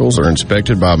vehicles are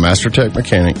inspected by a MasterTech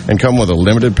mechanic and come with a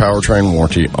limited powertrain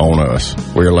warranty on us.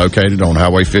 We are located on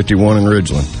Highway 51 in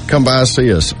Ridgeland. Come by and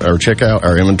see us or check out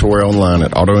our inventory online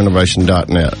at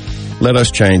autoinnovation.net. Let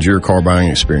us change your car buying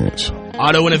experience.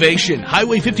 Auto Innovation,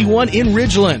 Highway 51 in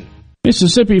Ridgeland.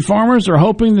 Mississippi farmers are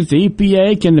hoping that the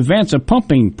EPA can advance a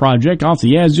pumping project off the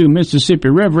Yazoo Mississippi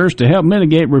rivers to help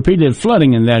mitigate repeated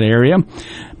flooding in that area.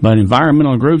 But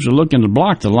environmental groups are looking to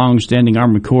block the long-standing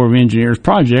Army Corps of Engineers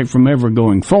project from ever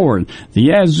going forward. The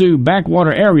Yazoo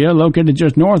backwater area, located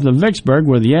just north of Vicksburg,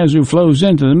 where the Yazoo flows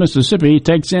into the Mississippi,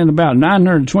 takes in about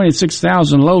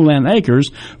 926,000 lowland acres,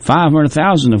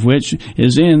 500,000 of which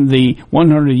is in the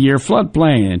 100-year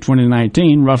floodplain. In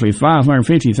 2019, roughly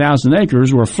 550,000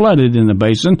 acres were flooded in the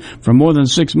basin for more than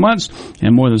 6 months,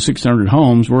 and more than 600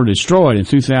 homes were destroyed. In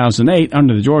 2008,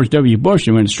 under the George W. Bush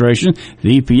administration,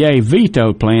 the EPA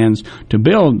vetoed plans to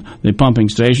build the pumping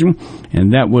station,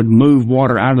 and that would move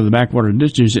water out of the backwater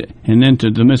ditches and into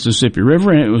the Mississippi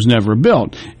River, and it was never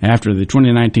built. After the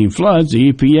 2019 floods,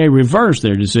 the EPA reversed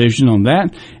their decision on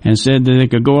that and said that they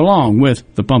could go along with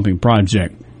the pumping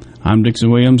project. I'm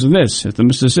Dixon Williams, and this is the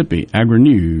Mississippi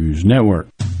Agri-News Network.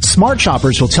 Smart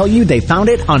shoppers will tell you they found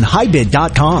it on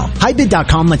HighBid.com.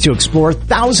 HighBid.com lets you explore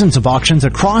thousands of auctions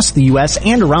across the U.S.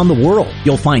 and around the world.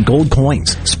 You'll find gold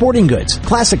coins, sporting goods,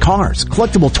 classic cars,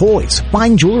 collectible toys,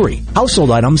 fine jewelry,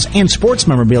 household items, and sports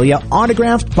memorabilia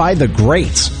autographed by the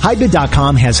greats.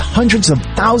 HighBid.com has hundreds of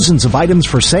thousands of items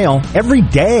for sale every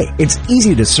day. It's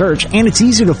easy to search, and it's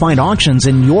easy to find auctions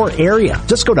in your area.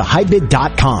 Just go to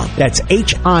HighBid.com. That's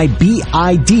HIBID.com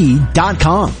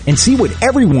and see what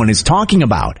everyone is talking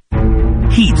about.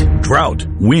 Heat, drought,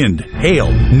 wind,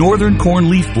 hail, northern corn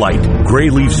leaf blight, gray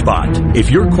leaf spot. If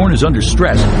your corn is under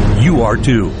stress, you are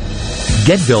too.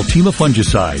 Get Veltima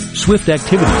fungicide, swift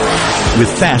activity, with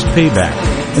fast payback,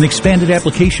 an expanded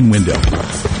application window.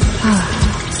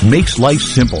 Makes life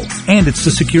simple, and it's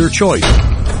the secure choice.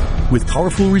 With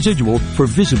powerful residual for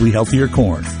visibly healthier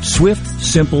corn. Swift,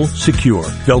 simple, secure.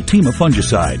 Veltima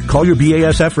fungicide. Call your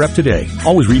BASF rep today.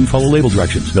 Always read and follow label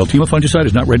directions. Veltima fungicide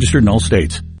is not registered in all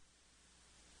states.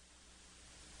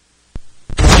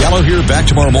 Gallo here, back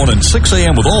tomorrow morning, 6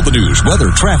 a.m. with all the news, weather,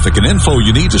 traffic, and info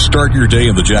you need to start your day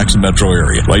in the Jackson metro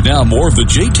area. Right now, more of the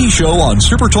JT Show on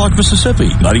SuperTalk Mississippi,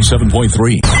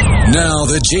 97.3. Now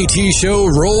the JT Show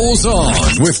rolls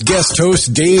on with guest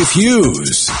host Dave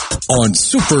Hughes on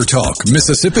SuperTalk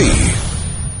Mississippi.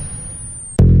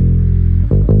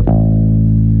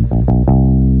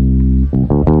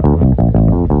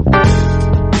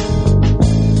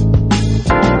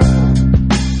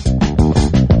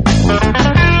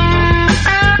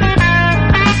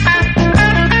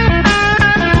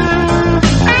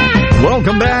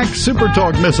 Welcome back, Super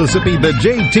Talk Mississippi, the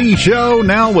JT Show,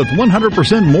 now with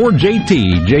 100% more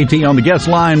JT. JT on the guest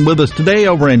line with us today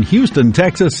over in Houston,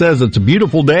 Texas, says it's a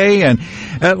beautiful day. And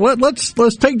let's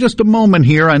take just a moment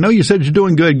here. I know you said you're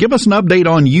doing good. Give us an update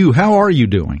on you. How are you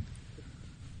doing?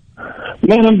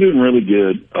 Man, I'm doing really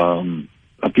good.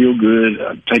 I feel good.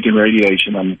 I'm taking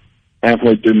radiation. I'm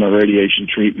halfway through my radiation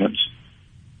treatments,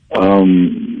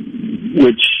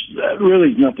 which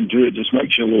really is nothing to it. Just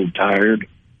makes you a little tired.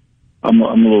 I'm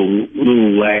a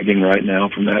little lagging right now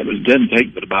from that. It doesn't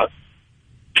take but about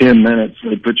 10 minutes.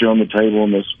 They put you on the table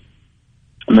and this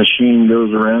machine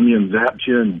goes around you and zaps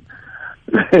you,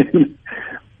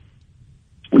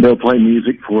 and they'll play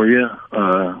music for you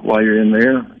while you're in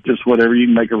there. Just whatever. You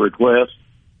can make a request.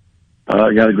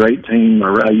 I got a great team.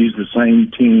 I use the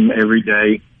same team every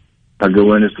day. I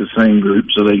go in, it's the same group,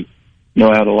 so they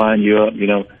know how to line you up. You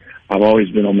know, I've always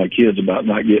been on my kids about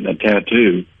not getting a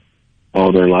tattoo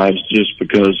all their lives, just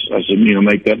because I said, you know,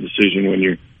 make that decision when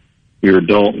you're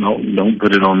adult. Don't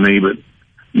put it on me. But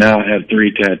now I have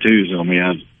 3 tattoos on me. I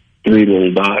have 3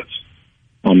 little dots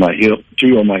on my hip,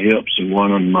 2 on my hips, and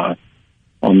 1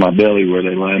 on my belly where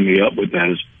they line me up with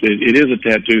that. It is a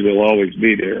tattoo. They'll always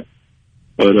be there.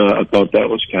 But I thought that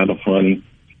was kind of funny.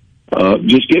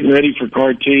 Just getting ready for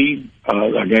CAR T.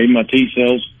 I gave my T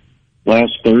cells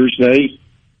last Thursday.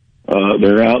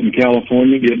 They're out in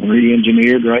California getting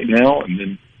re-engineered right now, and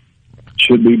then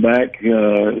should be back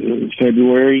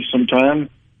February sometime.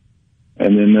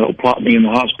 And then they'll plop me in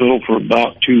the hospital for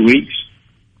about 2 weeks,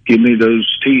 give me those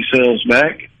T cells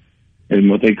back, and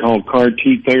what they call CAR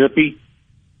T therapy.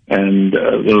 And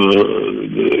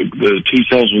the T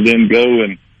cells will then go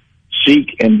and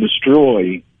seek and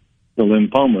destroy the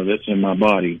lymphoma that's in my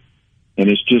body. And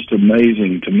it's just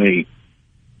amazing to me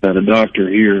that a doctor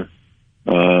here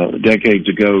decades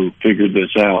ago figured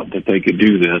this out, that they could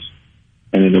do this.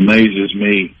 And it amazes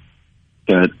me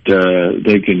that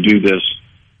they can do this.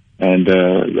 And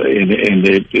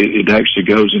it actually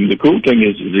goes. And the cool thing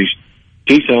is these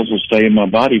T cells will stay in my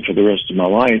body for the rest of my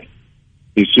life.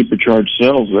 These supercharged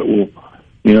cells that will,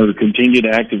 you know, to continue to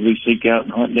actively seek out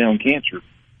and hunt down cancer.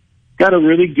 Got a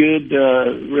really good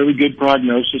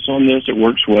prognosis on this. It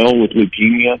works well with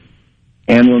leukemia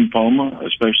and lymphoma,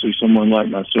 especially someone like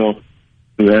myself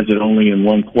who has it only in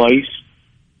one place.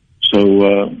 So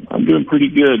I'm doing pretty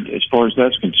good as far as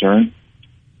that's concerned.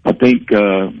 I think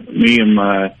me and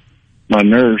my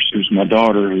nurse, who's my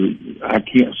daughter, who I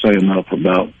can't say enough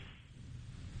about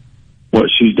what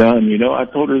she's done. You know, I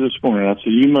told her this morning, I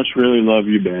said, you must really love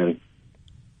your daddy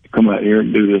to come out here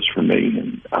and do this for me.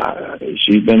 And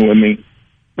she's been with me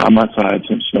by my side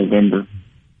since November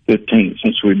 15th,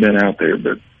 since we've been out there.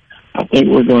 But I think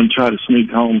we're going to try to sneak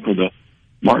home for the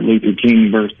Martin Luther King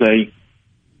birthday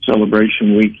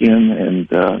celebration weekend.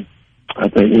 And I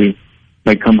think we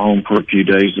may come home for a few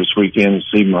days this weekend and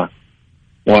see my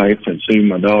wife and see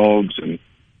my dogs and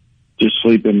just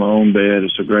sleep in my own bed.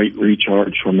 It's a great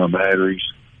recharge for my batteries.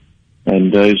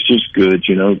 And it's just good,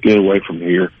 you know, get away from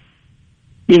here.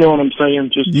 You know what I'm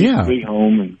saying? Just to be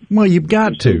home. And well, you've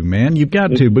got to, man. You've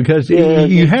got to, because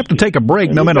you have to take a break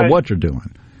no matter what you're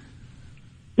doing.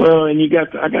 Well, and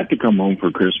I got to come home for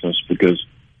Christmas because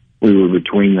we were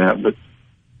between that. But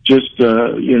just,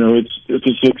 you know, it's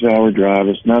a 6-hour drive.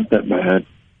 It's not that bad.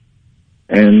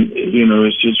 And, you know,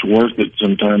 it's just worth it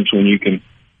sometimes when you can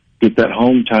get that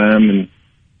home time, and,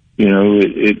 you know,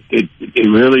 it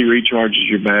really recharges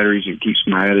your batteries and keeps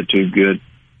my attitude good.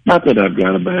 Not that I've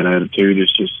got a bad attitude.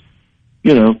 It's just,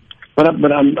 you know, but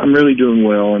I'm really doing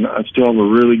well, and I still have a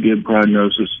really good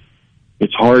prognosis.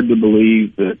 It's hard to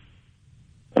believe that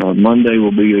Monday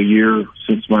will be a year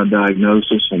since my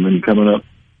diagnosis, and then coming up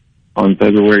on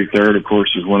February 3rd, of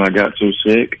course, is when I got so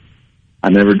sick. I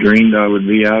never dreamed I would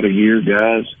be out a year,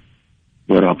 guys.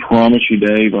 But I promise you,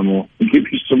 Dave, I'm going to give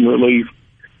you some relief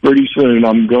pretty soon.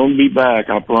 I'm going to be back,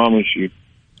 I promise you.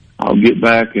 I'll get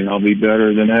back, and I'll be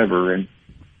better than ever. And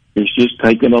it's just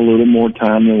taking a little more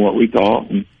time than what we thought.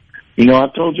 And, you know,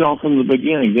 I've told y'all from the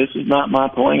beginning, this is not my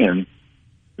plan.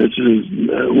 This is,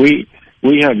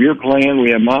 we have your plan,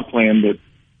 we have my plan, but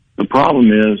the problem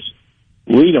is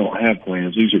we don't have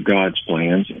plans. These are God's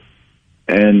plans.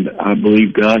 And I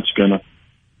believe God's going to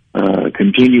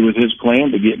continue with his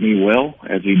plan to get me well,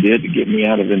 as he did to get me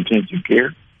out of intensive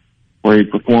care, where he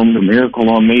performed a miracle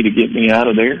on me to get me out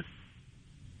of there.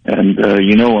 And,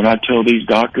 you know, when I tell these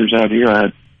doctors out here, I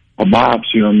had a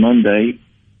biopsy on Monday,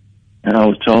 and I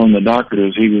was telling the doctor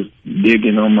as he was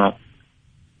digging on my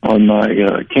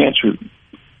cancer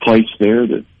plates there,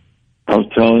 that I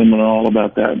was telling him all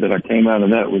about that I came out of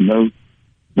that with no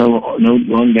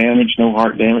lung damage, no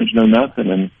heart damage, no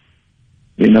nothing. And,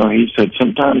 you know, he said,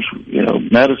 sometimes, you know,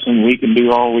 medicine, we can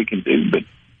do all we can do, but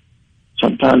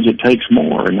sometimes it takes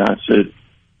more. And I said,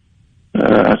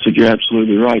 you're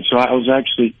absolutely right. So I was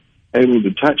actually able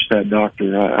to touch that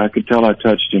doctor. I could tell I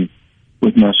touched him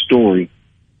with my story,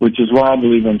 which is why I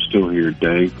believe I'm still here,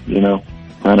 Dave. You know,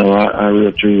 I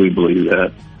really truly believe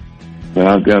that. But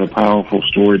I've got a powerful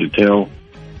story to tell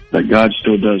that God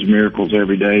still does miracles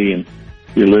every day, and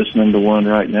you're listening to one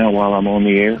right now while I'm on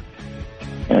the air.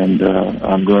 And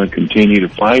I'm going to continue to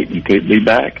fight and be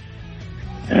back.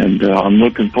 And I'm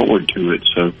looking forward to it.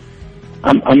 So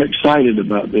I'm excited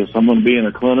about this. I'm going to be in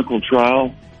a clinical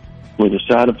trial with a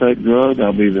side effect drug.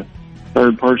 I'll be the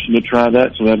third person to try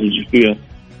that, so that'll just be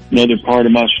another part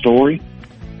of my story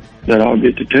that I'll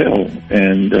get to tell.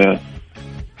 And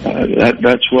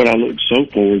that's what I look so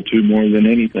forward to more than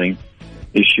anything,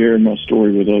 is sharing my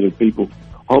story with other people,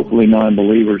 hopefully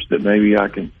non-believers, that maybe I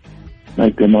can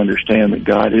make them understand that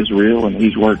God is real and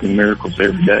He's working miracles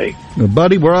every day. Well,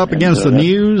 buddy, we're up against the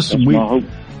news. That's my hope.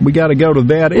 We got to go to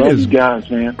that. Love it is you guys,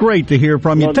 man. Great to hear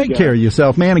from you. Love Take you care of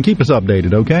yourself, man, and keep us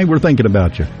updated, okay? We're thinking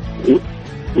about you.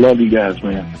 Love you guys,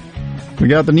 man. We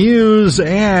got the news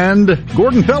and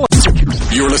Gordon Pella.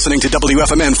 You're listening to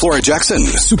WFMN Flora Jackson,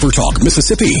 SuperTalk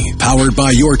Mississippi, powered by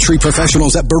your tree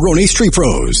professionals at Barone's Tree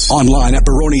Pros. Online at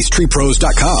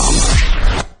baronestreepros.com.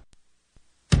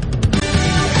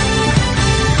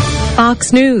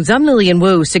 Fox News, I'm Lillian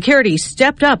Wu. Security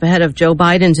stepped up ahead of Joe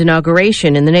Biden's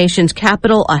inauguration in the nation's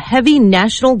capital, a heavy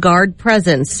National Guard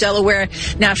presence. Delaware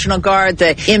National Guard,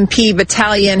 the MP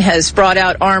Battalion, has brought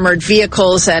out armored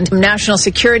vehicles, and national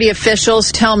security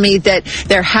officials tell me that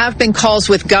there have been calls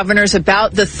with governors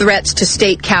about the threats to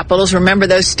state capitals. Remember,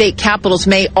 those state capitals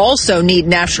may also need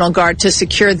National Guard to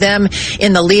secure them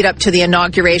in the lead up to the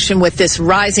inauguration, with this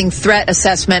rising threat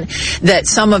assessment that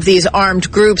some of these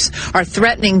armed groups are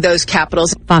threatening those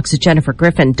capitals. Fox's Jennifer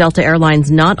Griffin. Delta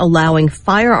Airlines not allowing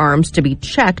firearms to be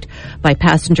checked by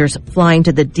passengers flying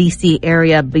to the D.C.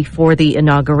 area before the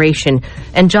inauguration.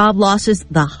 And job losses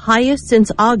the highest since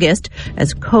August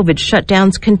as COVID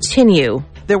shutdowns continue.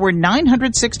 There were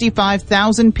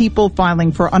 965,000 people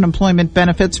filing for unemployment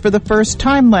benefits for the first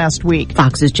time last week.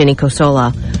 Fox's Jenny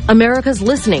Cosola. America's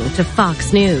listening to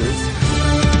Fox News.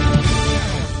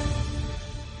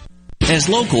 As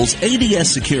locals,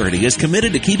 ADS Security is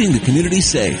committed to keeping the community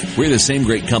safe. We're the same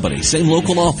great company, same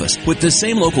local office, with the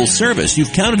same local service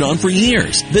you've counted on for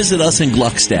years. Visit us in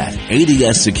Gluckstadt.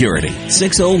 ADS Security,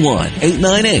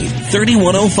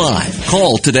 601-898-3105.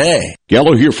 Call today.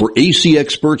 Gallo here for AC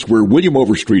Experts, where William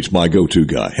Overstreet's my go-to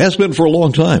guy. Has been for a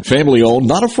long time. Family-owned,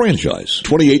 not a franchise.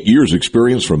 28 years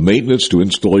experience from maintenance to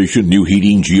installation, new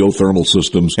heating, geothermal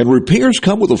systems, and repairs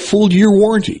come with a full-year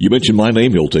warranty. You mention my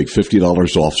name, he'll take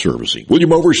 $50 off servicing.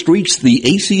 William Overstreet's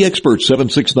the AC Expert,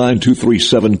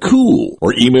 769-237-COOL,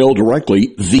 or email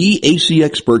directly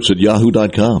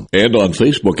theacexperts@yahoo.com, and on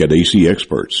Facebook at AC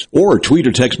Experts. Or tweet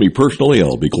or text me personally,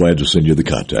 I'll be glad to send you the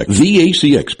contact. The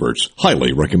AC Experts,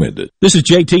 highly recommended. This is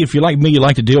JT. If you're like me, you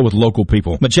like to deal with local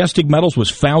people. Majestic Metals was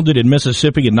founded in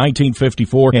Mississippi in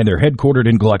 1954, and they're headquartered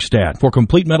in Gluckstadt. For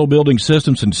complete metal building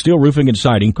systems and steel roofing and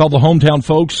siding, call the hometown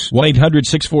folks,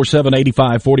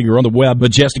 1-800-647-8540, or on the web,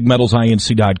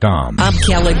 majesticmetalsinc.com. I'm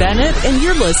Kelly Bennett, and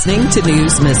you're listening to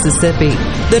News Mississippi.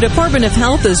 The Department of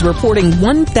Health is reporting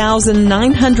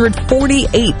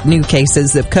 1,948 new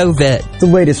cases of COVID. The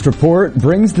latest report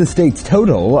brings the state's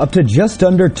total up to just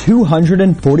under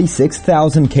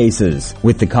 246,000 cases.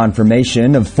 With the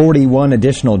confirmation of 41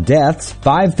 additional deaths,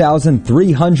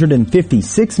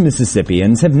 5,356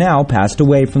 Mississippians have now passed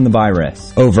away from the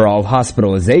virus. Overall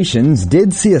hospitalizations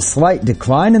did see a slight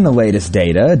decline in the latest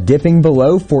data, dipping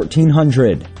below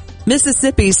 1,400.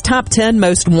 Mississippi's top 10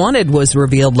 most wanted was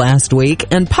revealed last week,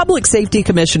 and Public Safety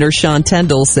Commissioner Sean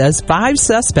Tindall says 5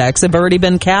 suspects have already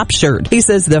been captured. He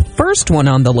says the first one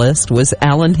on the list was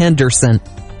Alan Henderson.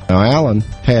 Now, Alan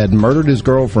had murdered his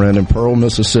girlfriend in Pearl,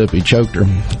 Mississippi, choked her,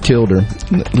 killed her,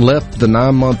 left the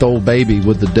 9-month-old baby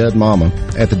with the dead mama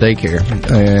at the daycare,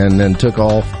 and then took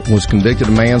off, was convicted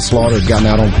of manslaughter, gotten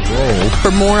out on parole.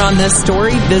 For more on this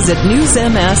story, visit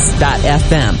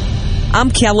newsms.fm.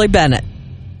 I'm Kelly Bennett.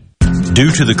 Due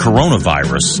to the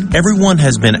coronavirus, everyone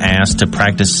has been asked to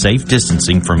practice safe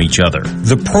distancing from each other.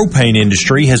 The propane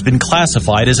industry has been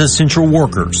classified as essential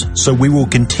workers, so we will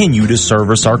continue to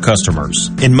service our customers.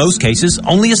 In most cases,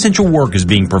 only essential work is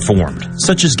being performed,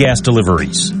 such as gas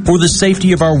deliveries. For the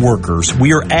safety of our workers,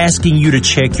 we are asking you to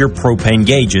check your propane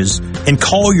gauges and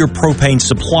call your propane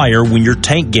supplier when your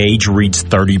tank gauge reads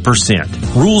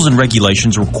 30%. Rules and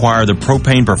regulations require the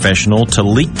propane professional to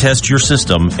leak test your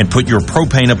system and put your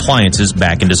propane appliances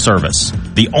back into service.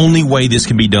 The only way this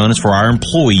can be done is for our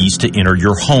employees to enter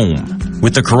your home.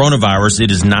 With the coronavirus,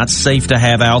 it is not safe to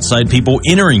have outside people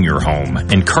entering your home,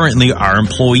 and currently our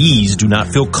employees do not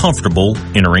feel comfortable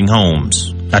entering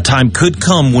homes. A time could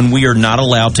come when we are not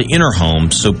allowed to enter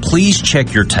homes, so please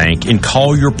check your tank and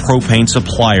call your propane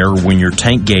supplier when your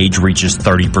tank gauge reaches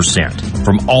 30%.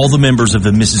 From all the members of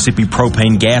the Mississippi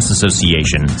Propane Gas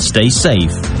Association, stay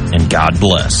safe and God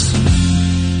bless.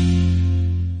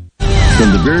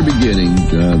 From the very beginning,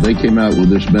 they came out with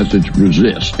this message,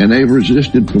 resist, and they've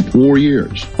resisted for 4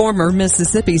 years. Former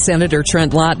Mississippi Senator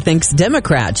Trent Lott thinks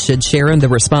Democrats should share in the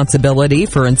responsibility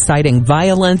for inciting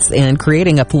violence and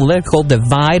creating a political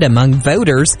divide among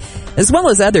voters, as well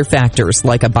as other factors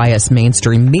like a biased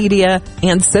mainstream media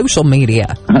and social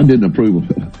media. I didn't approve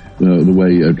of the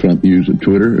way Trump used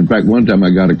Twitter. In fact, one time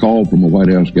I got a call from a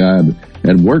White House guy that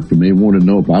had worked for me and wanted to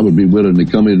know if I would be willing to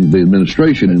come into the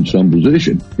administration in some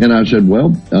position. And I said, well,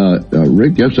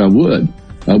 Rick, yes, I would,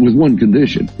 with one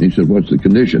condition. He said, what's the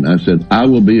condition? I said, I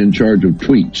will be in charge of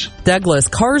tweets. Douglas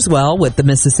Carswell with the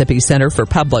Mississippi Center for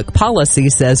Public Policy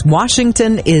says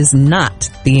Washington is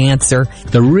not the answer.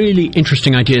 The really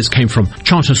interesting ideas came from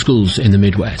charter schools in the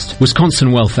Midwest,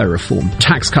 Wisconsin welfare reform,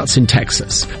 tax cuts in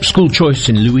Texas, school choice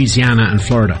in Louisiana and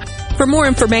Florida. For more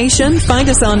information, find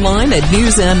us online at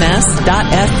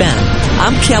newsms.fm.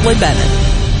 I'm Kelly Bennett.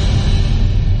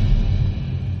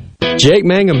 Jake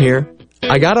Mangum here.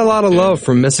 I got a lot of love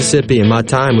from Mississippi in my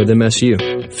time with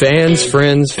MSU. Fans,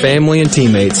 friends, family, and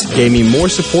teammates gave me more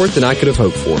support than I could have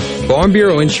hoped for. Farm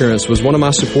Bureau Insurance was one of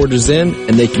my supporters then,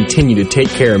 and they continue to take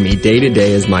care of me day to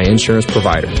day as my insurance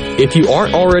provider. If you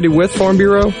aren't already with Farm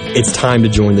Bureau, it's time to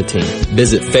join the team.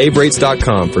 Visit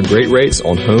favrates.com for great rates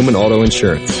on home and auto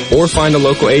insurance, or find a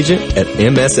local agent at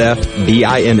msfbins.com.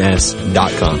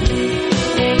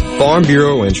 Farm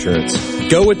Bureau Insurance.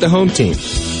 Go with the home team.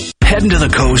 Heading to the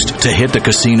coast to hit the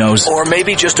casinos, or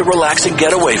maybe just a relaxing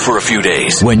getaway for a few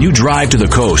days. When you drive to the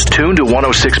coast, tune to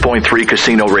 106.3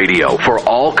 Casino Radio for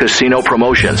all casino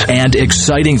promotions and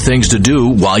exciting things to do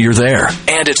while you're there.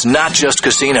 And it's not just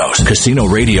casinos. Casino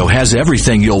Radio has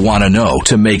everything you'll want to know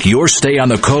to make your stay on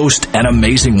the coast an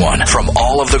amazing one. From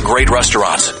all of the great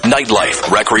restaurants, nightlife,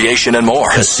 recreation, and more,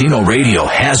 Casino Radio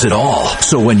has it all.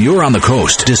 So when you're on the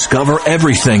coast, discover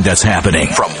everything that's happening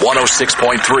from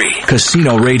 106.3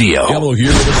 Casino Radio. Gallo here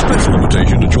with a special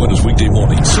invitation to join us weekday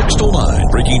morning, 6 to 9.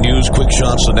 Breaking news, quick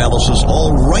shots, analysis,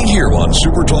 all right here on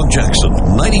Super Talk Jackson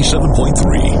 97.3.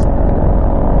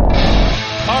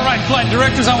 All right, flight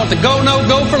directors, I want the go, no,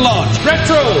 go for launch.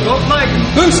 Retro, go flight.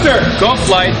 Booster, go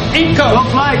flight. Eco, go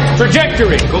flight.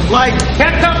 Trajectory, go flight.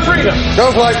 Capcom Freedom,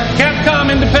 go flight. Capcom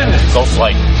Independence, go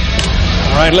flight.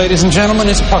 All right, ladies and gentlemen,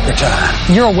 it's pucker time.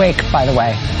 You're awake, by the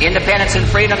way. Independence and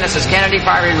Freedom, this is Kennedy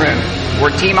firing room. We're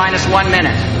T-minus 1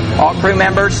 minute. All crew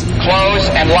members, close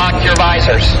and lock your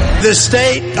visors. The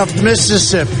state of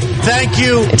Mississippi. Thank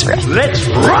you. It's real. Let's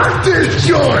rock this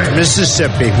joint.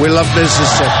 Mississippi. We love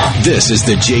Mississippi. This is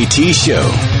the JT Show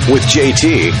with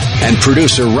JT and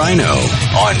producer Rhino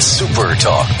on Super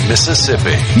Talk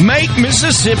Mississippi. Make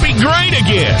Mississippi great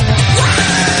again.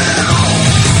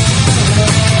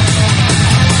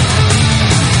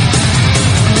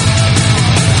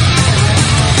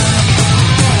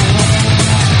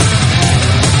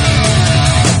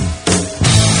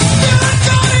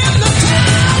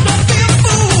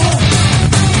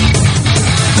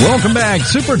 Welcome back,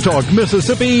 Super Talk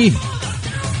Mississippi.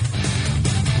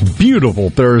 Beautiful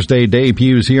Thursday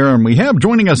debuts here, and we have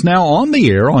joining us now on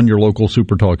the air on your local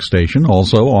Super Talk station,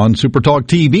 also on Super Talk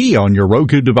TV on your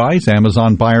Roku device,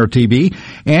 Amazon Fire TV,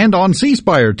 and on C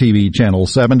Spire TV channel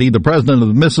 70. The president of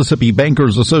the Mississippi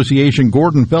Bankers Association,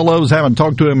 Gordon Fellows. Haven't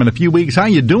talked to him in a few weeks. How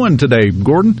you doing today,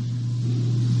 Gordon?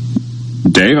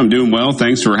 Dave, I'm doing well.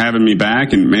 Thanks for having me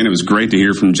back. And man, it was great to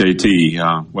hear from JT.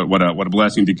 What a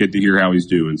blessing to get to hear how he's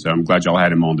doing. So I'm glad y'all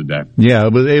had him on today. Yeah,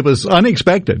 it was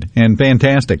unexpected and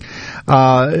fantastic.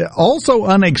 Also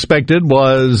unexpected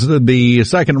was the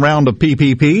second round of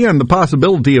PPP and the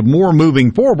possibility of more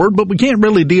moving forward, but we can't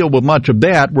really deal with much of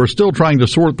that. We're still trying to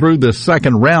sort through this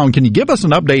second round. Can you give us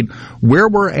an update where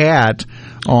we're at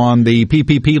on the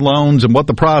PPP loans and what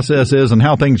the process is and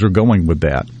how things are going with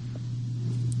that?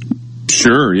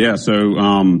 Sure, yeah. So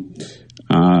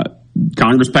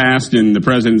Congress passed and the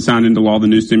president signed into law the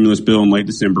new stimulus bill in late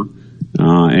December,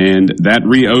 and that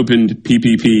reopened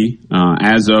PPP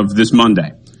as of this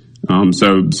Monday.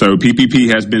 So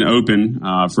PPP has been open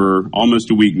for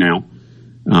almost a week now.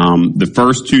 The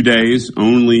first 2 days,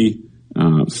 only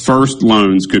first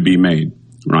loans could be made,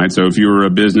 right? So if you were a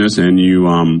business and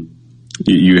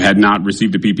you had not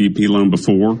received a PPP loan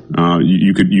before,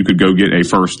 you could go get a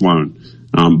first loan.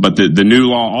 But the new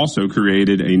law also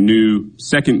created a new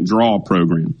second draw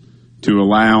program to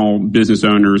allow business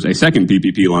owners a second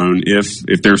PPP loan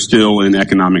if they're still in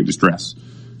economic distress.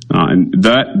 And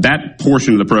that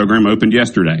portion of the program opened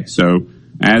yesterday. So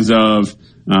as of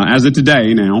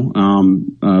today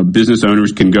now, business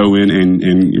owners can go in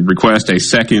and request a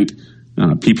second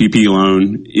PPP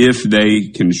loan if they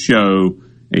can show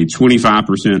a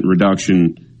 25%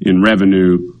 reduction in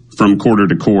revenue from quarter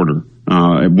to quarter,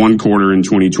 one quarter in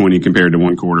 2020 compared to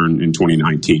one quarter in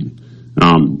 2019.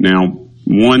 Now,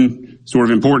 one sort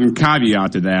of important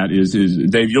caveat to that is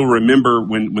Dave, you'll remember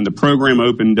when the program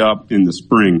opened up in the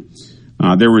spring,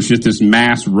 there was just this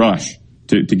mass rush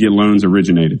to get loans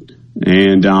originated.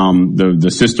 And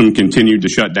the system continued to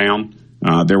shut down.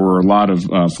 There were a lot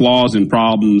of flaws and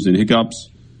problems and hiccups.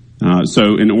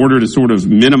 So in order to sort of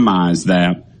minimize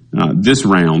that, this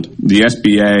round, the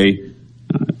SBA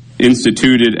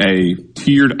instituted a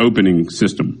tiered opening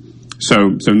system.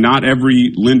 So not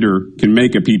every lender can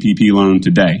make a PPP loan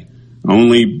today.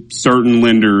 Only certain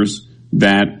lenders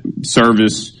that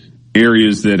service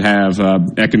areas that have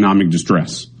economic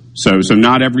distress. So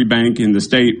not every bank in the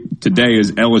state today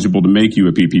is eligible to make you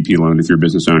a PPP loan if you're a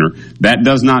business owner. That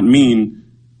does not mean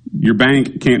your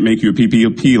bank can't make you a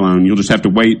PPP loan. You'll just have to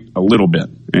wait a little bit.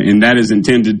 And that is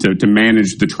intended to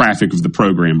manage the traffic of the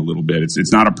program a little bit.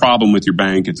 It's not a problem with your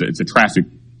bank. It's a traffic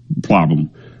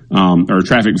problem, or a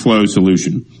traffic flow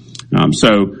solution.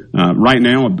 Right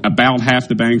now, about half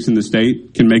the banks in the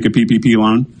state can make a PPP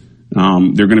loan.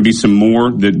 There are going to be some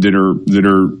more that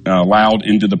are allowed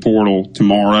into the portal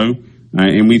tomorrow,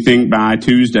 and we think by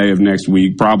Tuesday of next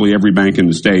week, probably every bank in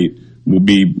the state will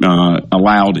be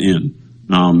allowed in.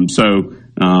 And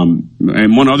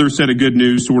one other set of good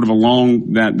news, sort of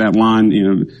along that line,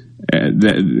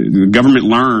 the government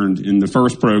learned in the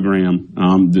first program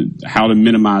how to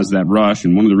minimize that rush,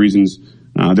 and one of the reasons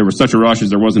there was such a rush is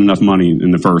there wasn't enough money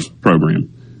in the first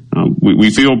program.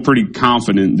 We feel pretty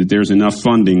confident that there's enough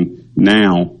funding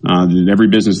now that every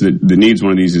business that needs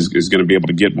one of these is going to be able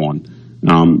to get one.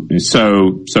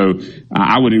 So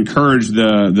I would encourage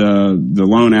the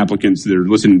loan applicants that are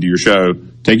listening to your show,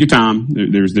 take your time.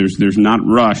 There's not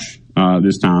rush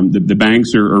this time. The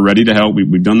banks are ready to help.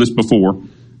 We've done this before.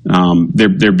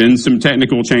 There've been some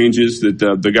technical changes that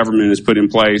the government has put in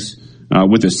place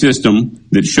with the system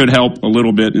that should help a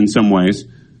little bit in some ways.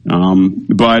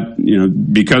 But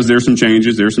because there's some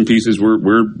changes, there's some pieces we're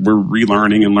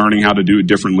relearning and learning how to do it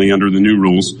differently under the new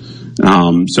rules.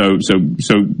 So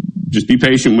just be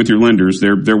patient with your lenders.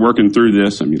 They're working through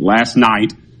this. I mean, last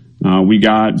night we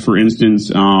got, for instance,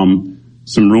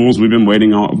 some rules we've been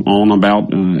waiting on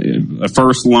about a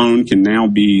first loan can now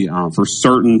be for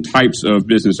certain types of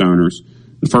business owners.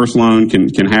 The first loan can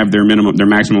have their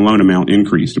maximum loan amount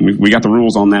increased, and we got the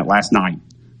rules on that last night.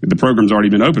 The program's already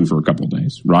been open for a couple of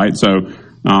days, right? So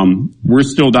we're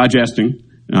still digesting.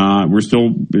 We're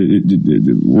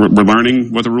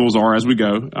learning what the rules are as we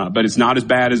go, but it's not as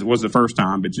bad as it was the first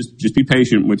time. But just be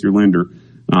patient with your lender.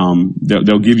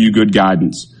 They'll give you good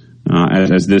guidance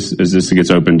as this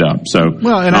gets opened up. So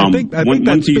I think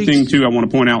one key thing too I want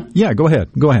to point out. Yeah, go ahead.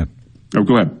 Oh,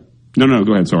 go ahead. No,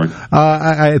 go ahead. Sorry.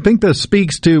 I think this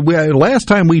speaks to, last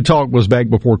time we talked was back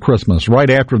before Christmas, right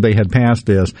after they had passed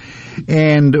this.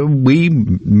 And we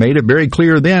made it very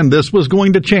clear then this was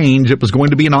going to change. It was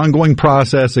going to be an ongoing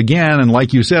process again. And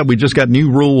like you said, we just got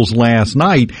new rules last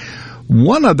night.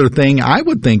 One other thing I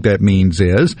would think that means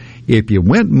is if you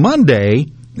went Monday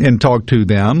and talked to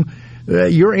them,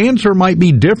 your answer might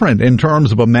be different in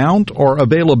terms of amount or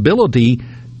availability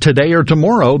today or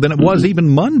tomorrow than it was even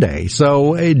Monday.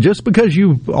 So just because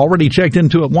you've already checked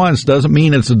into it once doesn't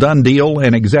mean it's a done deal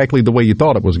and exactly the way you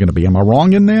thought it was going to be. Am I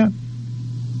wrong in that?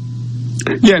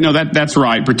 Yeah, no, that's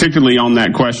right. Particularly on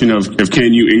that question of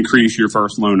can you increase your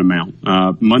first loan amount?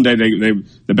 Monday,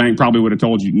 the bank probably would have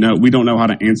told you, no, we don't know how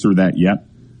to answer that yet.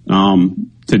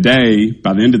 Today,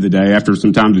 by the end of the day, after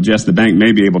some time to digest, the bank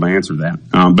may be able to answer that.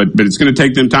 But it's going to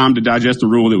take them time to digest the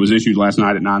rule that was issued last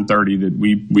night at 9:30 that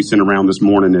we sent around this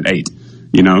morning at 8.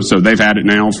 So they've had it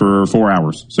now for 4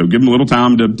 hours. So give them a little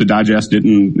time to digest it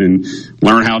and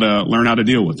learn how to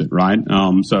deal with it, right?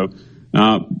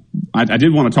 I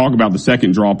did want to talk about the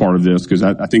second draw part of this because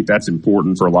I think that's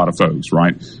important for a lot of folks,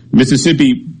 right?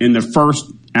 Mississippi in the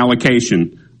first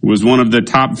allocation was one of the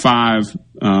top 5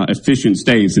 efficient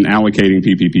states in allocating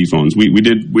PPP funds. We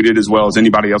did as well as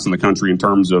anybody else in the country in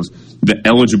terms of the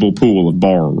eligible pool of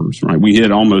borrowers, right? We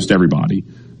hit almost everybody,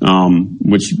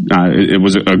 which it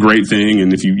was a great thing.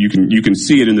 And if you can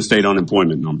see it in the state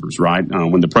unemployment numbers, right?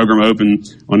 When the program opened,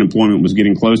 unemployment was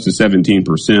getting close to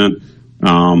 17%.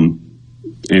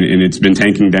 And it's been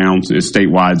tanking down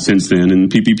statewide since then.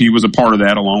 And PPP was a part of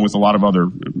that, along with a lot of other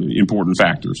important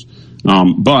factors.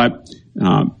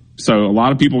 So a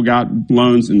lot of people got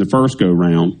loans in the first go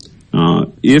round.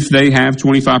 If they have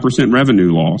 25%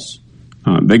 revenue loss,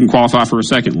 they can qualify for a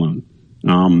second loan.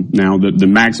 Now, the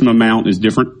maximum amount is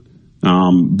different,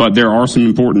 but there are some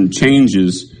important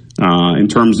changes in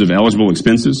terms of eligible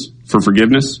expenses for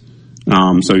forgiveness.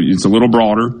 So it's a little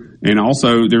broader. And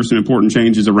also, there's some important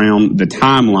changes around the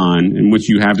timeline in which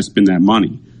you have to spend that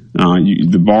money.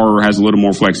 The borrower has a little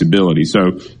more flexibility.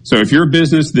 So if you're a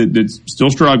business that's still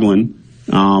struggling,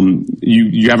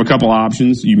 you have a couple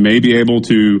options. You may be able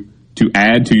to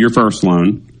add to your first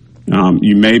loan.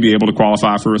 You may be able to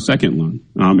qualify for a second loan.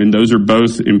 And those are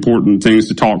both important things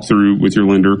to talk through with your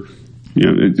lender.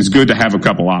 It's good to have a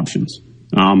couple options.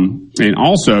 And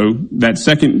also, that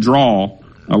second draw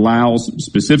allows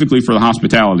specifically for the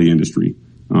hospitality industry,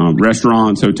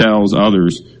 restaurants, hotels,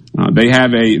 others. They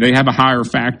have a higher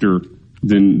factor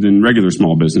than regular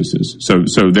small businesses.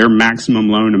 So their maximum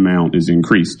loan amount is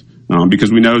increased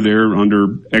because we know they're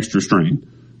under extra strain.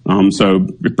 So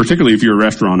particularly if you're a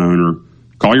restaurant owner,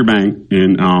 call your bank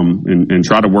and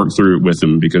try to work through it with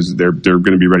them because they're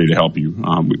going to be ready to help you.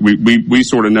 We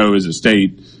sort of know as a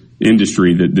state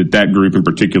industry that group in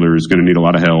particular is going to need a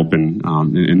lot of help, and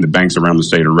the banks around the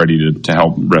state are ready to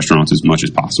help restaurants as much as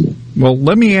possible. Well,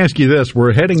 let me ask you this.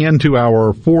 We're heading into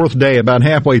our fourth day, about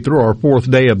halfway through our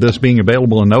fourth day of this being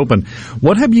available and open.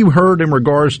 What have you heard in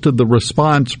regards to the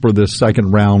response for this second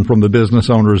round from the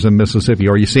business owners in Mississippi?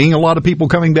 Are you seeing a lot of people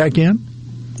coming back in?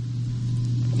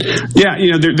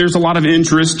 Yeah, there's a lot of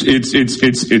interest.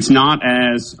 It's not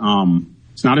as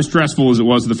stressful as it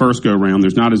was the first go round.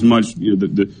 There's not as much.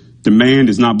 The demand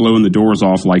is not blowing the doors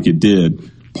off like it did.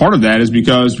 Part of that is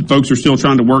because folks are still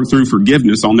trying to work through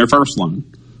forgiveness on their first loan.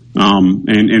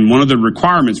 And one of the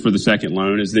requirements for the second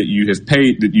loan is that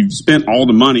you've spent all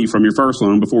the money from your first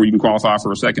loan before you can qualify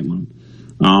for a second loan.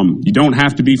 You don't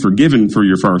have to be forgiven for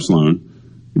your first loan,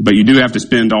 but you do have to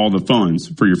spend all the funds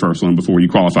for your first loan before you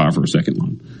qualify for a second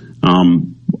loan.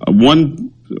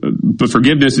 But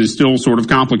forgiveness is still sort of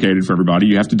complicated for everybody.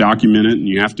 You have to document it, and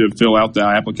you have to fill out the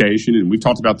application. And we've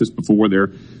talked about this before.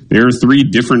 There are 3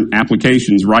 different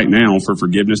applications right now for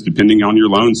forgiveness, depending on your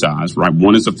loan size. Right,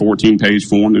 one is a 14-page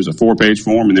form. There's a 4-page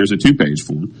form, and there's a 2-page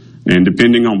form. And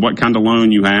depending on what kind of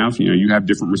loan you have have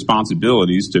different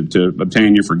responsibilities to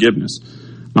obtain your forgiveness.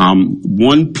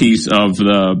 One piece of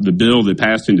the bill that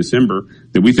passed in December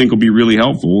that we think will be really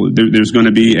helpful. There's going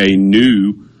to be a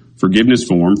new forgiveness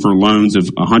form for loans of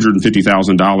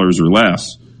 $150,000 or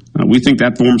less. We think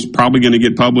that form's probably going to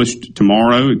get published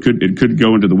tomorrow. It could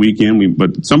go into the weekend,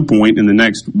 but at some point in the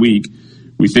next week,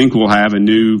 we think we'll have a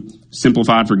new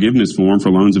simplified forgiveness form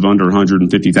for loans of under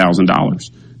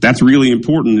 $150,000. That's really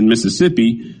important in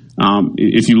Mississippi.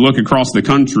 If you look across the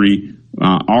country,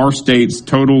 our state's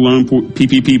total loan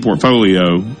PPP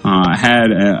portfolio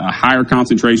had a higher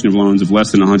concentration of loans of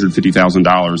less than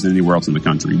 $150,000 than anywhere else in the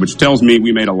country, which tells me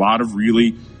we made a lot of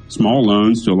really small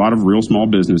loans to a lot of real small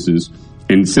businesses,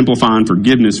 and simplifying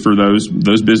forgiveness for those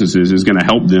businesses is going to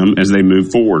help them as they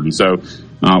move forward. And so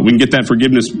we can get that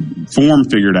forgiveness form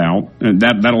figured out, and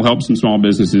that'll help some small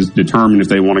businesses determine if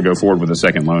they want to go forward with a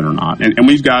second loan or not. And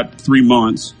we've got 3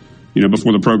 months,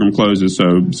 before the program closes,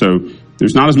 so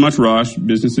there's not as much rush.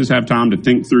 Businesses have time to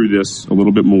think through this a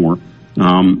little bit more.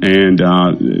 And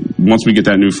once we get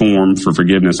that new form for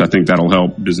forgiveness, I think that'll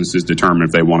help businesses determine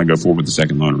if they want to go forward with the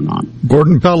second loan or not.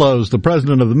 Gordon Fellows, the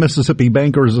president of the Mississippi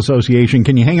Bankers Association.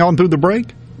 Can you hang on through the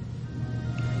break?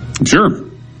 Sure.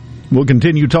 We'll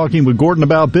continue talking with Gordon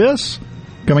about this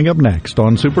coming up next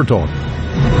on Super Talk.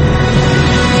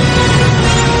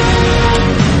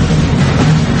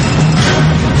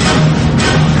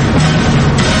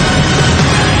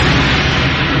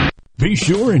 Be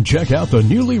sure and check out the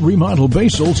newly remodeled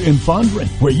Basil's in Fondren,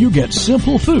 where you get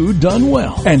simple food done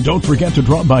well. And don't forget to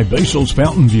drop by Basil's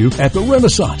Fountain View at the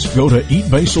Renaissance. Go to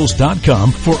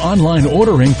eatbasils.com for online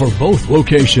ordering for both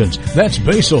locations. That's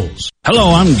Basil's.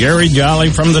 Hello, I'm Gary Jolly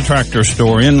from the Tractor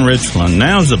Store in Richland.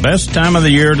 Now's the best time of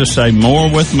the year to save more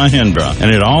with Mahindra,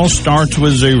 and it all starts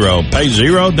with zero. Pay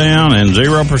zero down and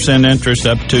 0% interest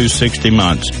up to 60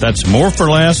 months. That's more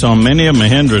for less on many of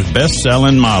Mahindra's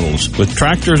best-selling models, with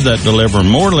tractors that deliver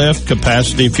more lift,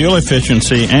 capacity, fuel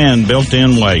efficiency, and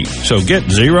built-in weight. So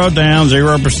get zero down,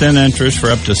 0% interest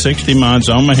for up to 60 months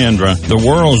on Mahindra, the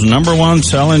world's #1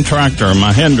 selling tractor,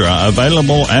 Mahindra,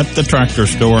 available at the Tractor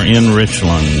Store in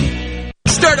Richland.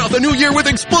 Start off the new year with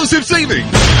explosive savings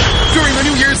during the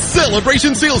New Year's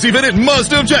celebration sales event at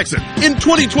Mazda of Jackson. In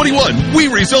 2021, we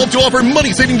resolved to offer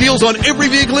money-saving deals on every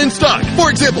vehicle in stock.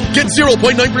 For example, get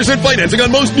 0.9% financing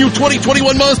on most new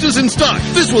 2021 Mazdas in stock.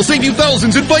 This will save you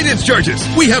thousands in finance charges.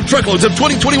 We have truckloads of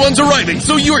 2021s arriving,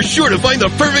 so you're sure to find the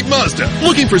perfect Mazda.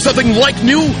 Looking for something like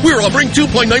new? We're offering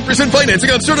 2.9% financing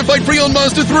on certified pre-owned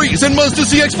Mazda 3s and Mazda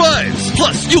CX-5s.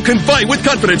 Plus, you can buy with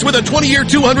confidence with a 20-year,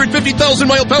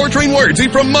 250,000-mile powertrain warranty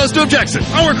from Mazda of Jackson.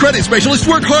 Our credit specialists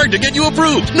work hard to get you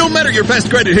approved, no matter your past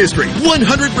credit history.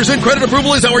 100% credit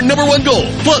approval is our #1 goal.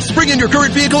 Plus, bring in your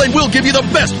current vehicle and we'll give you the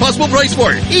best possible price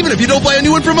for it, even if you don't buy a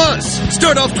new one from us.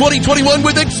 Start off 2021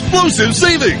 with explosive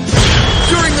savings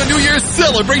during the New Year's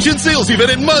celebration sales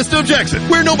event at Mazda of Jackson,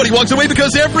 where nobody walks away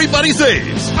because everybody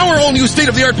saves. Our all-new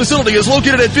state-of-the-art facility is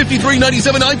located at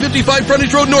 5397 I-55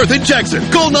 Frontage Road North in Jackson.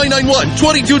 Call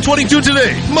 991-2222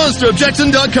 today.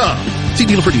 MazdaofJackson.com. See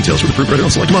dealer for details with approved credit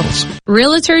on select models.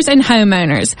 Realtors and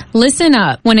homeowners, listen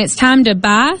up. When it's time to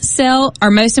buy, sell,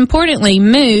 or most importantly,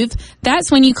 move, that's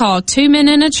when you call 2 Men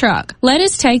in a Truck. Let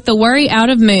us take the worry out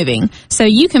of moving so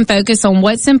you can focus on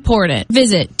what's important.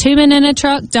 Visit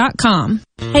 2meninatruck.com.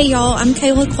 Hey y'all, I'm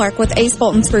Kayla Clark with Ace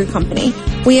Bolton Screw Company.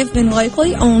 We have been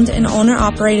locally owned and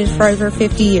owner-operated for over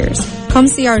 50 years. Come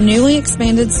see our newly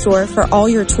expanded store for all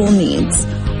your tool needs.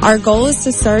 Our goal is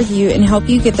to serve you and help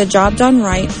you get the job done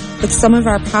right with some of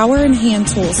our power and hand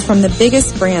tools from the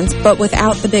biggest brands, but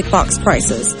without the big box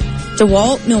prices.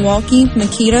 DeWalt, Milwaukee,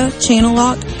 Makita,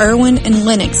 Channellock, Irwin, and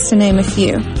Lennox, to name a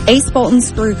few. Ace Bolton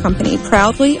Screw Company,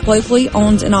 proudly locally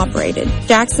owned and operated.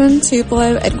 Jackson,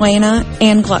 Tupelo, Atlanta,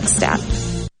 and Gluckstadt.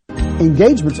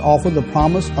 Engagements offer the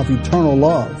promise of eternal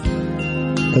love.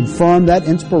 Confirm that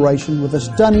inspiration with a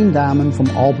stunning diamond from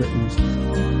Albritton's.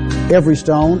 Every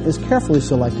stone is carefully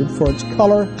selected for its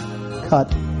color,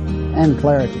 cut, and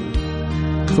clarity.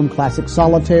 From classic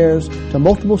solitaires to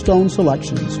multiple stone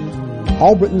selections,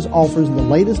 Albritton's offers the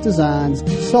latest designs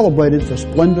celebrated for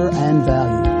splendor and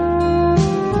value.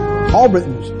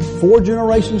 Albritton's, 4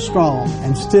 generations strong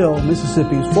and still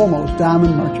Mississippi's foremost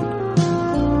diamond merchant.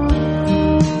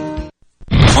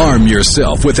 Arm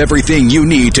yourself with everything you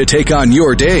need to take on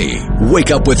your day. Wake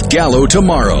up with Gallo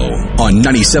tomorrow on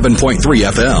 97.3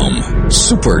 FM,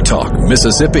 SuperTalk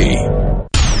Mississippi.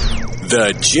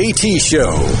 The JT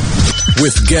Show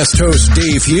with guest host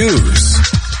Dave Hughes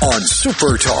on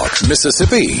SuperTalk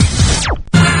Mississippi.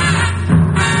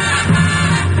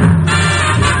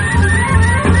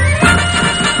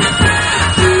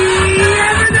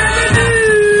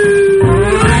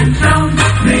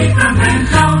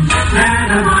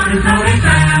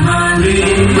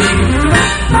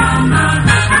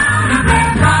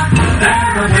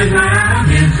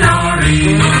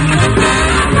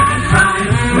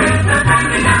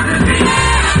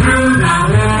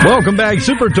 Welcome back,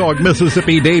 SuperTalk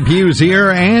Mississippi. Dave Hughes here,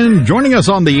 and joining us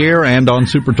on the air and on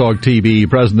SuperTalk TV,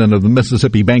 President of the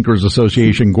Mississippi Bankers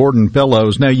Association, Gordon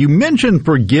Fellows. Now, you mentioned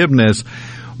forgiveness.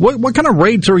 What kind of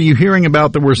rates are you hearing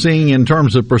about that we're seeing in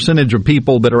terms of percentage of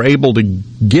people that are able to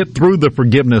get through the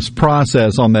forgiveness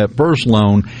process on that first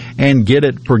loan and get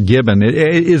it forgiven?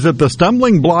 Is it the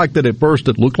stumbling block that at first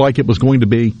it looked like it was going to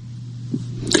be?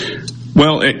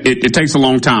 Well, it takes a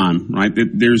long time, right?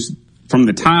 There's from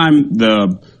the time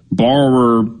the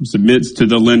borrower submits to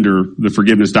the lender the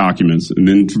forgiveness documents, and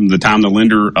then from the time the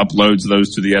lender uploads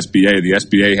those to the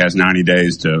SBA has 90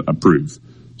 days to approve.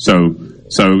 So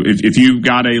if you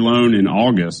got a loan in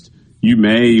August, you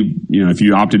may, if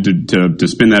you opted to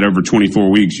spend that over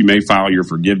 24 weeks, you may file your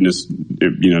forgiveness,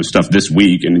 stuff this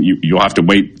week, and you'll have to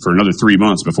wait for another 3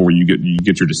 months before you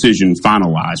get your decision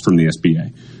finalized from the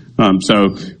SBA.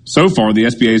 So far the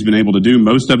SBA has been able to do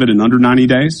most of it in under 90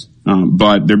 days.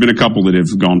 But there've been a couple that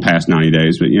have gone past 90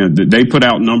 days, but they put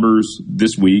out numbers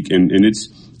this week and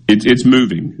it's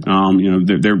moving.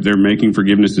 They're making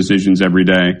forgiveness decisions every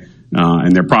day,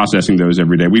 and they're processing those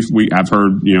every day. I've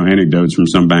heard, anecdotes from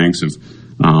some banks of,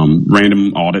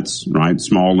 random audits, right?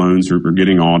 Small loans are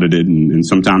getting audited and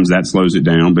sometimes that slows it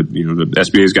down, but the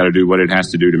SBA's got to do what it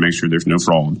has to do to make sure there's no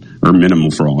fraud or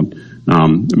minimal fraud.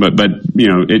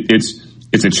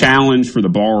 It's a challenge for the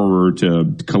borrower to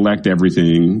collect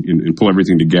everything and pull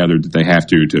everything together that they have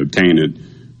to obtain it.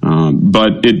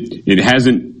 But it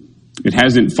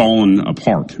hasn't fallen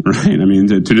apart, right? I mean,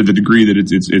 to the degree that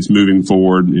it's moving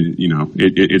forward,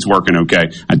 it's working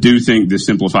okay. I do think this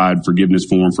simplified forgiveness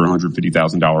form for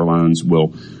 $150,000 loans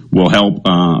will help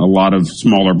a lot of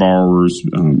smaller borrowers,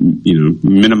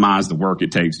 minimize the work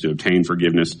it takes to obtain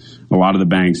forgiveness. A lot of the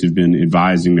banks have been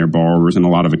advising their borrowers, and a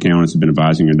lot of accountants have been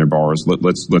advising their borrowers,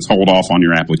 let's hold off on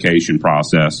your application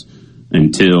process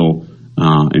until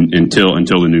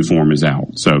until the new form is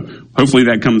out. So hopefully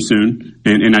that comes soon.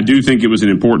 And I do think it was an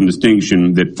important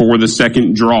distinction that for the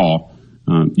second draw,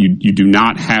 you do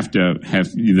not have to have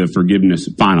the forgiveness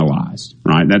finalized,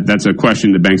 right? That's a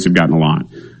question that banks have gotten a lot.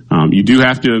 You do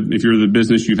have to, if you're the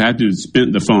business, you've had to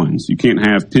spend the funds. You can't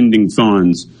have pending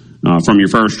funds from your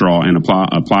first draw and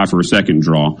apply for a second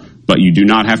draw, but you do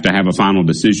not have to have a final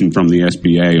decision from the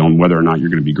SBA on whether or not you're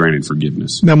going to be granted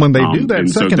forgiveness. Now, when they do that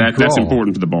second draw, that's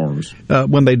important for the borrowers.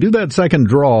 When they do that second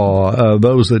draw,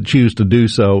 those that choose to do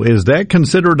so, is that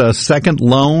considered a second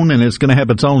loan and it's going to have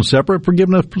its own separate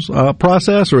forgiveness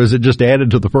process, or is it just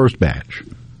added to the first batch?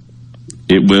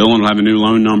 It will, and it'll have a new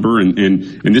loan number,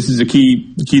 and this is a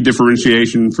key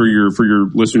differentiation for your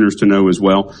listeners to know as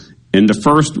well. In the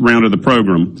first round of the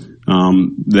program,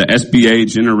 the SBA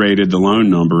generated the loan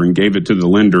number and gave it to the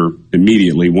lender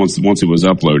immediately once it was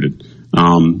uploaded.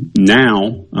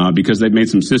 Now, because they've made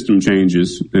some system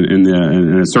changes in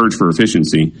a search for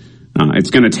efficiency, it's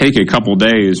going to take a couple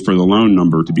days for the loan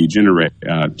number to be generated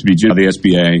by the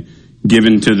SBA,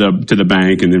 given to the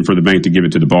bank, and then for the bank to give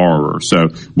it to the borrower. So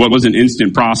what was an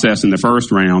instant process in the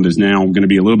first round is now going to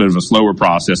be a little bit of a slower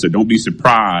process. So don't be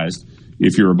surprised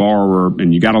if you're a borrower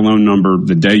and you got a loan number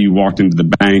the day you walked into the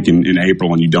bank in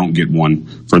April and you don't get one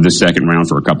for the second round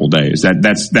for a couple days.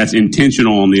 That's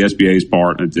intentional on the SBA's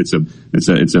part. It's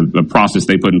a process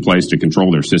they put in place to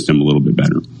control their system a little bit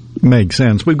better. Makes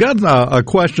sense. We've got a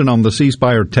question on the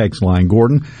C-Spire text line,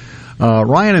 Gordon.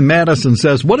 Ryan in Madison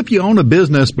says, what if you own a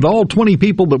business, but all 20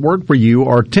 people that work for you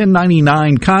are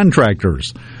 1099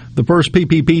 contractors? The first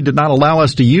PPP did not allow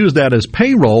us to use that as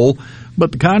payroll,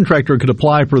 but the contractor could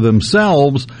apply for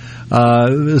themselves.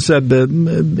 Said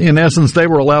that, in essence, they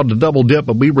were allowed to double dip,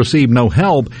 but we received no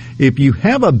help. If you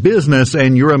have a business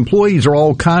and your employees are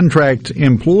all contract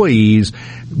employees,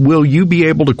 will you be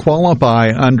able to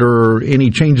qualify under any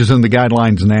changes in the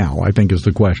guidelines now, I think is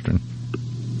the question.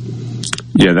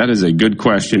 Yeah, that is a good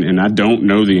question, and I don't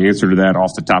know the answer to that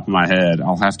off the top of my head.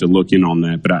 I'll have to look in on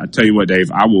that. But I tell you what,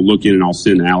 Dave, I will look in and I'll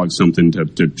send Alex something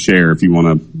to share if you want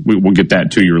to. We'll get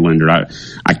that to your lender.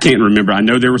 I can't remember. I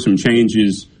know there were some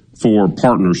changes for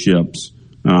partnerships,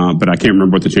 but I can't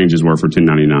remember what the changes were for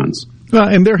 1099s.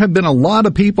 And there have been a lot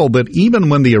of people that even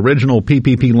when the original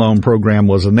PPP loan program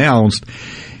was announced,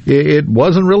 it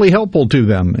wasn't really helpful to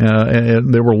them.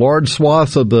 There were large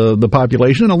swaths of the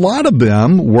population, and a lot of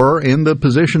them were in the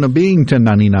position of being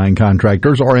 1099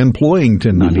 contractors or employing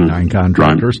 1099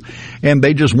 contractors, and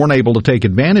they just weren't able to take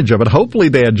advantage of it. Hopefully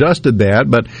they adjusted that,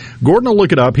 but Gordon will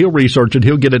look it up. He'll research it.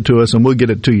 He'll get it to us, and we'll get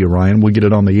it to you, Ryan. We'll get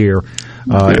it on the air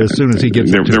as soon as he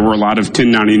gets it to us. There were a lot of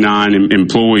 1099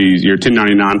 employees, your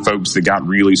 1099 folks that got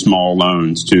really small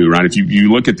loans too, right? If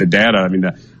you look at the data, I mean,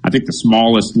 I think the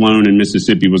smallest loan in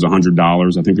Mississippi was $100.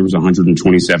 I think there was a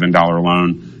 $127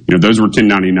 loan. You know, those were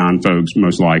 1099 folks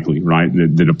most likely, right?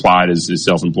 That applied as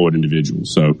self-employed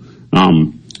individuals. So,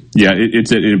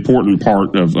 it's an important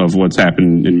part of what's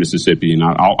happened in Mississippi, and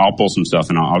I'll pull some stuff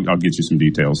and I'll get you some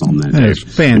details on that.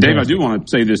 Dave. And Dave, I do want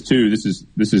to say this too. This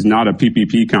is not a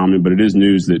PPP comment, but it is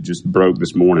news that just broke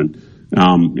this morning.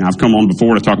 I've come on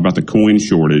before to talk about the coin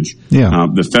shortage. Yeah.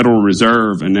 The Federal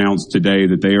Reserve announced today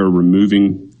that they are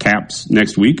removing caps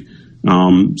next week.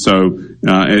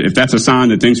 If that's a sign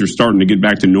that things are starting to get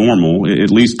back to normal, at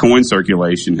least coin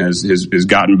circulation has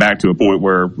gotten back to a point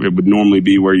where it would normally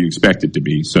be where you expect it to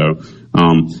be. So,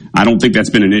 I don't think that's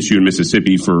been an issue in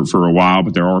Mississippi for a while,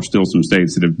 but there are still some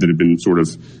states that have been sort of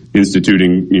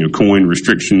instituting, coin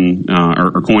restriction,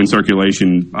 or coin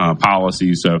circulation,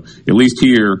 policies. So at least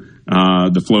here,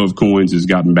 the flow of coins has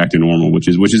gotten back to normal, which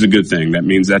is a good thing. That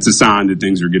means that's a sign that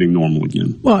things are getting normal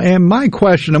again. Well, and my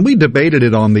question, and we debated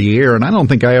it on the air, and I don't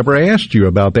think I ever asked you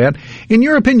about that. In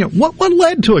your opinion, what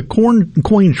led to a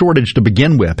coin shortage to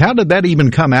begin with? How did that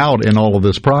even come out in all of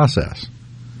this process?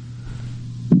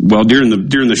 Well, during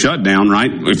the shutdown, right?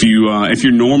 If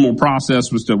your normal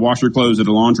process was to wash your clothes at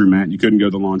a laundromat, you couldn't go to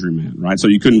the laundromat, right? So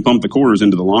you couldn't pump the quarters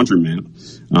into the laundromat.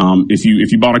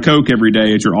 If you bought a Coke every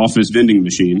day at your office vending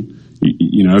machine,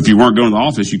 if you weren't going to the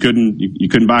office, you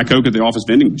couldn't buy a Coke at the office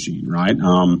vending machine, right?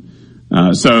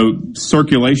 So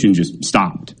circulation just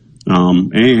stopped.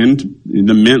 And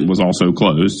the mint was also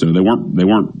closed, so they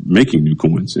weren't making new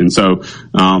coins, and so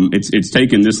it's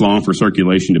taken this long for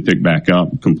circulation to pick back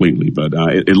up completely. But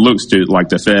it looks like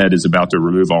the Fed is about to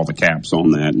remove all the caps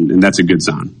on that, and that's a good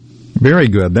sign. Very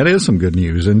good. That is some good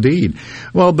news indeed.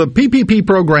 Well, the PPP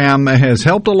program has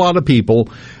helped a lot of people,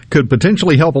 could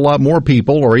potentially help a lot more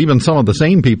people, or even some of the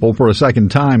same people for a second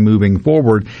time moving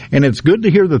forward. And it's good to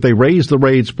hear that they raised the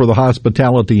rates for the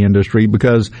hospitality industry,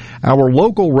 because our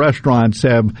local restaurants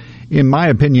have, in my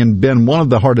opinion, been one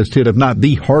of the hardest hit, if not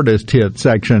the hardest hit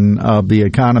section of the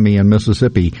economy in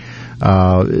Mississippi.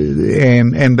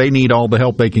 And they need all the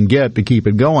help they can get to keep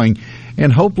it going.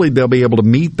 And hopefully they'll be able to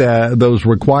meet those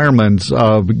requirements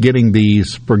of getting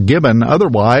these forgiven.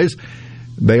 Otherwise,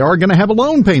 they are going to have a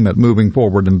loan payment moving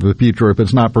forward into the future if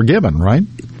it's not forgiven, right?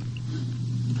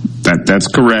 That's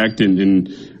correct. And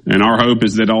our hope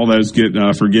is that all those get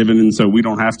forgiven, and so we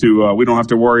don't have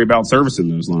to worry about servicing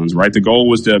those loans, right? The goal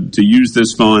was to use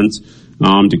this funds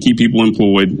to keep people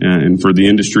employed and for the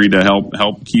industry to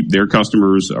help keep their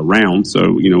customers around.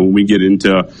 So, when we get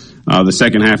into the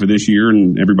second half of this year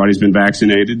and everybody's been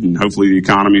vaccinated and hopefully the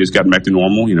economy has gotten back to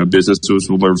normal, businesses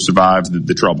will have survived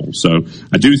the trouble. So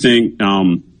I do think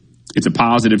it's a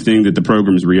positive thing that the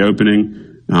program is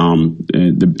reopening.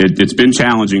 It's been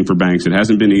challenging for banks. It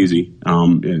hasn't been easy.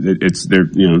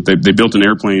 They built an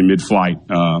airplane mid-flight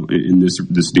in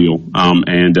this deal.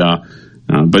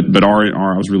 But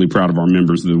I was really proud of our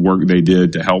members. The work they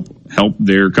did to help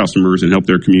their customers and help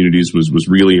their communities was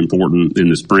really important in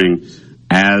the spring.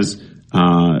 As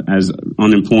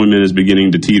unemployment is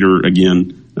beginning to teeter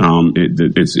again,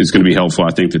 it's going to be helpful,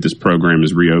 I think, that this program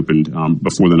is reopened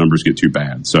before the numbers get too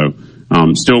bad. So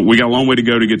still, we got a long way to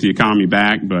go to get the economy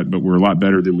back, but we're a lot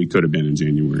better than we could have been in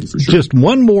January, for sure. Just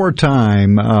one more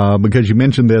time, because you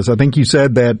mentioned this, I think you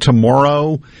said that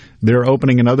tomorrow they're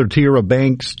opening another tier of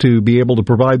banks to be able to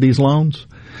provide these loans.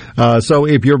 So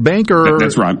if your banker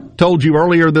That's right. told you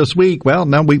earlier this week, well,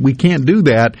 no, we can't do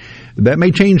that, that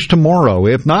may change tomorrow.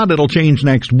 If not, it'll change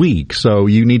next week. So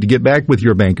you need to get back with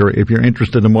your banker if you're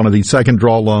interested in one of these second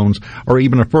draw loans or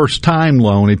even a first-time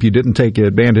loan if you didn't take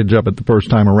advantage of it the first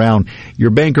time around.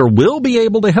 Your banker will be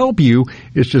able to help you.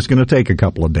 It's just going to take a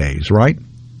couple of days, right?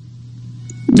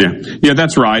 Yeah,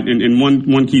 that's right. And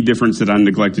one key difference that I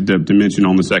neglected to mention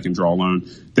on the second draw loan,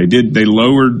 they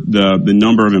lowered the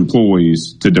number of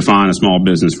employees to define a small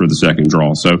business for the second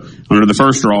draw. So under the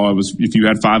first draw, it was if you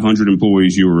had 500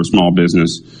 employees, you were a small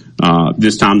business.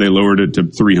 This time they lowered it to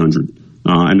 300.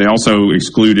 And they also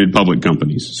excluded public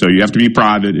companies. So you have to be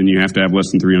private and you have to have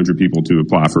less than 300 people to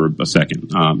apply for a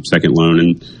second loan.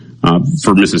 And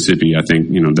for Mississippi, I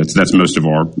think, that's most of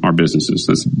our businesses.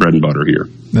 That's bread and butter here.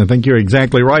 I think you're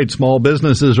exactly right. Small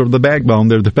businesses are the backbone.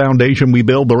 They're the foundation we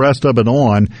build the rest of it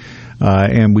on.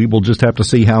 And we will just have to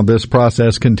see how this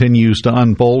process continues to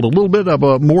unfold. A little bit of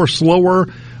a more slower,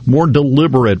 more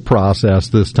deliberate process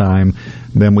this time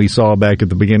than we saw back at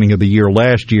the beginning of the year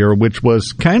last year, which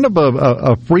was kind of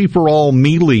a free-for-all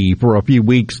melee for a few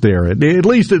weeks there. At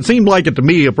least it seemed like it to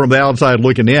me from the outside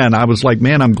looking in. I was like,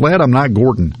 man, I'm glad I'm not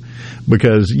Gordon,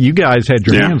 because you guys had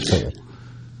your hands full.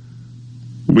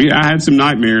 I had some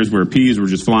nightmares where peas were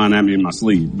just flying at me in my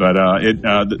sleep, but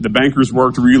the bankers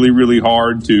worked really, really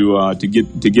hard to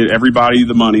get everybody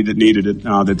the money that needed it,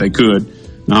 that they could,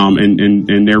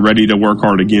 and they're ready to work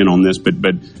hard again on this.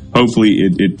 But hopefully,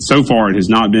 it so far it has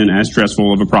not been as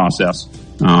stressful of a process,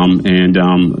 and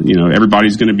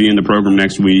everybody's going to be in the program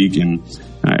next week, and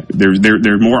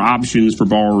there are more options for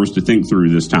borrowers to think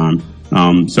through this time.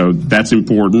 So that's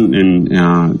important, and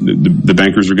the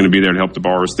bankers are going to be there to help the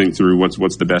borrowers think through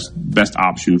what's the best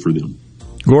option for them.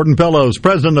 Gordon Fellows,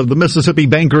 president of the Mississippi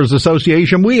Bankers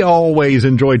Association. We always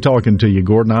enjoy talking to you,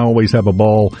 Gordon. I always have a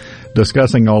ball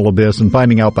discussing all of this and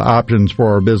finding out the options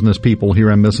for our business people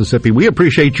here in Mississippi. We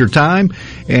appreciate your time,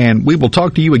 and we will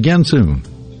talk to you again soon.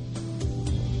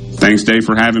 Thanks, Dave,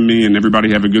 for having me, and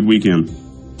everybody have a good weekend.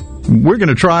 We're going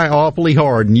to try awfully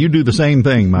hard, and you do the same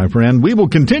thing, my friend. We will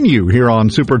continue here on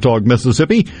SuperTalk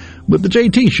Mississippi with the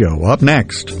JT Show up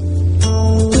next.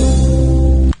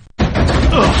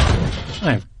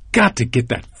 I've got to get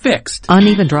that fixed.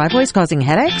 Uneven driveways causing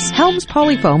headaches? Helms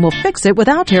Polyfoam will fix it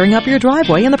without tearing up your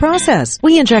driveway in the process.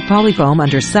 We inject Polyfoam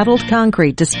under settled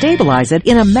concrete to stabilize it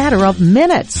in a matter of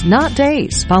minutes, not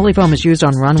days. Polyfoam is used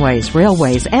on runways,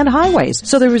 railways, and highways,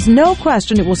 so there is no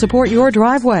question it will support your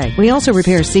driveway. We also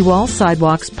repair seawalls,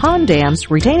 sidewalks, pond dams,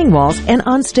 retaining walls, and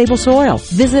unstable soil.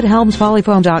 Visit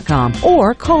HelmsPolyfoam.com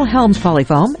or call Helms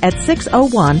Polyfoam at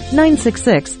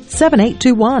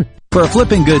 601-966-7821. For a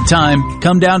flipping good time,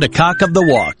 come down to Cock of the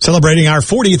Walk. Celebrating our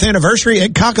 40th anniversary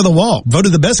at Cock of the Walk.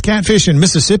 Voted the best catfish in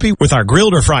Mississippi with our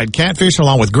grilled or fried catfish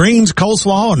along with greens,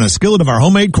 coleslaw, and a skillet of our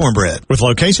homemade cornbread. With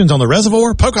locations on the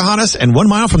Reservoir, Pocahontas, and 1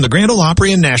 mile from the Grand Ole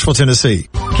Opry in Nashville, Tennessee.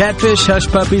 Catfish, hush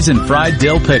puppies, and fried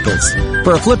dill pickles.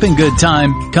 For a flipping good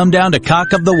time, come down to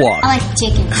Cock of the Walk. I like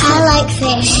chicken. I like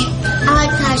fish. I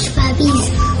like hush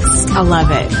puppies. I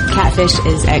love it. Catfish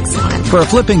is excellent. For a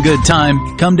flipping good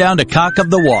time, come down to Cock of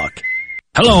the Walk.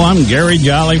 Hello, I'm Gary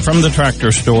Jolly from the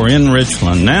Tractor Store in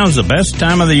Richland. Now's the best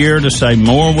time of the year to save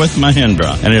more with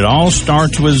Mahindra, and it all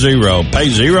starts with zero. Pay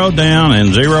zero down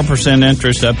and 0%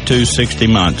 interest up to 60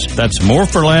 months. That's more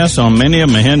for less on many of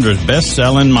Mahindra's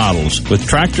best-selling models, with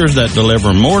tractors that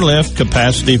deliver more lift,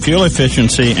 capacity, fuel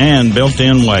efficiency, and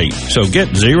built-in weight. So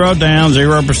get zero down,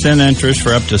 0% interest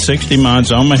for up to 60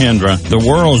 months on Mahindra, the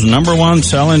world's #1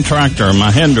 selling tractor,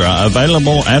 Mahindra,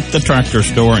 available at the Tractor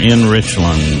Store in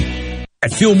Richland.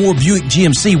 At Fillmore Buick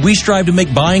GMC, we strive to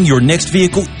make buying your next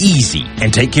vehicle easy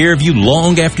and take care of you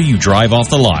long after you drive off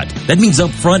the lot. That means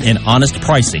upfront and honest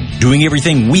pricing, doing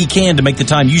everything we can to make the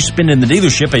time you spend in the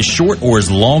dealership as short or as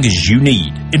long as you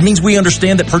need. It means we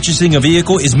understand that purchasing a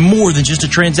vehicle is more than just a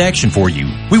transaction for you.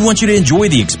 We want you to enjoy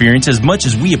the experience as much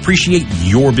as we appreciate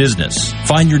your business.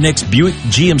 Find your next Buick,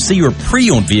 GMC, or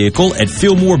pre-owned vehicle at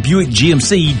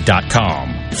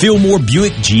FillmoreBuickGMC.com. Fillmore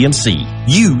Buick GMC.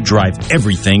 You drive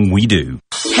everything we do.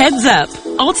 Heads up!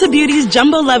 Ulta Beauty's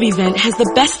Jumbo Love event has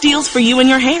the best deals for you and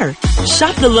your hair.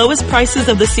 Shop the lowest prices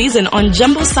of the season on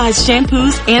jumbo-sized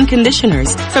shampoos and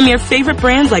conditioners from your favorite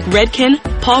brands like Redken,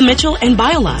 Paul Mitchell, and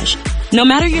Biolage. No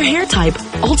matter your hair type,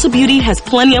 Ulta Beauty has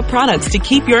plenty of products to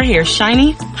keep your hair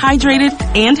shiny, hydrated,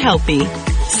 and healthy.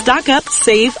 Stock up,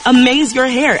 save, amaze your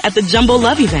hair at the Jumbo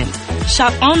Love event.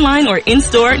 Shop online or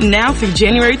in-store now through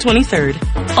January 23rd.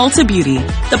 Ulta Beauty.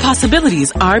 The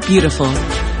possibilities are beautiful.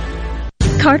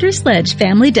 Carter Sledge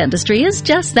Family Dentistry is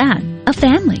just that, a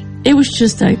family. It was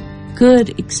just a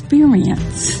good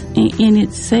experience in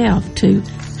itself to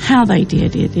how they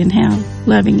did it and how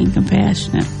loving and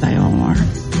compassionate they all are.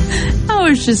 I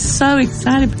was just so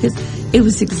excited because it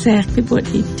was exactly what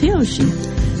he tells you.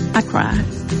 I cried.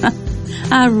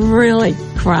 I really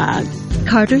cried.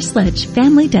 Carter Sledge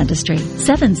Family Dentistry,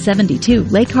 772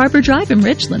 Lake Harbor Drive in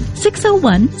Richland,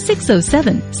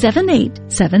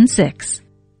 601-607-7876.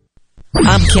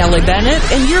 I'm Kelly Bennett,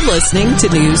 and you're listening to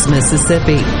News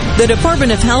Mississippi. The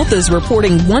Department of Health is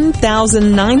reporting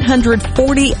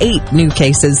 1,948 new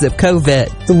cases of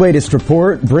COVID. The latest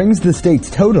report brings the state's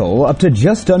total up to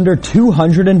just under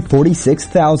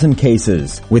 246,000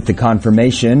 cases. With the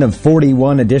confirmation of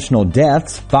 41 additional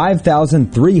deaths,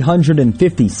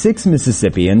 5,356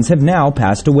 Mississippians have now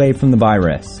passed away from the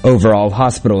virus. Overall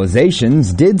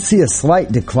hospitalizations did see a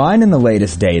slight decline in the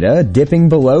latest data, dipping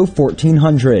below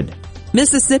 1,400.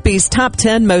 Mississippi's top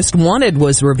 10 most wanted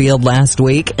was revealed last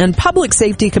week, and Public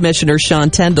Safety Commissioner Sean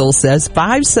Tindall says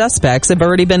 5 suspects have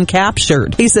already been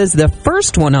captured. He says the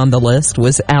first one on the list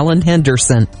was Alan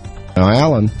Henderson. Now,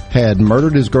 Alan had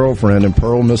murdered his girlfriend in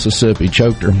Pearl, Mississippi,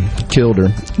 choked her, killed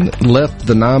her, left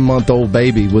the 9-month-old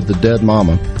baby with the dead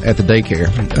mama at the daycare,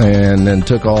 and then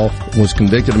took off, was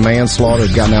convicted of manslaughter,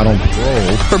 had gotten out on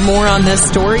parole. For more on this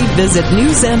story, visit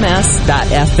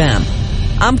newsms.fm.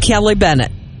 I'm Kelly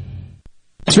Bennett.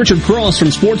 It's Richard Cross from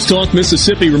Sports Talk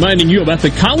Mississippi reminding you about the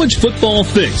College Football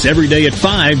Fix every day at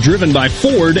 5, driven by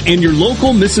Ford and your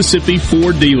local Mississippi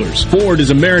Ford dealers. Ford is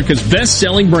America's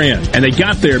best-selling brand, and they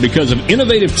got there because of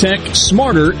innovative tech,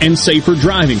 smarter, and safer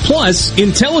driving. Plus,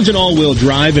 intelligent all-wheel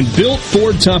drive and built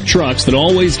Ford tough trucks that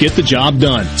always get the job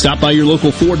done. Stop by your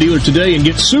local Ford dealer today and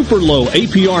get super low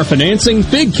APR financing,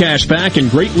 big cash back,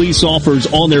 and great lease offers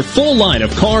on their full line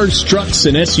of cars, trucks,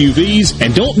 and SUVs.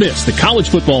 And don't miss the College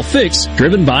Football Fix,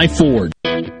 driven by Ford.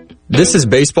 This is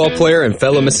baseball player and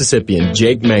fellow Mississippian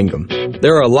Jake Mangum.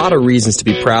 There are a lot of reasons to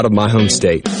be proud of my home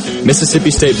state.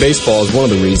 Mississippi State baseball is one of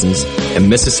the reasons, and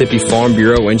Mississippi Farm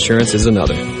Bureau Insurance is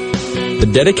another. The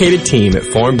dedicated team at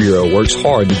Farm Bureau works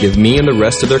hard to give me and the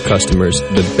rest of their customers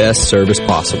the best service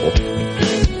possible.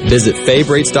 Visit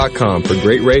favrates.com for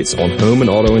great rates on home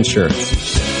and auto insurance,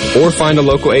 or find a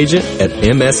local agent at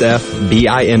msfbins.com.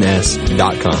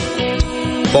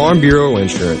 Farm Bureau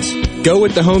Insurance. Go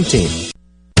with the home team.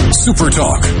 Super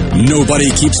Talk. Nobody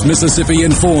keeps Mississippi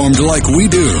informed like we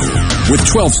do. With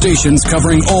 12 stations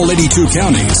covering all 82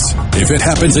 counties. If it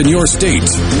happens in your state,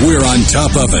 we're on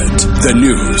top of it. The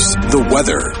news, the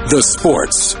weather, the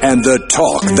sports, and the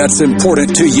talk that's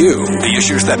important to you. The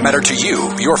issues that matter to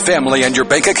you, your family, and your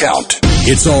bank account.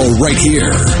 It's all right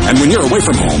here. And when you're away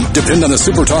from home, depend on the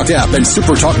SuperTalk app and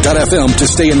supertalk.fm to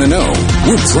stay in the know.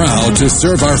 We're proud to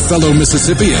serve our fellow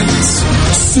Mississippians.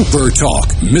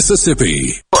 SuperTalk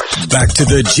Mississippi. Back to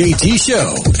the JT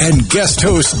Show and guest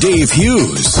host Dave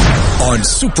Hughes on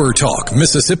SuperTalk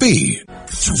Mississippi.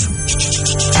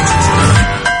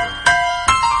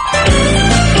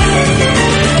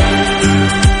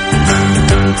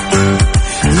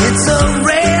 It's a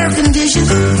rare condition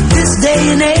this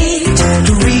day and age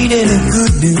to read any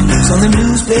good news on the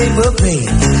newspaper page.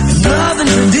 Love and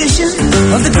tradition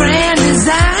of the grand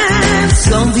design,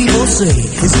 some people say,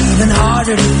 is even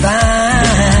harder to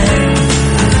find.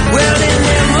 Well, then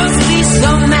there must be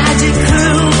some magic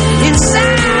clue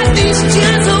inside these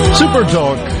gentle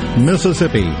SuperTalk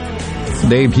Mississippi.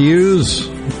 Dave Hughes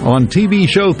on TV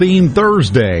show theme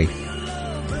Thursday.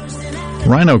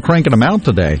 Rhino cranking them out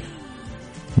today.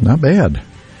 Not bad.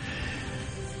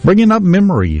 Bringing up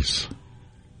memories.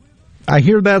 I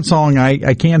hear that song,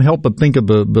 I can't help but think of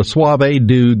the suave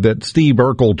dude that Steve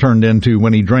Urkel turned into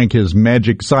when he drank his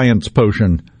magic science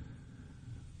potion.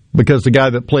 Because the guy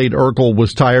that played Urkel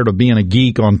was tired of being a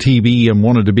geek on TV and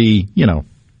wanted to be,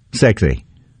 sexy.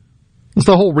 That's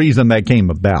the whole reason that came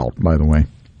about, by the way. A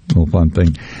little fun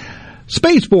thing.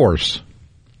 Space Force.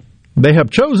 They have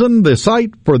chosen the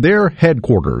site for their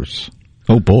headquarters.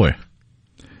 Oh, boy.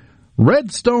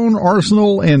 Redstone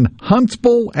Arsenal in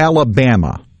Huntsville,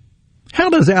 Alabama. How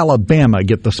does Alabama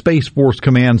get the Space Force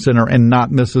Command Center and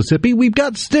not Mississippi? We've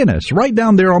got Stennis right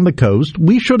down there on the coast.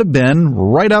 We should have been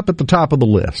right up at the top of the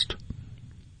list.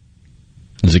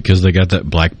 Is it because they got that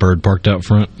Blackbird parked out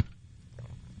front?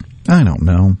 I don't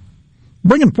know.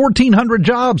 Bringing 1,400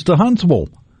 jobs to Huntsville.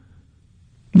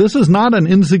 This is not an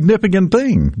insignificant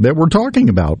thing that we're talking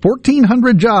about.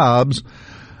 1,400 jobs,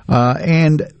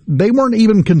 and they weren't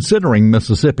even considering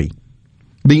Mississippi.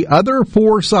 The other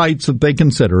 4 sites that they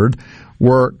considered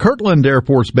were Kirtland Air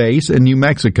Force Base in New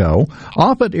Mexico,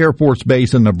 Offutt Air Force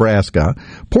Base in Nebraska,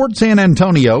 Port San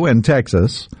Antonio in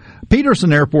Texas,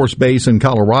 Peterson Air Force Base in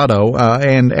Colorado,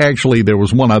 and actually there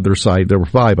was one other site, there were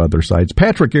 5 other sites,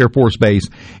 Patrick Air Force Base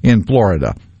in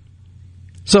Florida.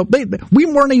 So we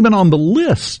weren't even on the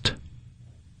list.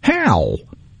 How?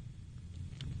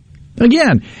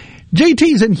 Again,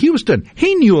 JT's in Houston.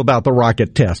 He knew about the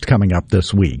rocket test coming up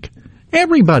this week.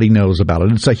 Everybody knows about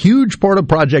it. It's a huge part of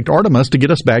Project Artemis to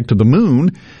get us back to the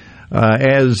moon.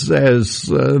 As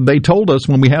they told us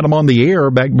when we had them on the air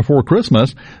back before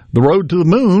Christmas, the road to the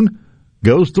moon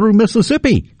goes through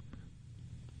Mississippi.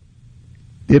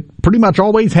 It pretty much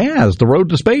always has. The road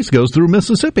to space goes through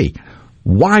Mississippi.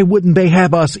 Why wouldn't they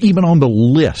have us even on the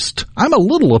list? I'm a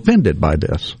little offended by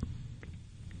this.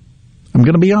 I'm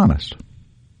going to be honest.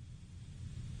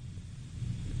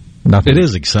 Nothing. It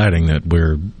is exciting that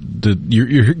you're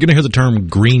going to hear the term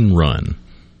green run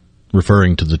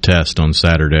referring to the test on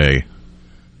Saturday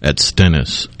at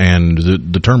Stennis. And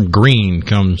the term green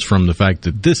comes from the fact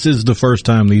that this is the first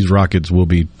time these rockets will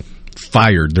be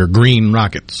fired. They're green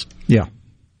rockets. Yeah.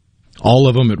 All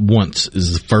of them at once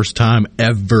is the first time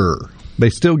ever. They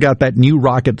still got that new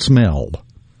rocket smell.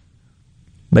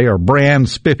 They are brand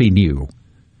spiffy new.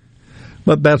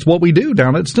 But that's what we do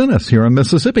down at Stennis here in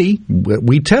Mississippi.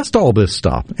 We test all this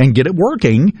stuff and get it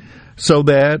working so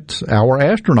that our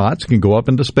astronauts can go up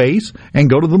into space and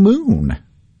go to the moon,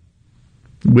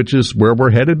 which is where we're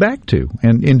headed back to,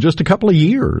 and in just a couple of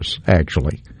years,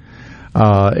 actually.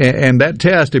 And that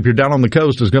test, if you're down on the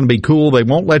coast, is going to be cool. They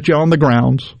won't let you on the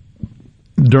grounds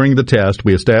during the test.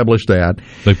 We established that.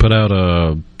 They put out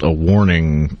a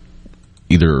warning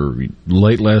either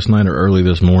late last night or early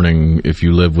this morning. If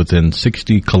you live within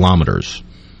 60 kilometers,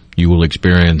 you will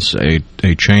experience a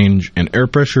change in air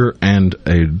pressure and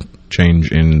a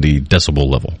change in the decibel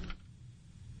level.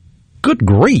 Good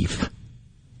grief.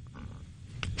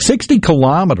 60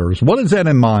 kilometers. What is that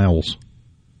in miles?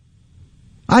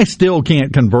 I still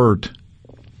can't convert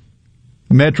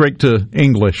metric to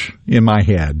English in my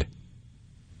head.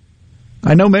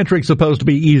 I know metric's supposed to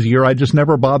be easier. I just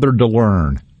never bothered to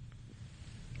learn.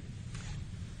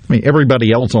 I mean,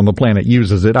 everybody else on the planet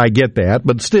uses it. I get that,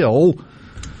 but still.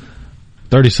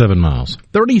 37 miles.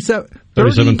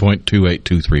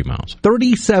 37.2823 miles.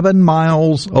 37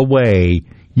 miles away,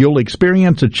 you'll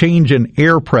experience a change in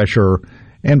air pressure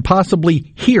and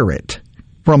possibly hear it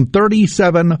from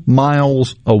 37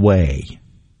 miles away.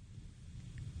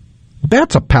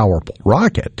 That's a powerful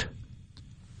rocket.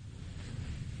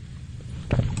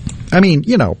 I mean,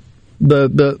 you know,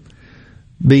 the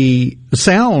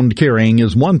sound carrying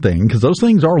is one thing, because those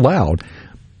things are loud,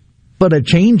 but a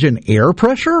change in air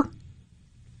pressure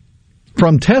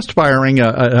from test firing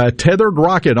a tethered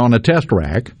rocket on a test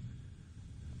rack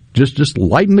Just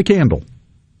lighten the candle.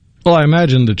 Well, I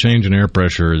imagine the change in air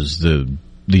pressure is the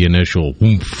initial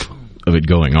whoomph of it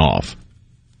going off.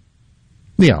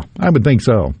 Yeah, I would think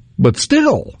so. But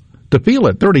still, to feel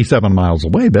it 37 miles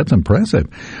away, that's impressive.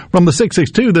 From the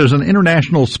 662, there's an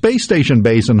International Space Station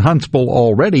base in Huntsville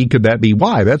already. Could that be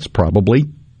why? That's probably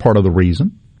part of the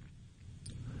reason.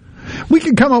 We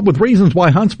could come up with reasons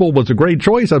why Huntsville was a great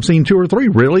choice. I've seen 2 or 3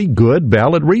 really good,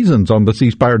 valid reasons on the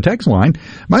C-Spire text line.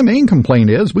 My main complaint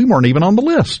is we weren't even on the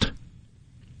list.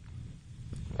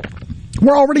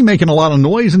 We're already making a lot of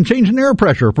noise and changing air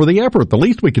pressure for the effort. The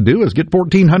least we could do is get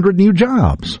 1,400 new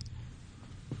jobs.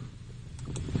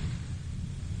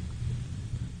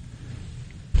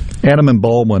 Adam in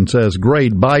Baldwin says,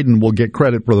 great, Biden will get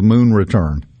credit for the moon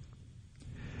return.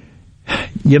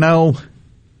 You know,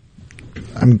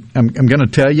 I'm going to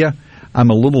tell you, I'm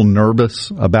a little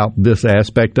nervous about this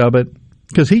aspect of it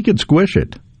because he could squish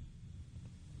it.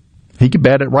 He could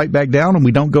bat it right back down and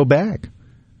we don't go back.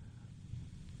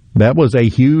 That was a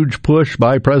huge push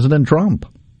by President Trump.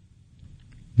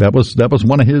 That was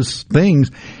one of his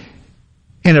things,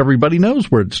 and everybody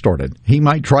knows where it started. He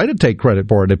might try to take credit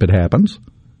for it if it happens,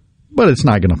 but it's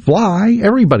not going to fly.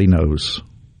 Everybody knows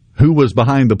who was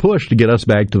behind the push to get us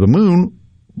back to the moon,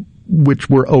 which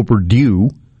we're overdue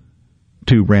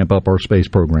to ramp up our space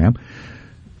program.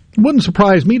 Wouldn't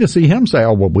surprise me to see him say,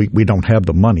 oh, well, we don't have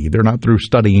the money. They're not through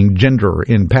studying gender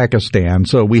in Pakistan,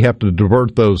 so we have to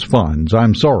divert those funds.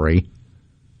 I'm sorry.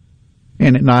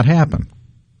 And it not happen.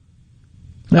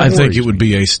 I think it would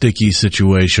be a sticky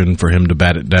situation for him to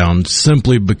bat it down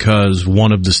simply because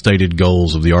one of the stated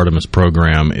goals of the Artemis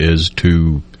program is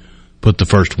to put the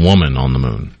first woman on the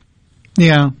moon.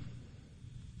 Yeah.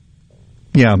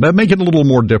 Yeah, that'd make it a little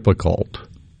more difficult,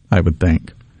 I would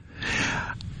think.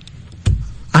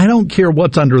 I don't care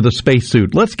what's under the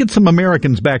spacesuit. Let's get some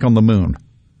Americans back on the moon.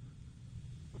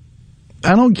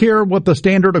 I don't care what the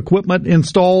standard equipment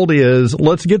installed is.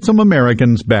 Let's get some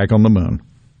Americans back on the moon.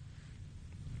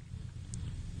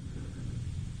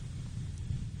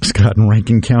 Scott in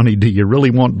Rankin County, do you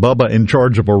really want Bubba in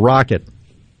charge of a rocket?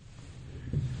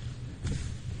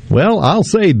 Well, I'll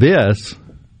say this.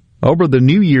 Over the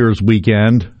New Year's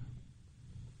weekend,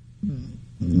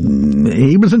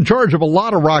 he was in charge of a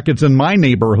lot of rockets in my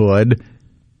neighborhood.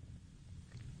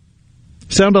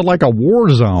 Sounded like a war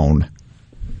zone.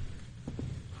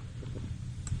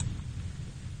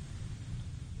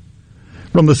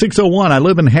 From the 601, I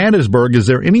live in Hattiesburg. Is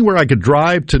there anywhere I could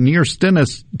drive to near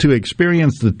Stennis to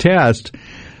experience the test?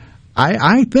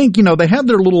 I think, they have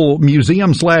their little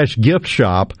museum/gift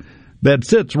shop that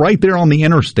sits right there on the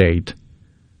interstate,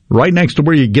 right next to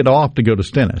where you get off to go to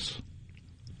Stennis.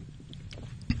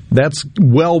 That's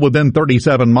well within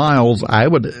 37 miles. I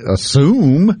would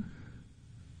assume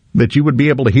that you would be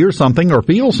able to hear something or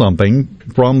feel something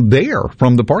from there,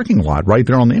 from the parking lot, right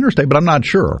there on the interstate, but I'm not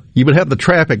sure. You would have the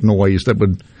traffic noise that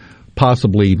would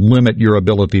possibly limit your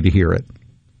ability to hear it.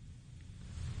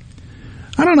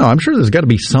 I don't know. I'm sure there's got to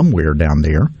be somewhere down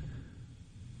there.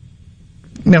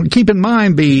 Now, keep in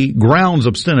mind the grounds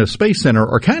of Stennis Space Center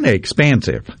are kind of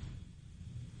expansive.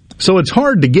 So it's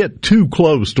hard to get too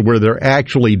close to where they're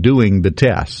actually doing the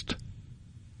test.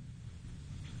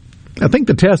 I think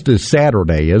the test is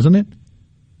Saturday, isn't it?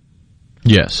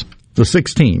 Yes. The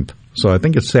 16th. So I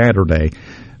think it's Saturday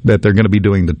that they're going to be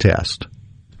doing the test.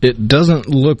 It doesn't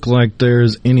look like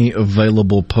there's any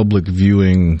available public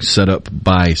viewing set up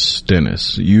by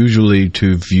Stennis. Usually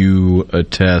to view a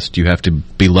test, you have to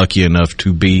be lucky enough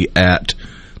to be at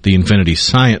the Infinity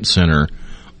Science Center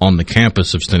on the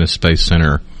campus of Stennis Space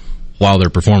Center while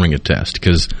they're performing a test,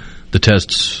 because the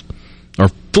tests are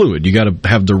fluid. You got to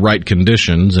have the right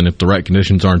conditions, and if the right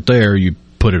conditions aren't there, you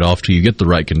put it off till you get the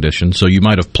right conditions. So you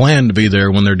might have planned to be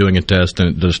there when they're doing a test, and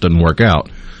it just doesn't work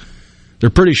out. They're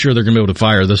pretty sure they're going to be able to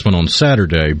fire this one on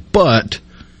Saturday, but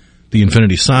the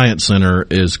Infinity Science Center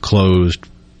is closed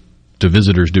to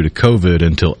visitors due to COVID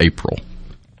until April.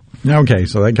 Okay,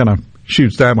 so that kind of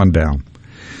shoots that one down.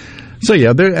 So,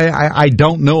 yeah, I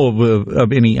don't know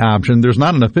of any option. There's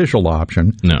not an official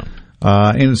option. No.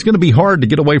 And it's going to be hard to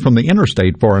get away from the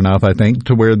interstate far enough, I think,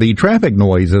 to where the traffic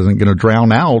noise isn't going to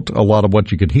drown out a lot of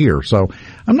what you could hear. So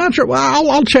I'm not sure. Well,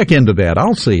 I'll check into that.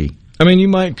 I'll see. I mean,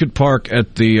 you could park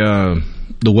at the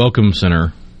Welcome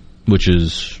Center, which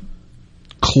is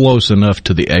close enough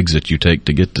to the exit you take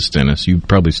to get to Stennis. You'd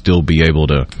probably still be able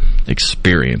to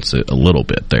experience it a little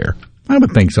bit there. I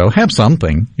would think so. Have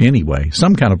something, anyway,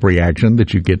 some kind of reaction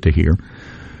that you get to hear.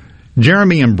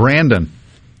 Jeremy and Brandon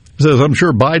says, I'm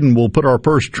sure Biden will put our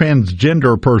first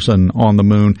transgender person on the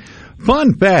moon.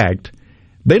 Fun fact,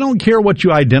 They don't care what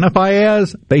you identify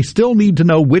as. They still need to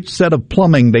know which set of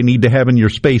plumbing they need to have in your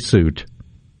spacesuit.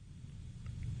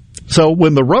 So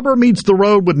when the rubber meets the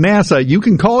road with NASA, you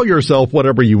can call yourself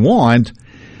whatever you want.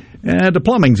 The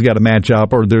plumbing's got to match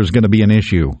up or there's going to be an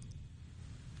issue.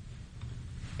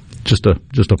 Just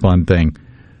a fun thing.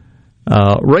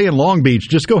 Ray in Long Beach,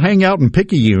 just go hang out in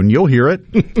Picayune. You'll hear it.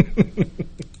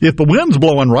 If the wind's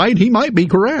blowing right, he might be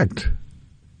correct.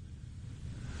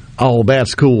 Oh,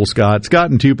 that's cool, Scott.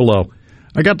 Scott in Tupelo.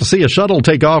 I got to see a shuttle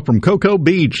take off from Cocoa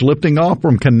Beach, lifting off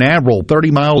from Canaveral,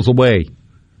 30 miles away.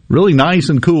 Really nice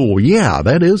and cool. Yeah,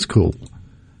 that is cool.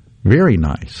 Very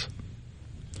nice.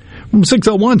 From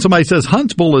 601, somebody says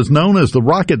Huntsville is known as the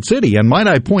Rocket City, and might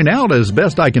I point out, as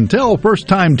best I can tell,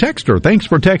 first-time texter. Thanks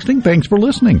for texting. Thanks for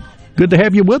listening. Good to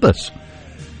have you with us.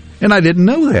 And I didn't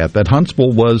know that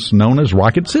Huntsville was known as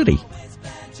Rocket City.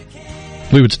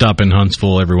 We would stop in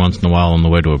Huntsville every once in a while on the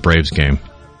way to a Braves game.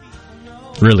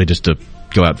 Really just to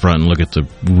go out front and look at the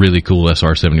really cool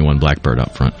SR-71 Blackbird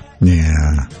out front.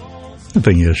 Yeah, the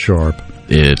thing is sharp.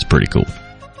 It's pretty cool.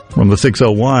 From the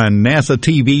 601, NASA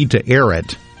TV to air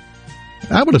it.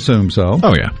 I would assume so.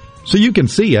 Oh, yeah. So you can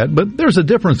see it, but there's a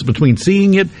difference between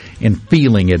seeing it and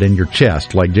feeling it in your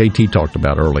chest, like JT talked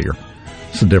about earlier.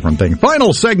 It's a different thing.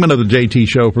 Final segment of the JT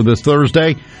Show for this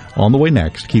Thursday. On the way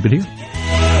next. Keep it here.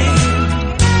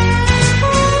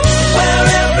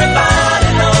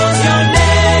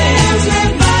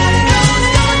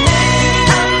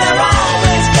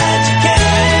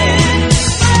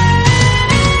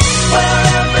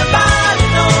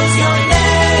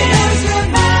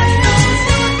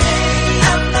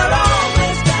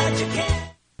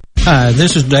 Hi,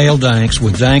 this is Dale Danks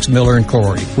with Danks, Miller &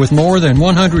 Corey. With more than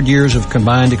 100 years of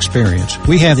combined experience,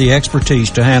 we have the expertise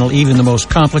to handle even the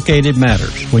most complicated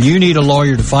matters. When you need a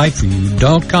lawyer to fight for you,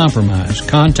 don't compromise.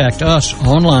 Contact us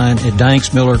online at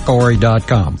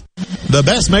danksmillercorey.com. The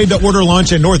best made-to-order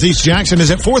lunch in Northeast Jackson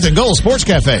is at 4th and Goal Sports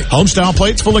Cafe. Homestyle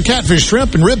plates full of catfish,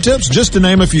 shrimp, and rib tips, just to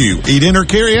name a few. Eat in or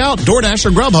carry out, DoorDash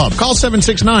or Grubhub. Call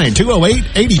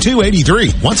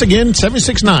 769-208-8283. Once again,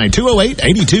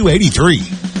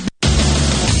 769-208-8283.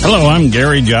 Hello, I'm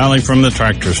Gary Jolly from the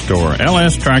Tractor Store.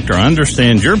 LS Tractor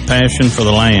understands your passion for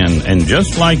the land, and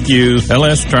just like you,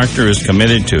 LS Tractor is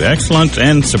committed to excellence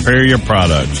and superior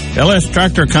products. LS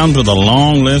Tractor comes with a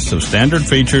long list of standard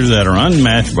features that are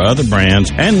unmatched by other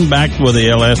brands and backed with the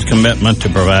LS commitment to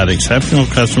provide exceptional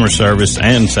customer service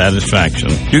and satisfaction.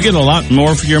 You get a lot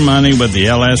more for your money with the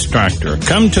LS Tractor.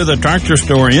 Come to the Tractor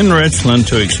Store in Richland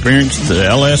to experience the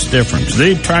LS difference.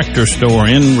 The Tractor Store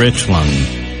in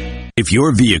Richland. If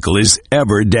your vehicle is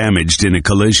ever damaged in a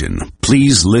collision,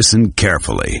 please listen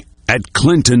carefully. At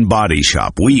Clinton Body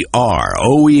Shop, we are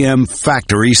OEM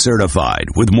factory certified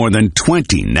with more than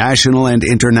 20 national and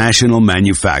international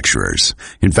manufacturers.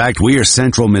 In fact, we are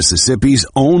Central Mississippi's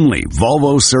only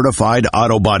Volvo certified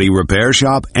auto body repair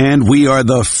shop, and we are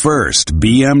the first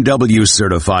BMW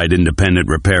certified independent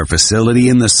repair facility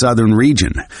in the southern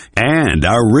region. And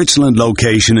our Richland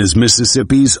location is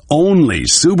Mississippi's only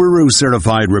Subaru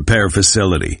certified repair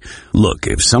facility. Look,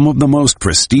 if some of the most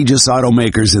prestigious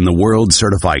automakers in the world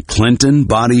certify Clinton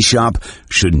Body Shop,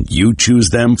 shouldn't you choose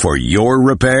them for your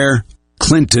repair?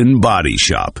 Clinton Body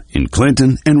Shop in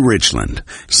Clinton and Richland.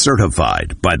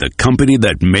 Certified by the company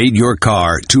that made your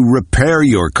car to repair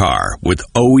your car with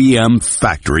OEM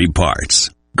factory parts.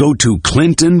 Go to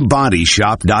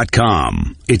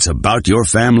ClintonBodyShop.com. It's about your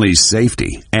family's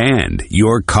safety and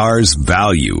your car's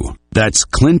value. That's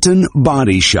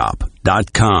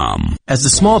ClintonBodyShop.com. As a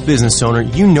small business owner,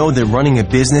 you know that running a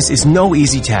business is no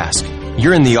easy task.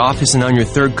 You're in the office and on your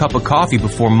third cup of coffee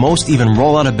before most even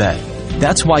roll out of bed.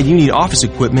 That's why you need office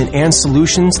equipment and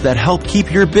solutions that help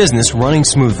keep your business running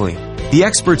smoothly. The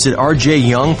experts at RJ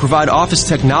Young provide office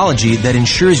technology that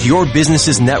ensures your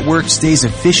business's network stays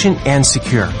efficient and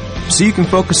secure, so you can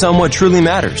focus on what truly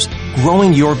matters,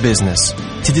 growing your business.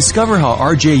 To discover how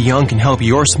RJ Young can help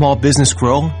your small business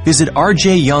grow, visit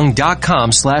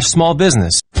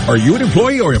rjyoung.com/smallbusiness. Are you an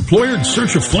employee or employer in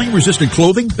search of flame-resistant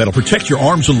clothing that'll protect your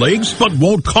arms and legs, but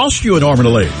won't cost you an arm and a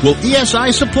leg? Well,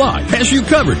 ESI Supply has you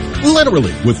covered,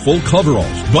 literally, with full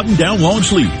coveralls, button-down long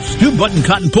sleeves, 2-button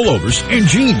cotton pullovers, and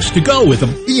jeans to go with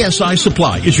them. ESI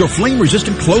Supply is your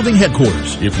flame-resistant clothing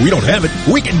headquarters. If we don't have it,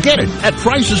 we can get it at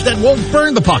prices that won't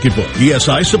burn the pocketbook.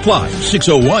 ESI Supply,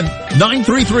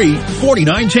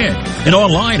 601-933-4910, and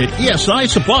online at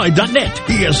esisupply.net.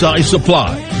 ESI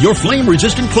Supply, your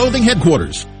flame-resistant clothing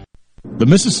headquarters. The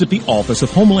Mississippi Office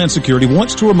of Homeland Security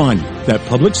wants to remind you that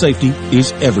public safety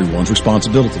is everyone's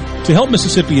responsibility. To help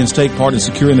Mississippians take part in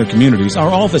securing their communities, our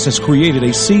office has created a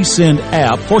CSend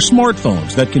app for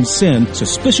smartphones that can send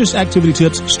suspicious activity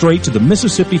tips straight to the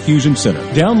Mississippi Fusion Center.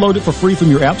 Download it for free from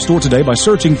your app store today by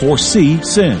searching for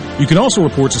CSend. You can also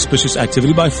report suspicious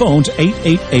activity by phone to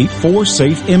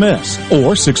 888-4SAFE-MS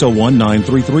or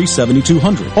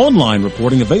 601-933-7200. Online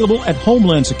reporting available at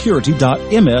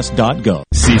homelandsecurity.ms.gov.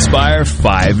 C-Spire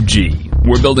 5G.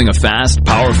 We're building a fast,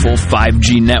 powerful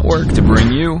 5G network to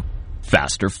bring you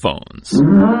faster phones.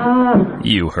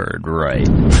 You heard right.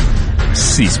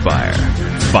 C-Spire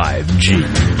 5G.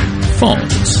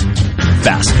 Phones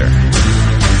faster.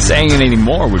 Saying it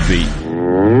anymore would be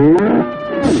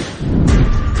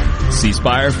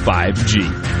C-Spire 5G.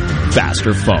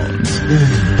 Faster phones.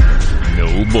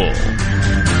 No bull.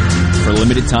 For a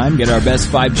limited time, get our best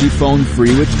 5G phone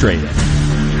free with trade-in.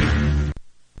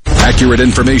 Accurate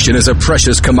information is a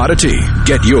precious commodity.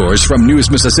 Get yours from News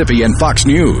Mississippi and Fox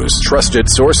News. Trusted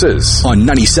sources on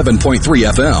 97.3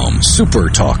 FM,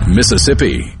 SuperTalk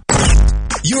Mississippi.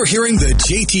 You're hearing The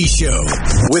JT Show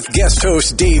with guest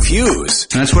host Dave Hughes.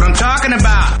 That's what I'm talking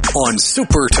about. On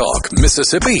SuperTalk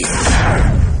Mississippi.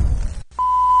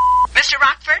 Mr.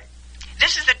 Rockford,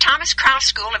 this is the Thomas Krause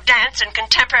School of Dance and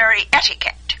Contemporary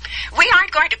Etiquette. We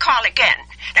aren't going to call again.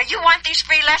 Now, you want these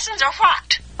free lessons or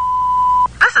what?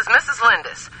 This is Mrs.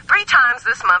 Lindis. 3 times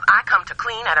this month I come to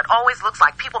clean and it always looks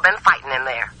like people been fighting in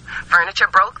there. Furniture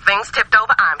broke, things tipped over.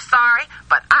 I'm sorry,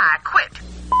 but I quit.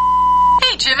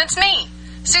 Hey, Jim, it's me,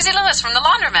 Susie Lewis from the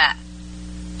laundromat.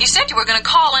 You said you were going to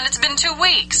call and it's been 2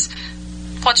 weeks.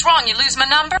 What's wrong? You lose my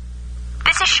number?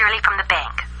 This is Shirley from the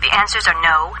bank. The answers are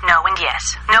no, no, and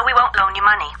yes. No, we won't loan you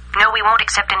money. No, we won't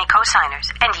accept any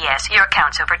co-signers. And yes, your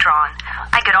account's overdrawn.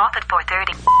 I get off at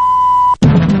 4:30.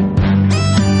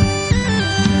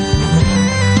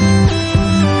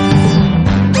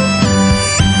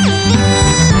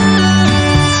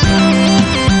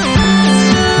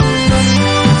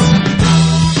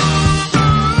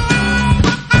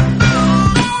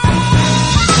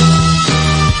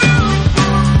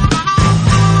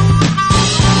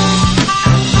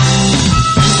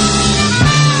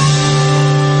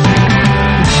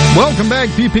 Welcome back.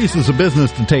 A few pieces of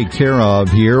business to take care of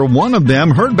here. One of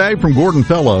them, heard back from Gordon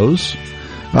Fellows.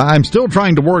 I'm still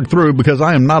trying to work through because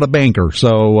I am not a banker,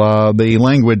 so the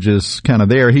language is kind of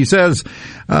there. He says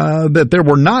that there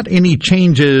were not any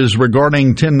changes regarding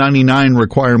 1099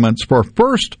 requirements for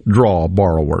first draw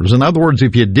borrowers. In other words,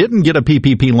 if you didn't get a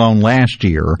PPP loan last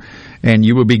year and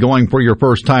you would be going for your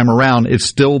first time around, it's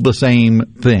still the same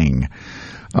thing.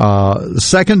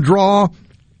 Second draw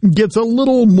gets a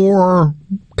little more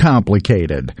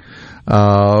complicated.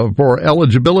 For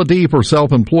eligibility for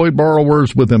self-employed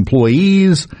borrowers with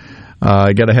employees,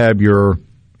 you got to have your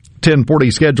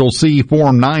 1040 Schedule C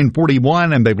Form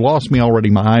 941, and they've lost me already.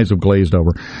 My eyes have glazed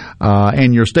over.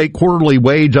 And your state quarterly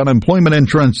wage unemployment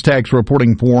insurance tax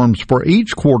reporting forms for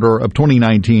each quarter of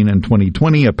 2019 and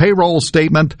 2020. A payroll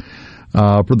statement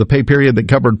for the pay period that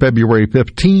covered February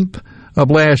 15th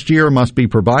of last year must be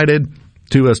provided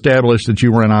to establish that you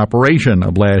were in operation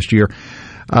of last year.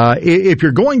 If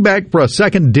you're going back for a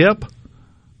second dip,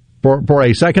 for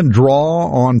a second draw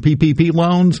on PPP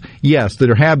loans, yes,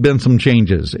 there have been some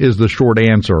changes, is the short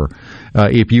answer.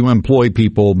 If you employ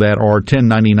people that are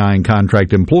 1099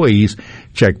 contract employees,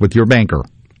 check with your banker.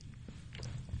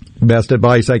 Best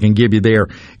advice I can give you there.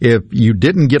 If you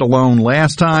didn't get a loan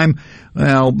last time,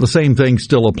 well, the same thing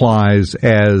still applies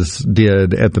as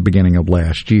did at the beginning of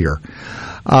last year.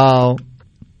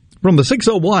 From the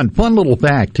 601, fun little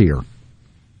fact here.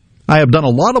 I have done a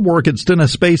lot of work at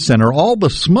Stennis Space Center. All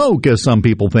the smoke, as some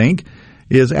people think,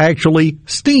 is actually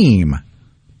steam.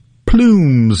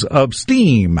 Plumes of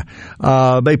steam.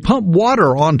 They pump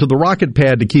water onto the rocket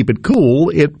pad to keep it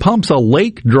cool. It pumps a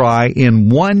lake dry in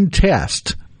one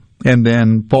test and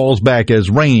then falls back as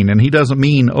rain. And he doesn't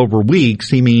mean over weeks.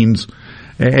 He means,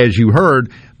 as you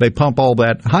heard, they pump all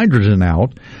that hydrogen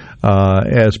out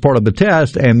as part of the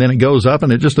test, and then it goes up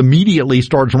and it just immediately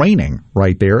starts raining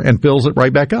right there and fills it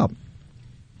right back up.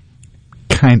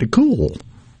 Kind of cool.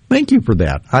 Thank you for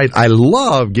that. I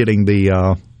love getting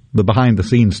the behind the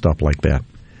scenes stuff like that.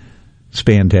 It's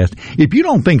fantastic. If you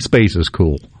don't think space is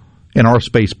cool and our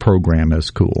space program is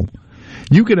cool,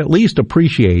 you can at least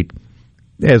appreciate,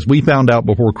 as we found out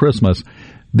before Christmas,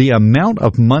 the amount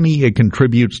of money it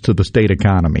contributes to the state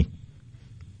economy.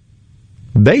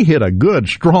 They hit a good,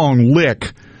 strong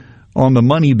lick on the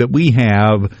money that we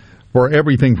have for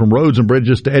everything from roads and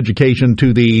bridges to education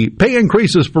to the pay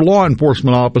increases for law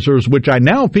enforcement officers, which I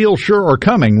now feel sure are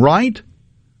coming, right?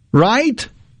 Right?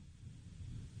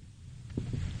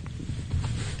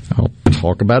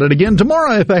 talk about it again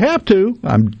tomorrow if I have to.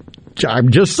 I'm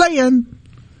just saying.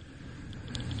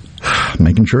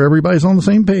 Making sure everybody's on the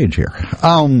same page here.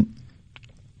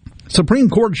 Supreme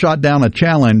Court shot down a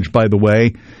challenge, by the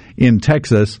way, in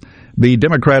Texas. The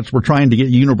Democrats were trying to get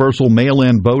universal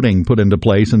mail-in voting put into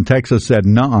place, and Texas said,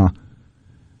 nuh-uh.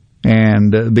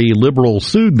 And the liberals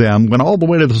sued them, went all the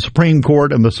way to the Supreme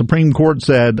Court, and the Supreme Court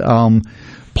said,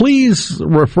 please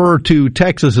refer to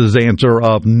Texas's answer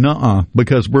of nuh-uh,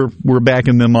 because we're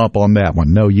backing them up on that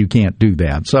one. No, you can't do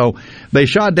that. So they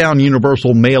shot down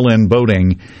universal mail-in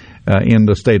voting in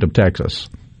the state of Texas.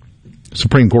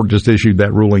 Supreme Court just issued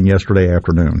that ruling yesterday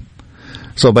afternoon.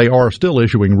 So they are still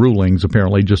issuing rulings,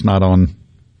 apparently, just not on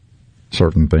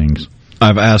certain things.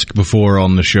 I've asked before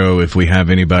on the show if we have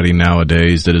anybody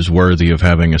nowadays that is worthy of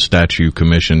having a statue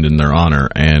commissioned in their honor,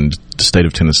 and the state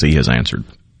of Tennessee has answered.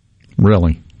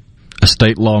 Really? A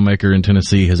state lawmaker in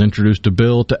Tennessee has introduced a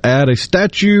bill to add a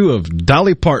statue of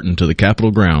Dolly Parton to the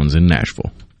Capitol grounds in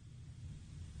Nashville.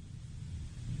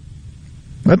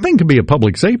 That thing could be a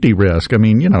public safety risk. I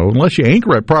mean, unless you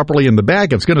anchor it properly in the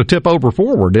back, it's going to tip over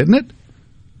forward, isn't it?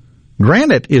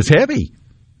 Granite is heavy.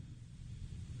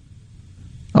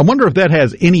 I wonder if that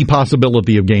has any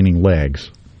possibility of gaining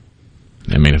legs.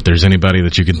 I mean, if there's anybody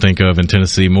that you can think of in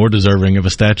Tennessee more deserving of a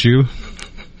statue,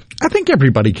 I think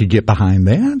everybody could get behind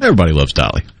that. Everybody loves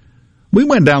Dolly. We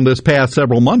went down this path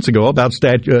several months ago about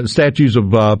statues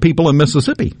of people in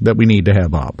Mississippi that we need to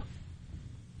have up.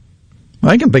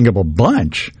 I can think of a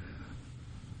bunch.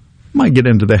 Might get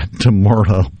into that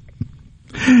tomorrow.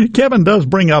 Kevin does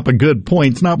bring up a good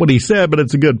point. It's not what he said, but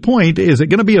it's a good point. Is it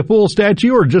going to be a full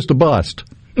statue or just a bust?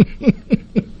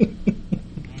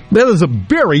 That is a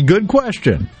very good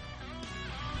question.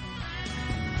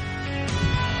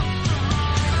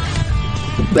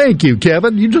 Thank you,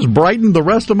 Kevin. You just brightened the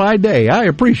rest of my day. I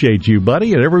appreciate you,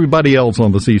 buddy, and everybody else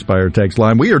on the C Spire text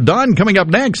line. We are done. Coming up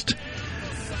next,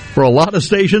 for a lot of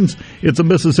stations, it's a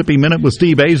Mississippi Minute with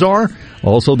Steve Azar.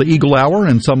 Also the Eagle Hour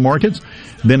in some markets.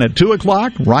 Then at 2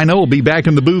 o'clock, Rhino will be back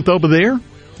in the booth over there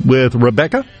with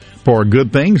Rebecca for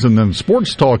Good Things. And then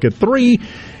Sports Talk at 3.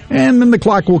 And then the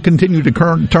clock will continue to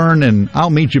turn, and I'll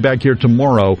meet you back here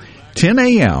tomorrow, 10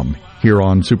 a.m. here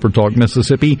on Super Talk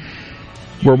Mississippi,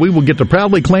 where we will get to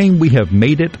proudly claim we have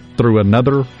made it through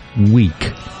another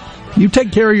week. You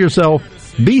take care of yourself,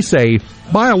 be safe,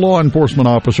 buy a law enforcement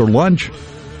officer lunch,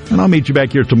 and I'll meet you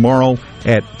back here tomorrow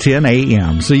at 10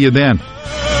 a.m. See you then.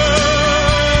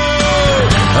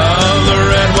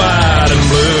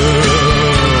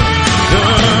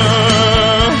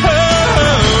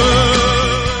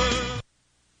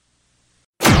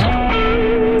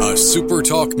 A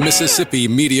SuperTalk Mississippi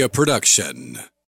Media production.